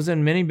 and it was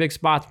in many big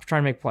spots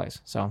trying to make plays.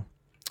 So,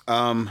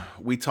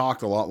 we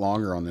talked a lot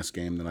longer on this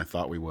game than I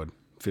thought we would.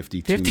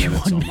 51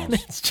 minutes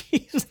almost.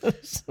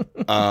 Jesus.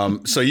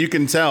 So you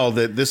can tell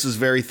that this is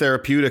very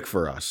therapeutic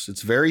for us.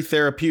 It's very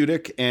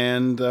therapeutic,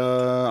 and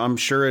I'm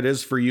sure it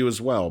is for you as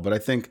well. But I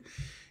think,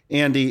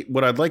 Andy,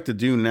 what I'd like to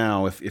do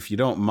now, if you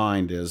don't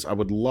mind, is I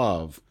would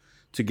love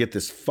to get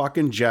this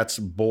fucking Jets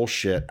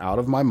bullshit out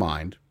of my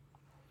mind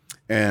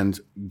and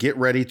get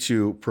ready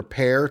to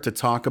prepare to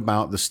talk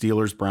about the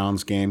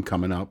Steelers-Browns game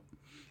coming up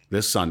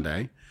this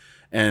Sunday.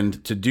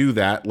 And to do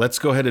that, let's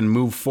go ahead and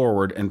move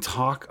forward and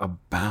talk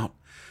about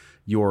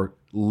your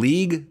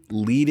league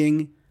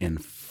leading in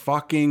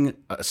fucking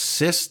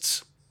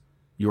assists,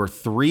 your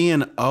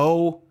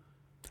 3-0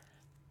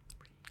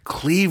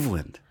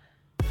 Cleveland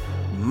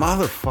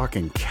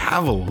motherfucking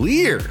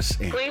Cavaliers.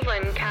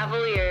 Cleveland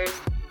Cavaliers.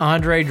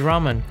 Andre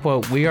Drummond,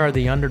 quote, "We are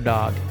the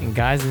underdog, and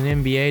guys in the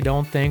NBA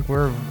don't think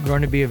we're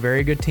going to be a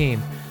very good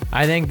team.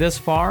 I think this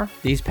far,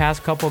 these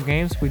past couple of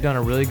games, we've done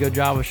a really good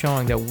job of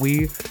showing that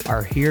we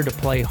are here to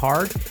play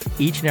hard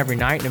each and every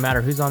night, no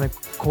matter who's on the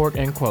court,"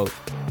 end quote.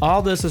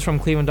 All this is from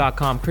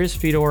Cleveland.com. Chris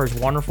Fedor is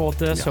wonderful at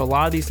this. Yeah. So a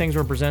lot of these things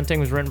we're presenting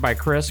was written by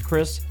Chris.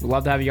 Chris, we'd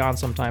love to have you on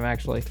sometime,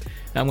 actually.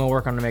 I'm going to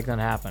work on to make that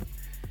happen.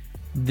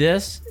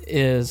 This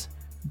is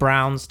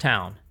Browns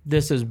town.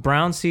 This is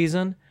Brown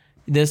season.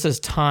 This is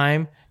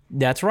time.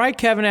 That's right,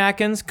 Kevin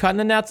Atkins, cutting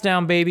the nets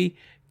down, baby.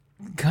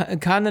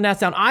 Cutting the nets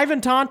down. Ivan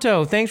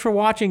Tonto, thanks for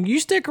watching. You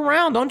stick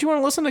around. Don't you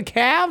want to listen to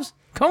Cavs?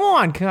 Come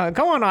on,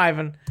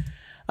 Ivan.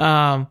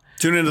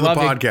 Tune into the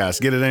podcast.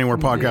 Get it anywhere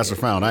podcasts are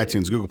found.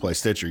 iTunes, Google Play,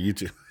 Stitcher,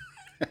 YouTube.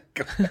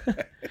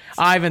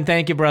 Ivan,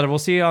 thank you, brother. We'll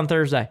see you on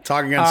Thursday.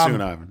 Talk again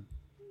soon, Ivan.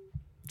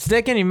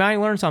 Stick in. You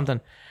might learn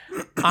something.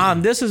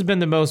 This has been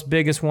the most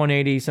biggest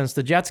 180 since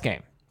the Jets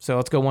game. So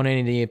let's go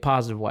 180 the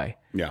positive way.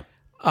 Yeah.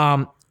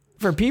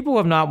 For people who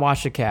have not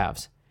watched the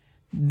Cavs,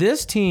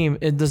 this team,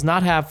 it does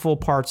not have full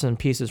parts and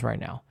pieces right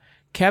now.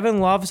 Kevin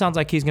Love sounds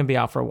like he's going to be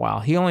out for a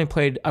while. He only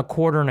played a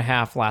quarter and a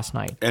half last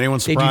night. Anyone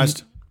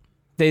surprised?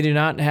 They do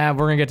not have,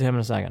 we're going to get to him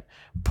in a second.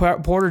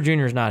 Porter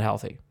Jr. is not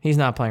healthy. He's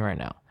not playing right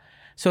now.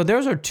 So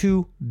those are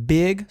two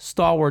big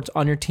stalwarts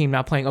on your team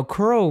not playing.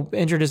 Okoro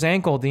injured his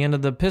ankle at the end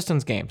of the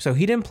Pistons game. So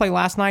he didn't play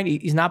last night.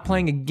 He's not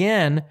playing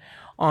again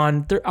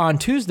on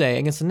Tuesday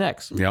against the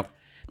Knicks. Yep.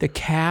 The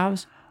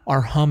Cavs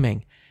are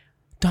humming.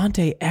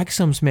 Dante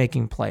Exum's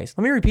making plays.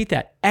 Let me repeat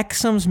that.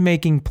 Exum's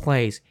making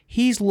plays.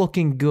 He's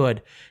looking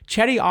good.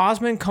 Chetty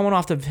Osman coming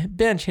off the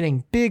bench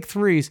hitting big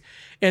threes.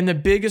 And the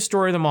biggest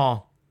story of them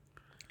all,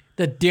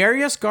 the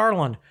Darius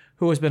Garland,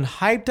 who has been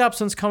hyped up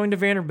since coming to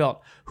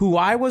Vanderbilt, who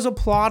I was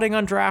applauding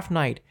on draft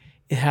night,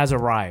 it has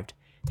arrived.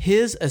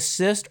 His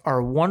assists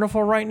are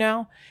wonderful right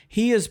now.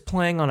 He is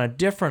playing on a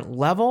different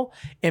level.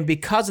 And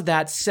because of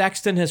that,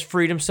 Sexton has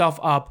freed himself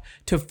up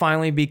to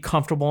finally be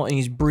comfortable and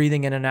he's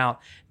breathing in and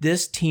out.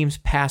 This team's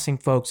passing,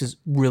 folks, is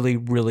really,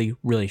 really,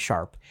 really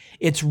sharp.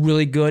 It's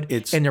really good,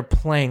 and they're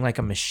playing like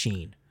a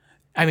machine.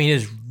 I mean, it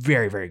is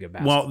very, very good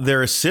basketball. Well,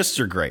 their assists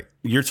are great.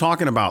 You're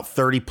talking about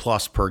 30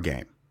 plus per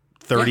game,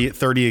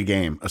 30 a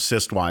game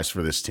assist-wise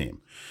for this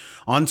team.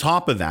 On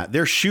top of that,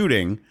 they're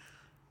shooting...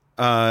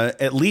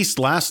 at least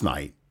last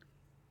night.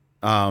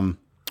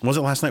 Was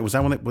it last night? Was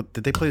that when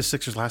did they play the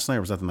Sixers last night,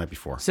 or was that the night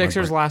before?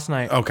 Sixers last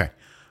night. Okay.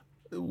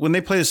 When they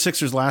played the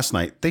Sixers last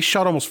night, they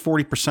shot almost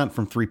 40%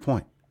 from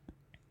 3-point.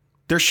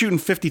 They're shooting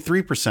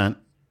 53%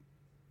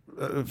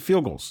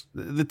 field goals.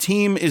 The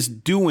team is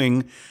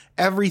doing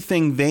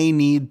everything they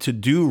need to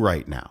do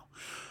right now.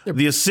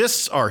 The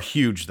assists are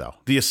huge, though.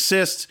 The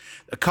assists,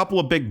 a couple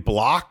of big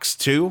blocks,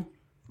 too.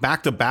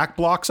 Back-to-back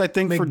blocks, I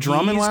think, for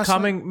Drummond last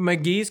night.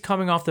 McGee's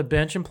coming off the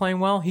bench and playing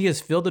well. He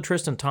has filled the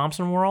Tristan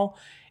Thompson role.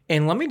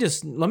 And let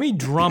me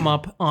drum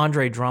up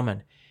Andre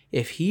Drummond.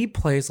 If he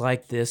plays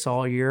like this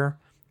all year,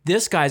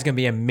 this guy's going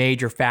to be a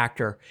major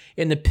factor.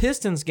 In the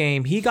Pistons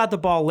game, he got the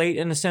ball late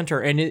in the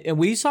center, and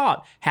we saw it.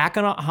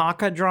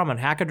 Haka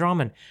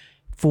Drummond.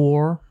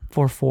 4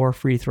 for 4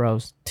 free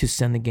throws to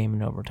send the game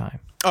in overtime.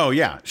 Oh,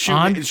 yeah.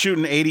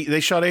 Shooting 80. They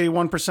shot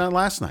 81%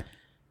 last night.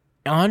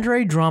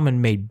 Andre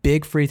Drummond made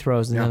big free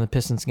throws in the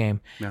Pistons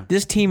game. Yeah.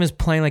 This team is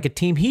playing like a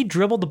team. He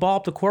dribbled the ball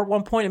up the court at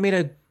one point and made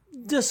a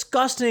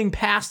disgusting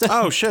pass to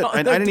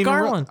I didn't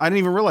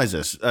even realize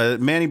this.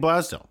 Manny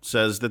Blasdell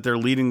says that they're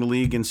leading the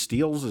league in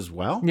steals as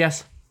well.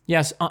 Yes.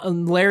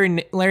 Larry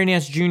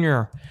Nance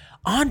Jr.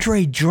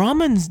 Andre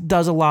Drummond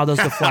does a lot of those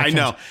deflections. I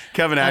know.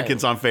 Kevin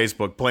Atkins on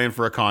Facebook playing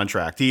for a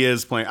contract. He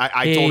is playing.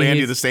 I told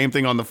Andy the same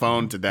thing on the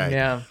phone today.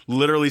 Yeah.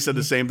 Literally said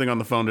the same thing on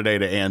the phone today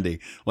to Andy.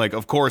 Like,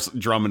 of course,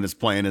 Drummond is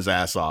playing his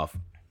ass off.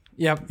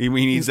 Yep. He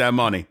needs that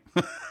money.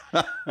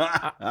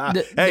 Earn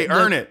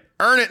it.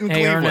 Earn it in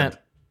Cleveland.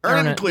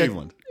 Earn it in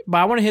Cleveland. But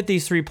I want to hit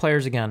these 3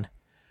 players again.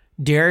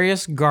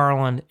 Darius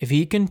Garland, if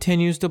he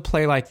continues to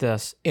play like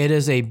this, it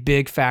is a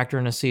big factor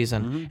in the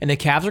season. Mm-hmm. And the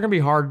Cavs are going to be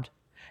hard.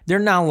 They're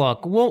now,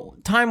 look, well,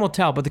 time will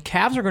tell, but the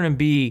Cavs are going to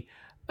be,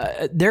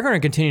 they're going to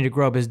continue to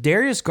grow because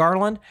Darius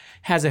Garland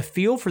has a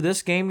feel for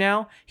this game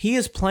now. He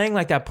is playing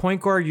like that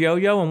point guard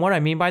yo-yo, and what I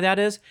mean by that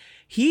is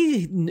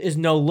he is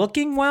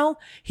looking well.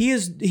 He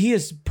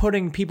is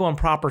putting people in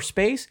proper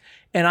space,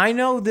 and I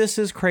know this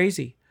is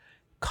crazy.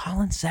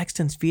 Colin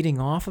Sexton's feeding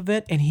off of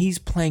it, and he's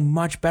playing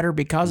much better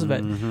because of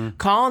it. Mm-hmm.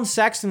 Colin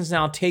Sexton's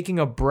now taking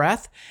a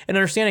breath and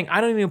understanding, I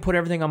don't even put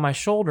everything on my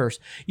shoulders.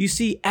 You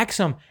see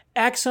Exum,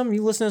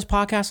 you listened to this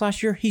podcast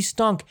last year, he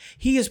stunk.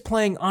 He is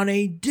playing on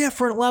a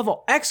different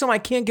level. Exum, I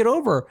can't get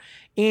over.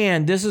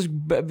 And this is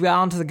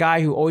down to the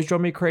guy who always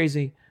drove me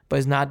crazy, but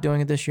is not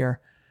doing it this year.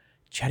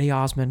 Chetty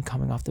Osman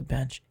coming off the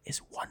bench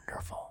is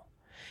wonderful.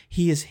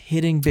 He is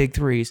hitting big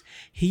threes.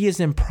 He is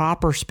in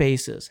proper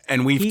spaces.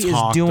 And he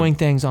is doing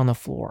things on the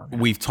floor.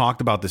 We've talked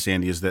about this,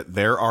 Andy, is that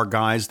there are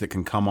guys that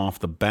can come off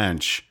the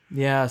bench.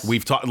 Yes. We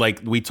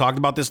talked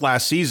about this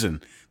last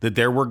season, that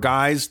there were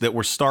guys that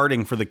were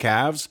starting for the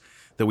Cavs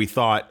that we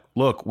thought,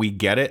 look, we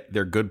get it.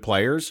 They're good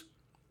players,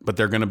 but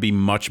they're going to be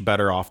much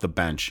better off the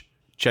bench.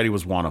 Chetty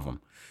was one of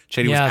them.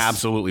 Chetty was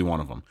absolutely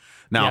one of them.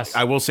 Now,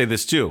 I will say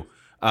this too.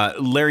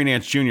 Larry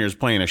Nance Jr. is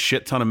playing a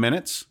shit ton of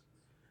minutes,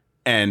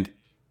 and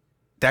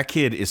that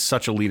kid is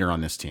such a leader on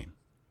this team.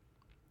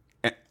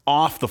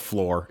 Off the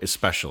floor,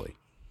 especially.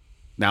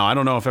 Now, I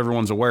don't know if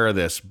everyone's aware of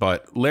this,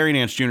 but Larry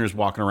Nance Jr. is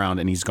walking around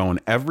and he's going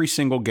every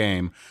single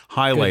game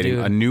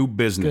highlighting a new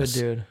business.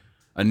 Good dude.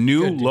 A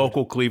new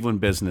local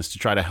Cleveland business to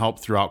try to help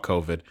throughout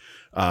COVID.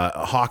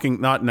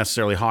 Not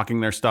necessarily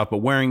hawking their stuff, but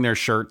wearing their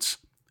shirts,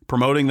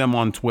 promoting them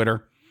on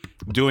Twitter,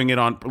 doing it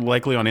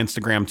likely on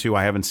Instagram too.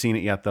 I haven't seen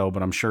it yet though,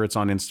 but I'm sure it's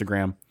on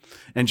Instagram.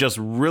 And just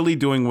really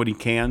doing what he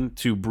can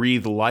to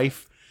breathe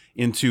life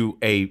into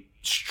a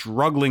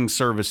struggling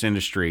service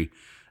industry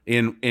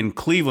in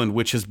Cleveland,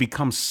 which has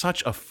become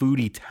such a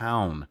foodie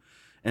town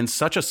and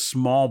such a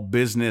small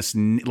business,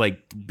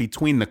 like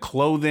between the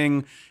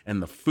clothing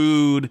and the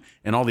food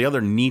and all the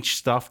other niche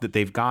stuff that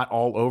they've got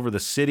all over the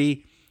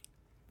city.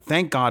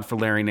 Thank God for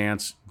Larry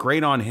Nance.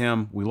 Great on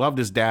him. We loved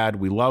his dad.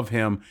 We love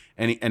him.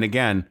 And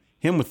again,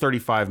 him with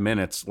 35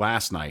 minutes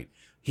last night.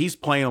 He's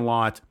playing a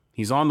lot.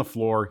 He's on the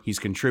floor. He's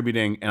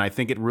contributing. And I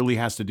think it really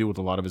has to do with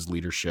a lot of his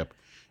leadership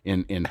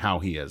in how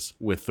he is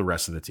with the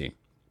rest of the team.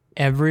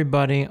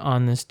 Everybody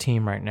on this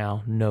team right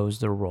now knows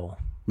their role.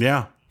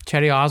 Yeah.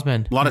 Chetty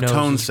Osman. A lot of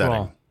tone setting.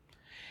 Role.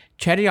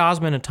 Chetty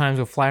Osman at times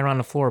would fly around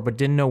the floor but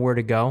didn't know where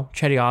to go.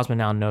 Chetty Osman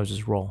now knows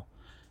his role.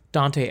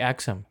 Dante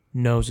Exum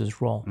knows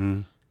his role.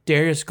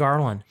 Darius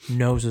Garland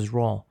knows his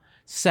role.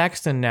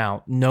 Sexton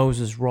now knows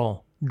his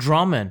role.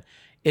 Drummond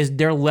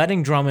they're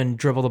letting Drummond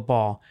dribble the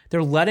ball.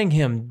 They're letting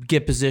him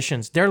get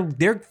positions.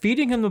 They're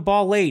feeding him the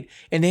ball late,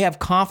 and they have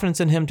confidence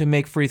in him to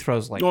make free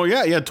throws late. Oh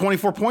yeah, he had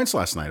 24 points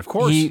last night. Of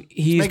course,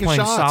 he's playing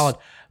shots. solid.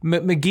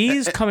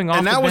 McGee's coming off,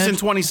 and the that bench. was in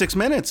 26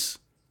 minutes.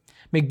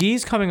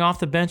 McGee's coming off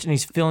the bench, and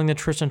he's filling the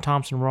Tristan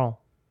Thompson role.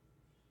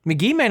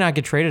 McGee may not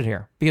get traded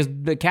here because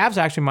the Cavs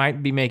actually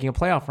might be making a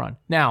playoff run.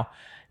 Now,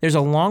 there's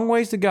a long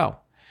ways to go.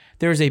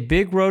 There's a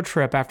big road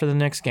trip after the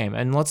next game,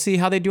 and let's see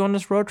how they do on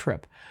this road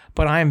trip.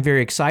 But I am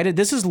very excited.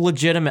 This is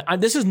legitimate.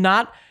 This is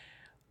not...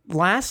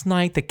 Last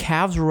night, the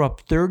Cavs were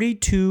up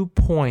 32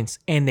 points,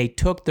 and they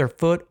took their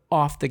foot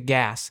off the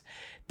gas.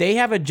 They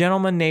have a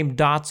gentleman named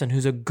Dotson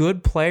who's a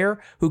good player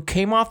who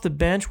came off the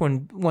bench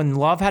when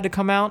Love had to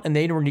come out, and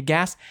they were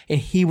gassed, and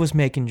he was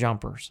making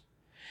jumpers.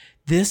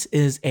 This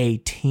is a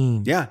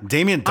team. Yeah,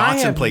 Damian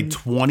Dotson played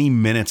 20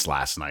 minutes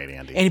last night,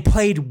 Andy. And he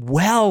played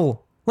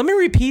well. Let me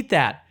repeat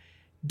that.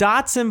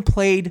 Dotson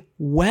played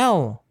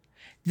well.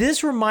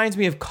 This reminds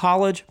me of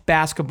college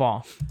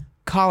basketball.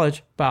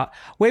 Wait,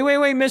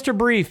 Mr.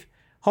 Brief.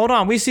 Hold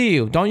on, we see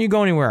you. Don't you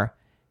go anywhere.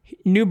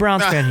 New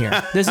Browns fan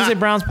here. This is a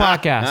Browns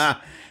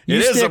podcast.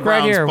 You stick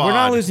right here. Pod. We're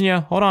not losing you.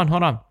 Hold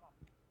on.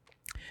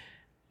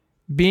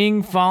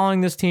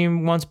 Following this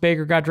team once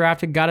Baker got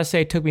drafted, gotta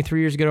say it took me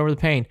 3 years to get over the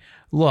pain.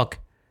 Look,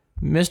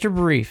 Mr.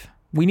 Brief,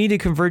 we need to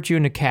convert you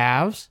into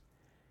Cavs,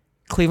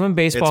 Cleveland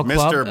Baseball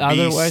Club.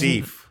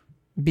 Mr.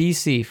 Be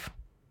safe.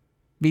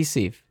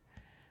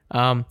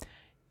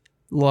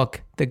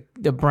 Look,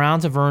 the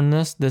Browns have earned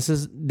this.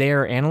 They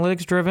are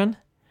analytics driven.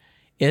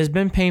 It has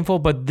been painful,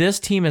 but this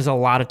team has a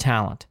lot of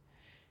talent,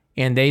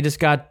 and they just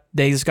got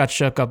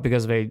shook up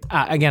because of an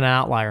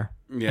outlier.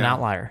 Yeah, an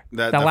outlier.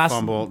 That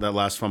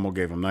last fumble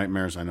gave them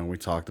nightmares. I know we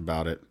talked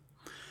about it,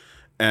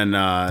 and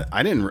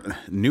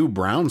new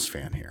Browns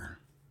fan here.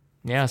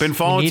 Yes, been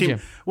following team.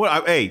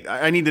 Well,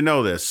 I need to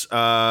know this,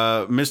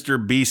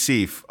 Mr. B.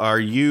 Seif. Are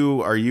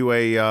you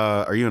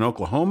in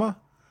Oklahoma?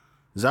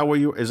 Is that where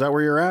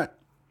you're at?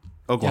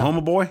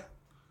 Oklahoma boy?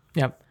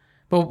 Yep.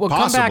 But we'll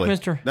come back,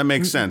 Mr. That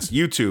makes sense.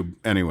 YouTube,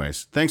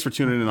 anyways. Thanks for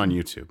tuning in on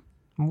YouTube.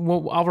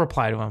 I'll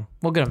reply to him.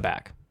 We'll get him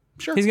back.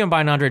 Sure. He's going to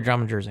buy an Andre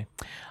Drummond jersey.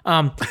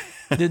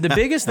 The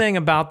biggest thing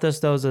about this,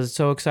 though, is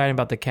so exciting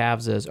about the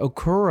Cavs is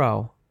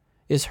Okoro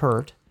is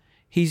hurt.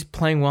 He's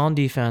playing well in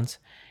defense.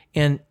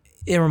 And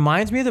it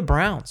reminds me of the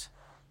Browns.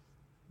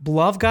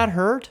 Love got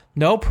hurt.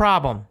 No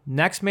problem.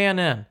 Next man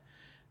in.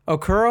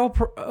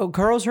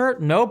 Okoro's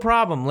hurt. No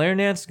problem. Larry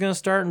Nance is going to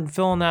start and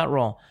fill in that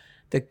role.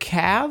 The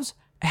Cavs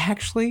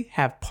actually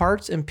have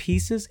parts and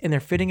pieces, and they're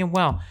fitting in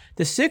well.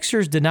 The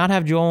Sixers did not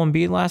have Joel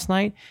Embiid last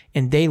night,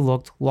 and they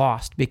looked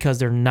lost because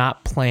they're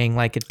not playing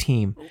like a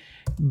team.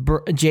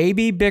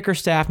 JB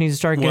Bickerstaff needs to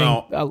start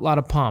getting a lot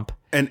of pump.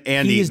 And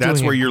Andy,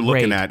 that's where you're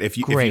looking at. If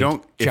you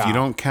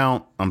don't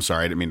count, I'm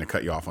sorry, I didn't mean to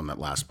cut you off on that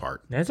last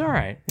part. It's all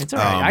right.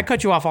 I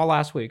cut you off all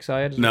last week,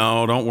 so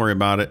no, don't worry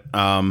about it.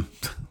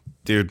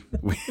 Dude,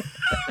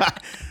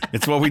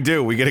 it's what we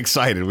do. We get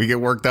excited. We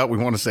get worked up. We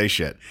want to say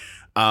shit.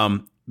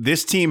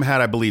 This team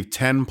had, I believe,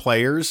 10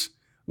 players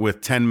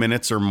with 10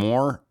 minutes or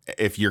more,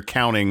 if you're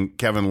counting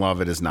Kevin Love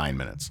at his 9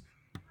 minutes.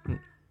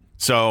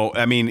 So,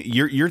 I mean,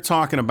 you're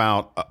talking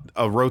about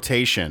a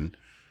rotation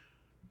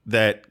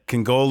that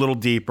can go a little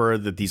deeper,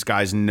 that these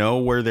guys know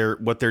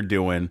what they're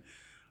doing.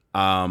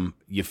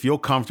 You feel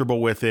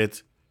comfortable with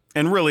it.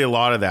 And really a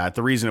lot of that,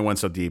 the reason it went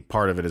so deep,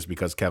 part of it is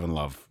because Kevin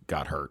Love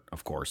got hurt,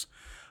 of course.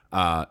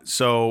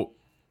 So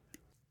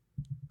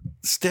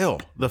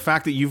still, the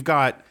fact that you've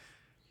got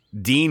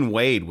Dean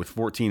Wade with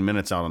 14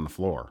 minutes out on the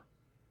floor.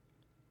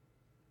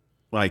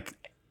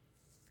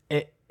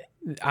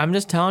 I'm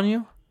just telling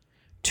you,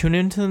 tune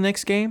into the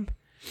next game.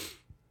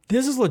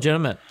 This is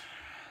legitimate.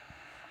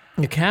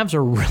 The Cavs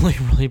are really,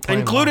 really playing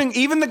including well.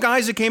 Even the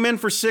guys that came in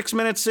for 6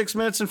 minutes,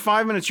 and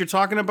 5 minutes. You're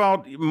talking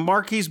about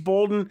Marquise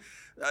Bolden,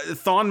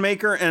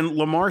 Thonmaker, and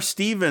Lamar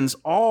Stevens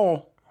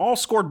all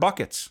scored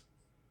buckets.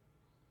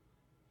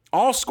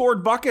 All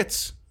scored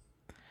buckets.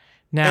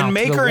 Now, and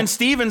Maker and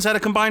Stevens had a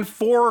combined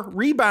 4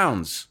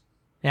 rebounds.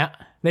 Yeah,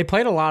 they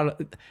played a lot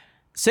of...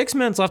 6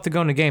 minutes left to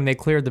go in the game. They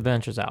cleared the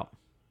benches out.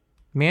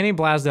 Manny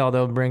Blasdell,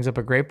 though, brings up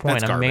a great point.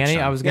 That's garbage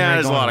time.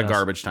 There's a lot of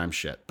garbage time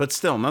shit. But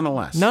still,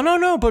 nonetheless.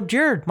 No. But,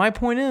 Jared, my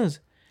point is,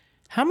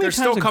 how many they're times...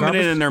 They're still coming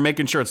in and they're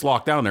making sure it's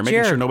locked down. They're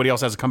making sure nobody else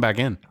has to come back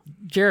in.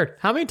 Jared,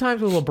 how many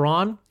times with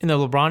LeBron, in the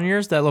LeBron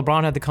years, that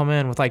LeBron had to come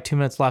in with 2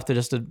 minutes left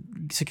to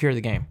secure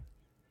the game?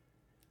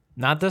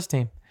 Not this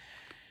team.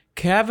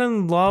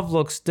 Kevin Love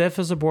looks stiff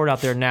as a board out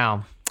there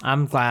now.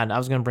 I'm glad. I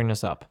was going to bring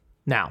this up.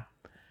 Now,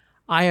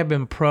 I have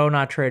been pro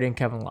not trading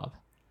Kevin Love.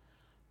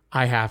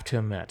 I have to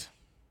admit,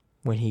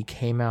 when he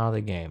came out of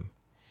the game,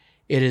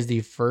 it is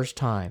the first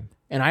time,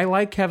 and I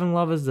like Kevin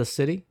Love as the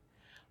city.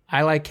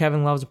 I like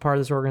Kevin Love as a part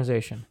of this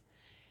organization.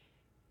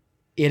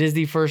 It is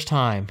the first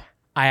time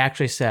I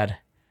actually said,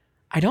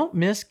 I don't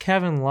miss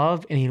Kevin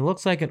Love, and he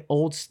looks like an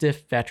old,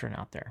 stiff veteran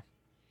out there.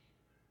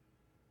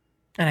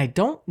 And I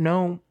don't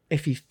know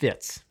if he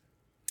fits.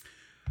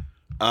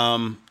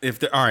 All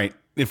right,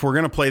 if we're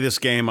going to play this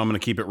game, I'm going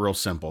to keep it real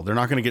simple. They're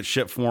not going to get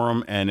shit for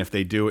them, and if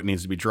they do, it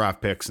needs to be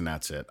draft picks, and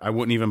that's it. I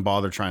wouldn't even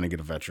bother trying to get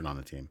a veteran on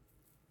the team.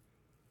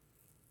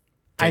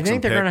 I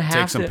think they're going to have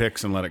take some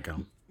picks and let it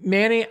go.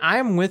 Manny,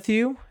 I'm with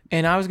you,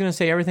 and I was going to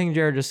say everything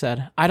Jared just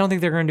said. I don't think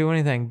they're going to do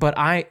anything, but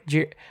I'm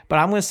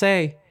going to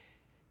say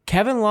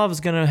Kevin Love is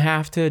going to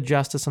have to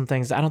adjust to some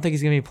things. I don't think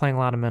he's going to be playing a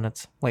lot of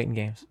minutes late in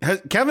games.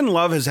 Kevin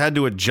Love has had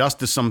to adjust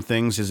to some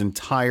things his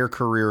entire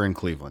career in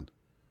Cleveland.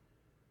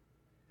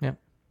 Yep.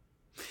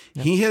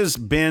 He has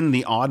been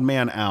the odd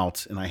man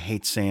out, and I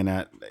hate saying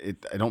that.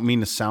 I don't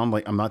mean to sound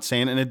like, I'm not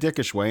saying it in a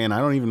dickish way, and I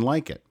don't even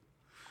like it.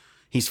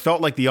 He's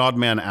felt like the odd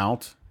man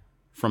out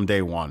from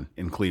day one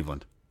in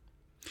Cleveland.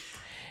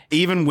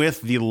 Even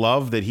with the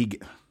love that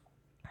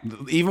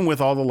even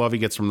with all the love he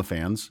gets from the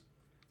fans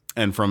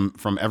and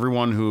from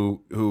everyone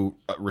who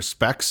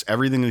respects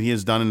everything that he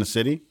has done in the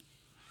city,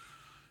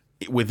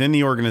 within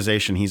the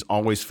organization, he's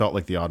always felt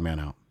like the odd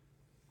man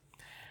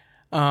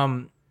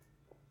out.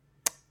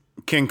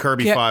 King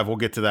Kirby 5, we'll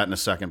get to that in a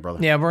second, brother.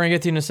 Yeah, we're going to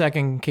get to you in a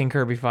second, King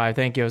Kirby 5.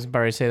 Thank you. I was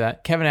about to say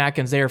that. Kevin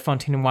Atkins, they are a fun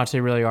team to watch.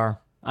 They really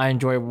are. I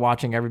enjoy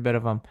watching every bit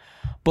of them.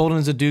 Bolden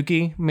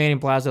Zaduki, Manny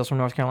Blasdale's from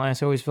North Carolina,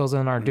 so he always fills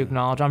in our Duke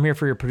knowledge. I'm here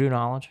for your Purdue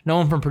knowledge. No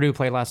one from Purdue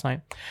played last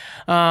night.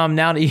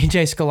 Now to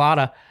EJ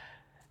Scalata.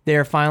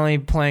 They're finally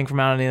playing from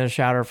out on the other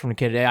shadow from the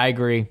kid. I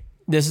agree.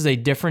 This is a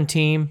different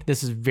team.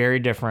 This is very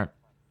different.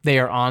 They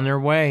are on their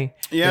way.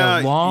 Yeah, they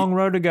have a long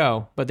road to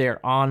go, but they are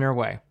on their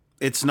way.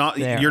 It's not.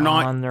 You're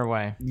not on their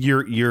way.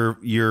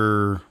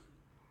 You're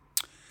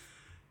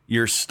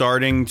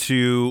starting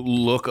to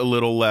look a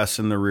little less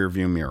in the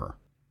rearview mirror.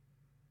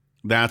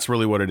 That's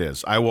really what it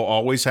is. I will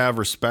always have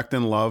respect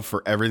and love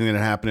for everything that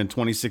happened in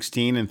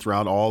 2016 and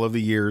throughout all of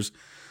the years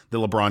that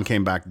LeBron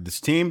came back to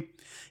this team.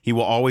 He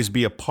will always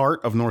be a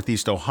part of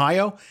Northeast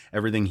Ohio.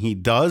 Everything he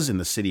does in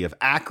the city of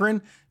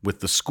Akron,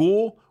 with the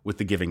school, with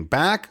the giving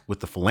back,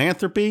 with the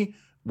philanthropy,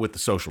 with the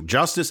social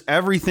justice,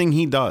 everything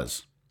he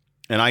does.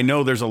 And I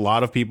know there's a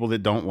lot of people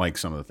that don't like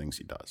some of the things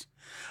he does.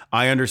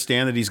 I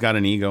understand that he's got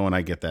an ego, and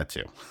I get that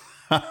too.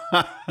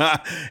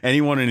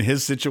 Anyone in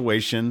his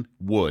situation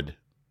would.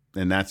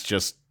 And that's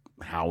just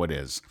how it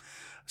is.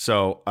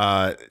 So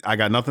I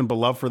got nothing but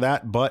love for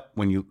that. But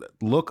when you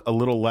look a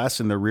little less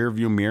in the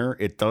rearview mirror,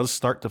 it does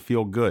start to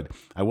feel good.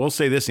 I will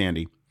say this,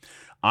 Andy.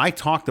 I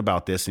talked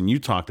about this and you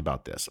talked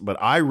about this, but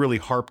I really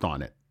harped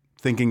on it,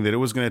 thinking that it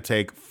was going to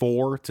take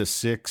 4 to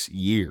 6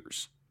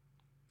 years.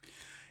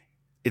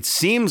 It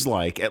seems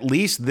like, at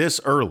least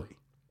this early,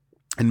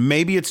 and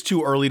maybe it's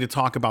too early to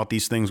talk about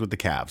these things with the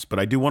Cavs, but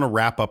I do want to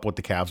wrap up with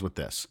the Cavs with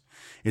this.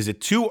 Is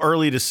it too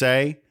early to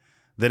say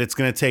that it's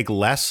going to take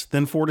less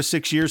than 4 to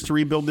 6 years to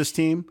rebuild this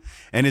team?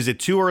 And is it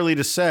too early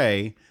to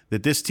say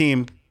that this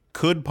team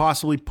could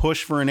possibly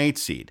push for an 8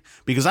 seed?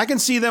 Because I can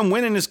see them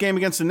winning this game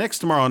against the Knicks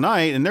tomorrow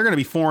night, and they're going to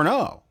be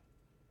 4-0.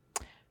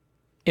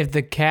 If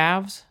the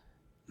Cavs,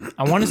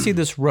 I want to see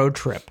this road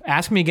trip.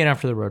 Ask me again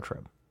after the road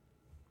trip.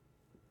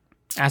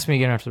 Here's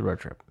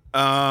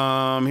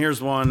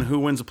one. Who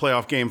wins a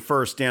playoff game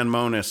first? Dan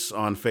Monis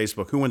on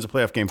Facebook. Who wins a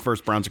playoff game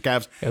first, Browns or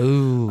Cavs?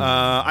 Ooh,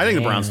 I think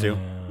the Browns do.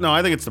 No,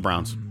 I think it's the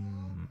Browns.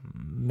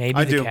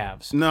 Maybe the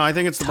Cavs. No, I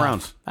think it's the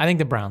Browns. I think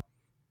the Browns.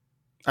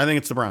 I think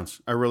it's the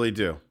Browns. I really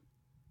do.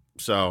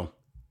 So,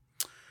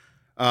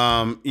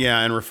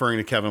 and referring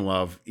to Kevin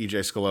Love,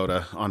 EJ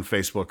Scalota on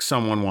Facebook,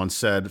 someone once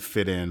said,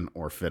 fit in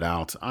or fit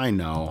out. I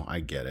know.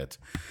 I get it.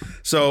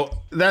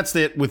 So that's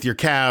it with your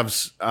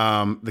Cavs.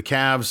 The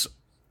Cavs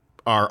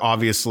are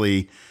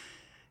obviously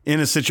in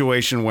a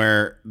situation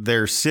where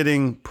they're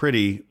sitting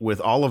pretty with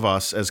all of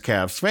us as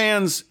Cavs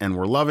fans, and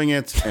we're loving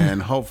it.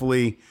 And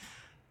hopefully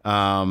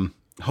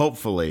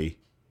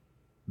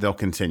they'll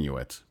continue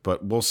it,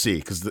 but we'll see.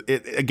 Because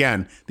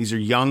again, these are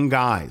young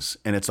guys,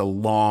 and it's a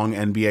long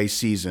NBA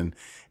season,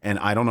 and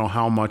I don't know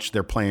how much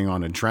they're playing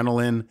on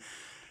adrenaline.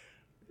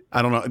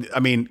 I don't know. I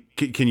mean,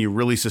 can you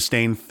really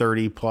sustain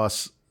 30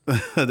 plus,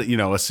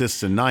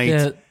 assists a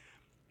night?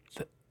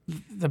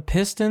 The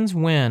Pistons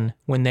win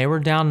when they were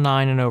down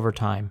 9 in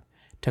overtime.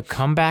 To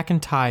come back and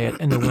tie it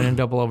and to win in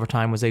double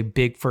overtime was a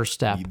big first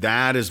step.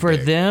 That is for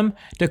big. Them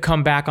to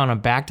come back on a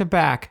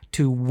back-to-back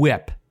to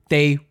whip.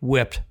 They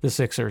whipped the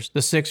Sixers.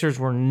 The Sixers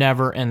were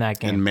never in that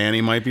game. And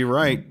Manny might be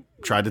right.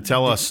 Tried to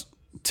tell us,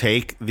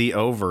 take the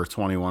over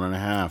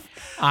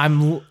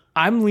 21.5.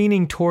 I'm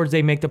leaning towards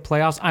they make the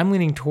playoffs. I'm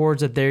leaning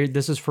towards that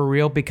this is for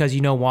real, because you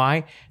know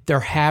why?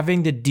 They're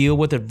having to deal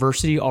with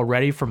adversity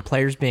already from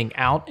players being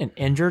out and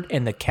injured,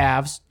 and the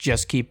Cavs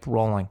just keep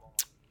rolling.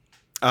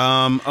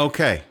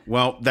 Okay.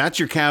 Well, that's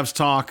your Cavs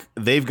talk.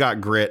 They've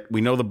got grit.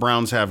 We know the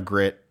Browns have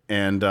grit.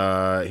 And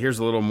here's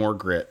a little more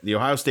grit. The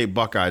Ohio State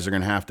Buckeyes are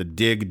going to have to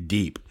dig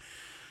deep.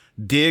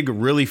 Dig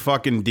really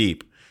fucking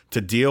deep to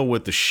deal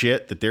with the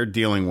shit that they're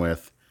dealing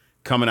with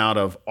coming out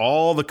of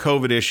all the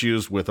COVID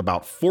issues, with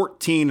about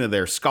 14 of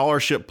their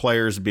scholarship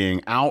players being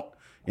out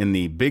in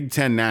the Big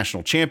Ten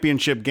National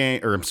Championship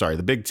game,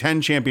 the Big Ten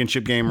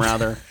Championship game,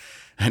 rather.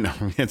 I know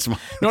it's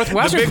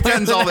Northwestern. The Big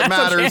Ten's all that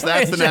matters.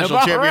 That's the national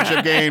championship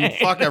All game. right.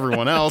 Fuck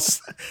everyone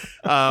else.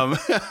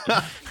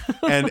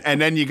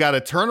 And then you got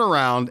to turn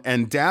around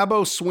and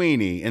Dabo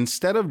Swinney,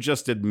 instead of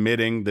just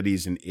admitting that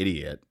he's an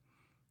idiot,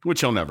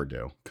 which he'll never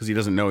do because he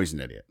doesn't know he's an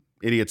idiot.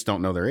 Idiots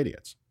don't know they're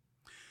idiots.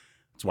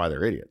 That's why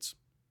they're idiots.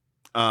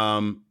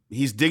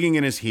 He's digging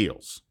in his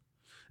heels.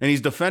 And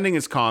he's defending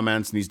his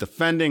comments, and he's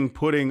defending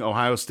putting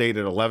Ohio State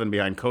at 11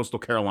 behind Coastal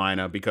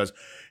Carolina because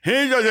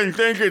he doesn't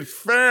think it's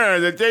fair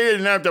that they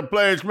didn't have to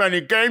play as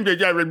many games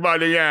as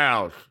everybody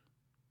else.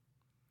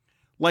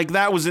 Like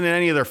that was in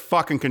any of their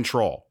fucking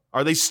control.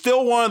 Are they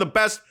still one of the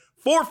best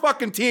 4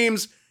 fucking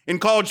teams in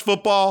college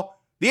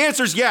football? The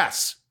answer is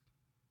yes.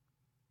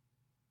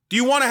 Do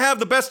you want to have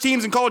the best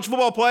teams in college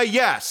football play?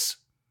 Yes.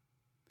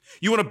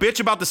 You want to bitch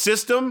about the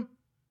system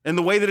and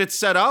the way that it's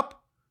set up?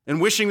 And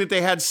wishing that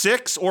they had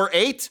 6 or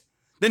 8,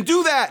 then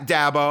do that,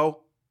 Dabo.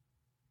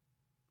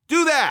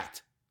 Do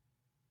that.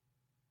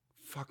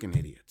 Fucking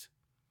idiot.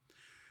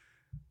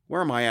 Where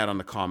am I at on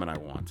the comment I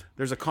want?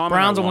 There's a comment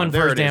Browns I will want. win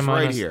There first, it is, damn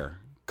right honest. here.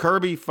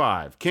 Kirby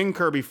 5. King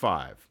Kirby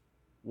 5.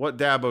 What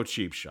Dabo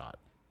cheap shot?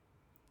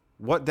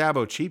 What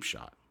Dabo cheap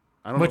shot?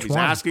 I don't know if Which he's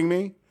one? asking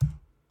me.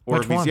 Or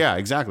Which if he's, one? yeah,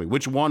 exactly.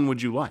 Which one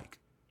would you like?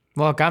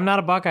 Look, I'm not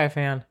a Buckeye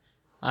fan.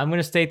 I'm going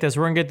to state this.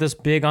 We're going to get this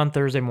big on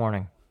Thursday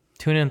morning.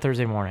 Tune in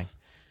Thursday morning.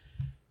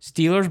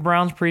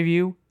 Steelers-Browns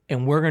preview,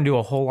 and we're going to do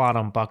a whole lot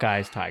on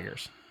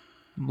Buckeyes-Tigers.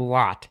 A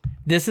lot.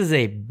 This is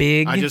a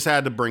big, I just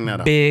had to bring that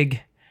up. big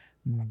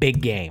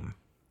game.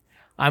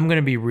 I'm going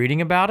to be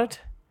reading about it.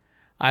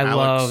 I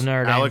love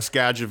Notre Dame. Alex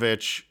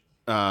Gadjevich,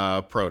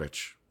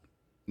 Prodich.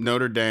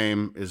 Notre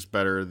Dame is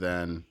better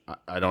than,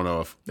 I don't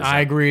know if. I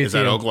agree with Is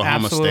that you.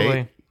 Oklahoma Absolutely.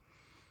 State?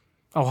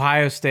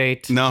 Ohio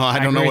State. No, I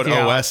don't know agree what with you,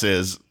 Alex. OS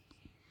is.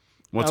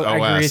 What's I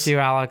OS? agree with you,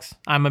 Alex.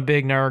 I'm a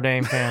big Notre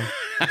Dame fan.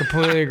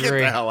 Completely Get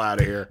agree. the hell out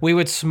of here. We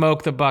would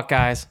smoke the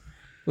Buckeyes.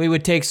 We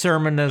would take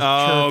Sermon to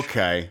church.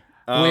 Okay.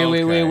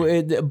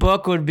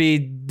 Book would be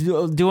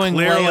doing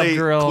layup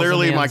drills.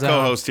 Clearly, in the my end zone.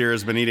 co-host here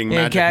has been eating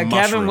Yeah, magic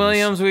mushrooms. Kevin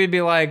Williams, we'd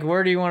be like,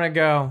 where do you want to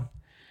go?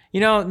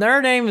 You know,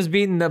 Notre Dame has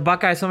beaten the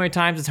Buckeyes so many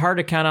times, it's hard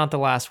to count out the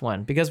last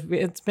one because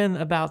it's been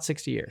about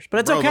 60 years.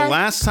 But it's Bro, okay. the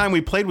last time we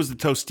played was the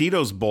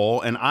Tostitos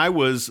Bowl, and I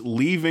was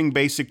leaving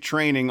basic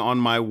training on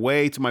my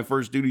way to my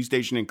first duty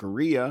station in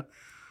Korea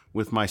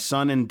with my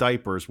son in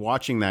diapers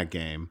watching that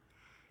game,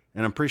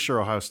 and I'm pretty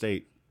sure Ohio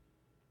State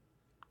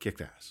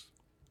kicked ass.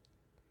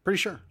 Pretty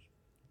sure.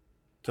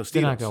 Tostitos.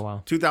 Did not go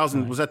well.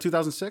 2000, was that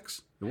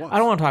 2006? It was. I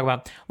don't want to talk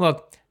about it.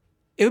 Look,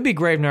 it would be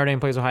great if Notre Dame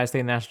plays Ohio State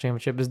in the national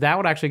championship because that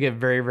would actually get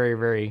very, very,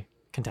 very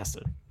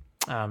contested.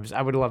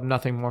 I would love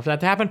nothing more for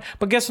that to happen.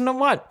 But guess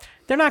what?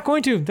 They're not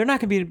going to. They're not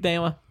going to beat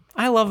Bama.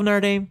 I love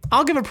Notre Dame.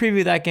 I'll give a preview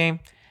of that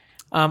game.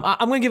 I'm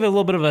going to give it a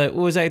little bit of a,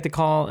 what was I to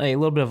call a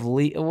little bit of,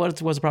 what's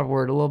the proper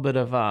word? A little bit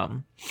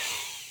of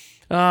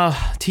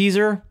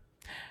teaser.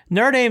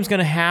 Notre Dame's going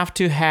to have,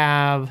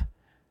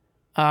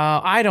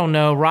 I don't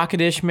know,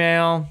 Rocket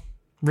Ishmael,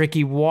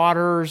 Ricky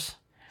Waters,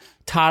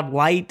 Todd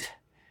Light,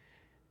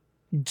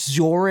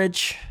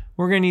 Zorich.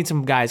 We're going to need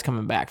some guys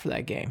coming back for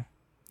that game.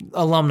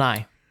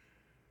 Alumni.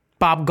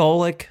 Bob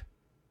Golick.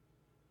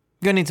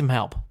 Gonna need some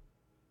help.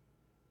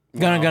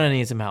 Gonna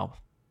need some help.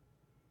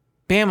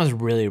 Bama's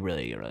really,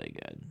 really, really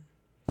good.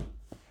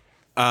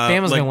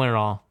 Bama's gonna win it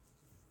all.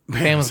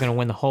 Bama's gonna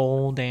win the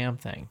whole damn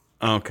thing.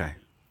 Okay.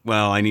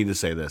 Well, I need to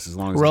say this. As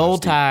long as Roll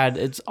Tide.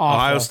 It's awful.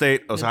 Ohio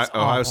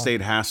awful.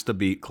 State has to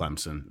beat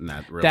Clemson. And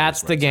that really That's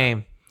is the where it's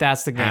game.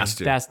 That's the game. Has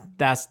to.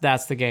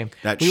 That's the game. at.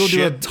 That we will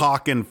shit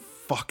talking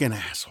fucking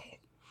asshole.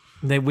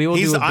 We will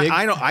He's. do a big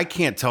I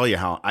can't tell you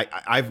how.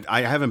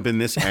 I haven't been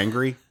this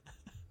angry.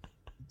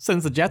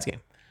 since the Jets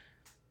game.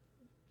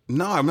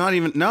 No, I'm not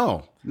even.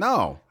 No.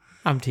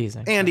 I'm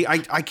teasing. Andy,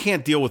 I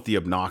can't deal with the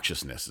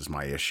obnoxiousness is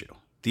my issue.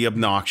 The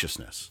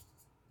obnoxiousness.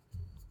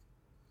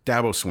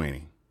 Dabo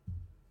Swinney.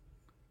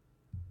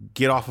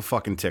 Get off of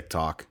fucking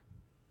TikTok.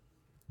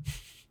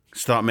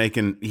 Stop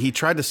making... He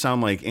tried to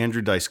sound like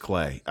Andrew Dice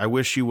Clay. I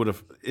wish you would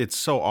have... It's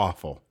so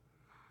awful.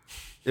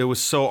 It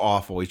was so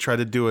awful. He tried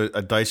to do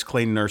a Dice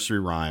Clay nursery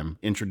rhyme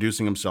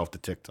introducing himself to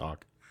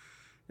TikTok.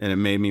 And it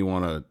made me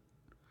want to...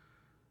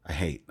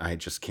 I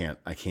just can't.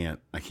 I can't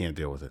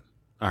deal with it.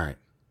 All right.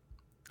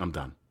 I'm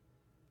done.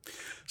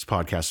 This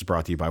podcast is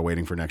brought to you by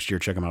Waiting for Next Year.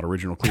 Check them out.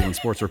 Original Cleveland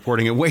Sports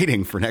Reporting at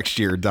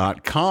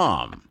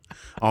waitingfornextyear.com.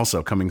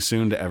 Also coming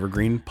soon to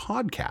Evergreen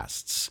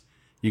Podcasts.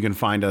 You can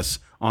find us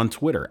on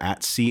Twitter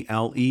at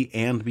CLE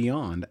and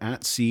Beyond,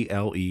 at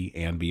CLE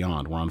and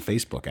Beyond. We're on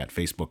Facebook at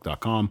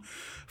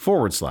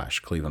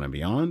facebook.com/Cleveland and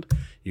Beyond.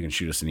 You can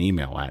shoot us an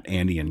email at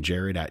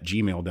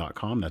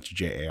andyandjared@gmail.com. That's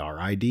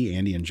JARID,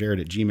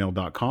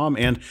 andyandjared@gmail.com.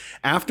 And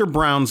after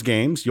Browns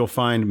games, you'll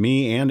find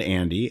me and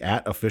Andy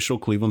at Official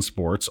Cleveland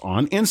Sports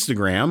on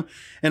Instagram.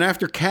 And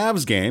after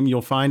Cavs game,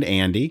 you'll find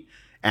Andy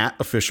at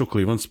Official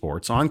Cleveland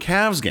Sports on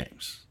Cavs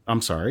games. I'm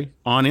sorry,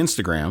 on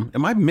Instagram.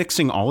 Am I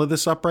mixing all of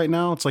this up right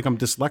now? It's like I'm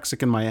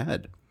dyslexic in my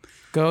head.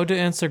 Go to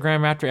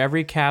Instagram after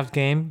every Cavs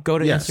game. Go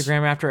to Yes.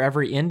 Instagram after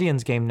every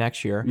Indians game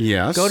next year.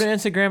 Yes. Go to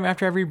Instagram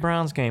after every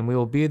Browns game. We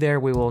will be there.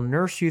 We will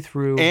nurse you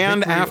through. And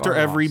victory after or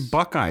every loss.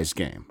 Buckeyes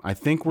game. I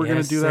think we're going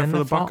to Yes, do that in for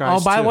the fall.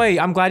 Buckeyes, Oh, by too. the way,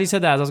 I'm glad you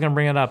said that. I was going to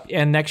bring it up.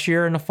 And next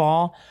year in the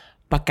fall,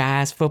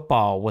 Buckeyes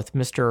football with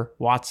Mr.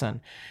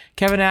 Watson.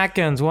 Kevin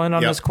Atkins, one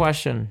on Yep. this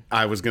question.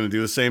 I was going to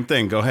do the same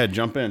thing. Go ahead,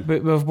 jump in. But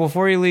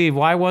before you leave,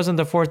 why wasn't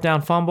the fourth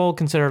down fumble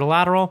considered a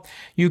lateral?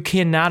 You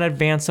cannot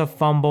advance a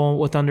fumble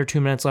with under 2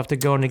 minutes left to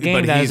go in the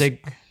game. But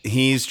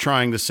he's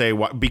trying to say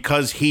why,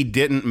 because he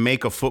didn't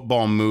make a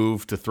football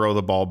move to throw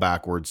the ball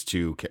backwards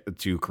to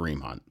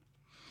Kareem Hunt.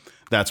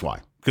 That's why.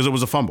 Because it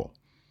was a fumble.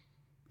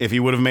 If he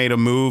would have made a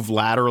move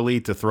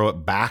laterally to throw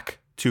it back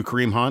to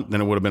Kareem Hunt,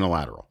 then it would have been a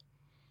lateral.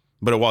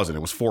 But it wasn't.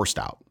 It was forced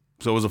out.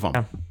 So it was a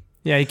fumble.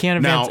 Yeah, you can't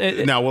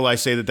advance. Now, will I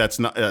say that that's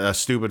not a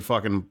stupid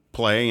fucking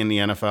play in the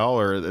NFL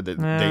or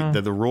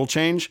the rule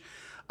change?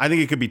 I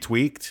think it could be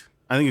tweaked.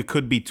 I think it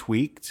could be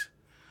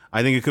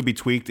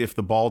tweaked if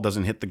the ball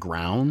doesn't hit the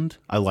ground.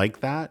 I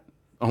like that.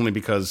 Only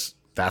because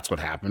that's what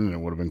happened, and it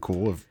would have been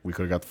cool if we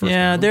could have got the first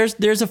down.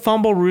 There's a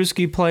fumble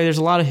Ruski play. There's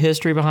a lot of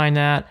history behind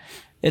that.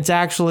 I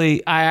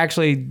actually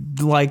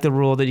like the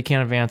rule that you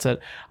can't advance it.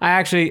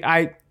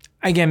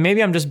 Again,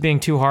 maybe I'm just being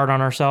too hard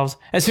on ourselves.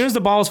 As soon as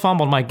the ball is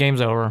fumbled, my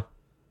game's over.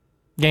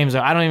 Game's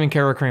over. I don't even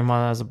care what Kareem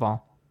Hunt has the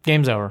ball.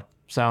 Game's over.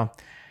 So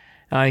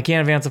you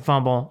can't advance a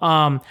fumble.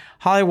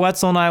 Holly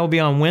Wetzel and I will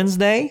be on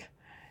Wednesday.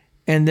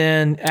 And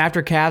then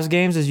after Cavs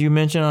games, as you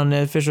mentioned on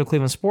the official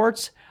Cleveland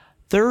Sports,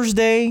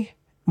 Thursday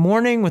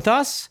morning with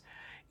us.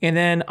 And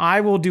then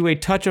I will do a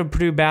touch of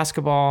Purdue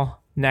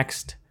basketball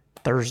next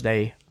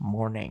Thursday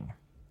morning.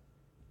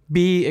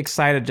 Be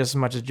excited just as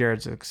much as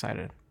Jared's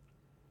excited.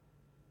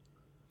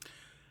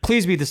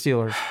 Please beat the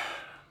Steelers.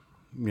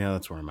 Yeah,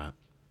 that's where I'm at.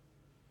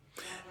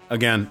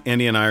 Again,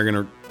 Andy and I are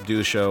going to do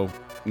the show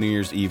New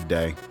Year's Eve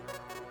day.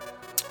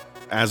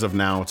 As of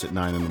now, it's at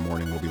 9 in the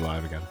morning. We'll be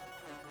live again.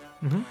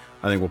 Mm-hmm.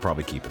 I think we'll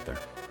probably keep it there.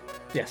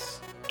 Yes.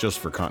 Just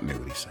for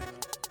continuity's sake.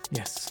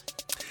 Yes.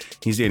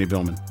 He's Andy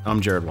Billman. I'm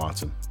Jared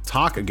Watson.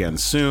 Talk again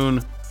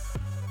soon.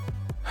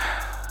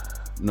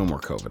 No more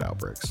COVID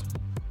outbreaks.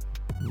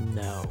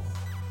 No.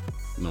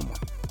 No more.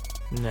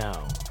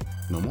 No.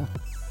 No more.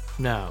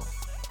 No.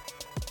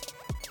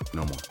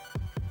 No more.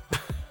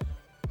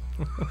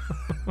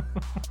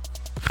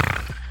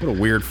 What a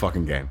weird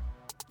fucking game.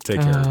 Take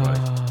care, everybody.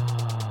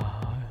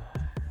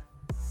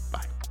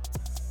 Bye.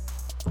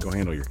 Go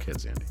handle your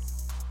kids, Andy.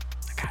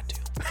 I got to.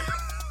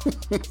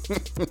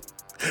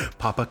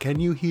 Papa, can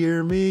you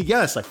hear me?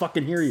 Yes, I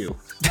fucking hear you.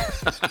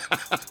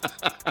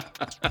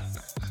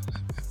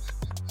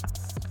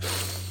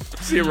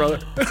 See you, brother.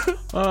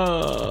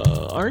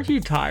 Aren't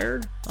you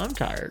tired? I'm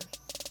tired.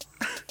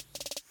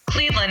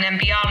 Cleveland and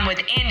Beyond with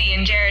Andy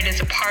and Jared is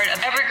a part of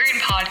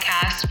Evergreen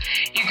Podcast.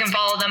 You can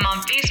follow them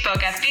on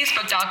Facebook at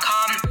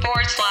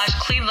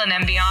facebook.com/Cleveland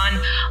and Beyond,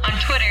 on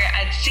Twitter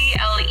at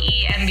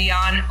CLE and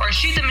Beyond, or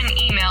shoot them an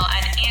email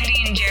at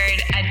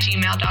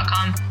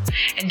andyandjared@gmail.com.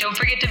 And don't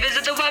forget to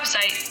visit the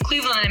website,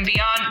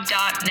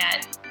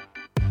 clevelandandbeyond.net.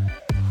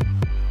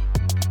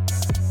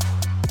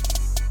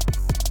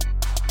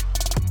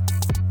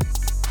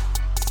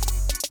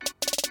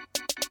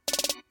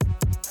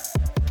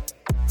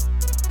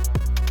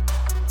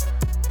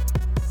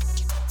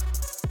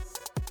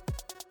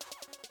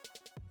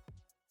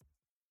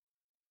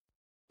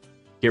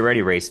 Get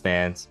ready, race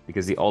fans,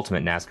 because the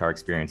ultimate NASCAR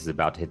experience is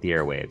about to hit the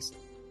airwaves.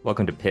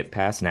 Welcome to Pit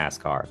Pass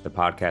NASCAR, the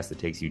podcast that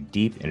takes you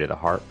deep into the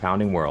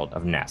heart-pounding world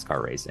of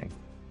NASCAR racing.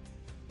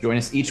 Join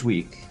us each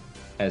week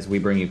as we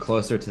bring you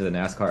closer to the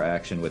NASCAR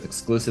action with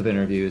exclusive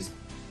interviews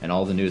and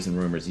all the news and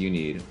rumors you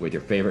need with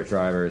your favorite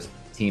drivers,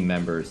 team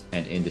members,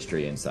 and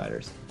industry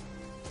insiders.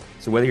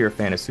 So whether you're a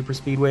fan of super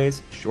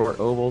speedways, short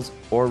ovals,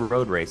 or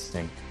road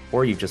racing,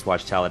 or you've just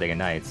watched Talladega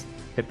Nights,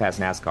 Pit Pass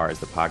NASCAR is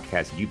the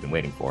podcast you've been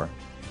waiting for.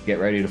 Get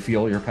ready to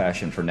fuel your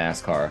passion for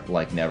NASCAR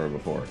like never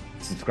before.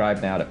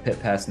 Subscribe now to Pit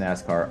Pass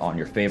NASCAR on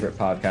your favorite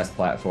podcast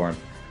platform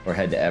or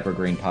head to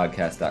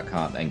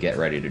evergreenpodcast.com and get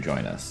ready to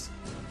join us.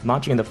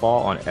 Launching in the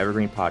fall on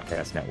Evergreen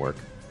Podcast Network.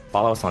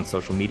 Follow us on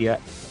social media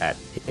at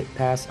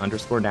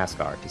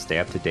PitPass_NASCAR to stay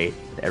up to date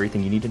with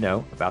everything you need to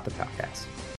know about the podcast.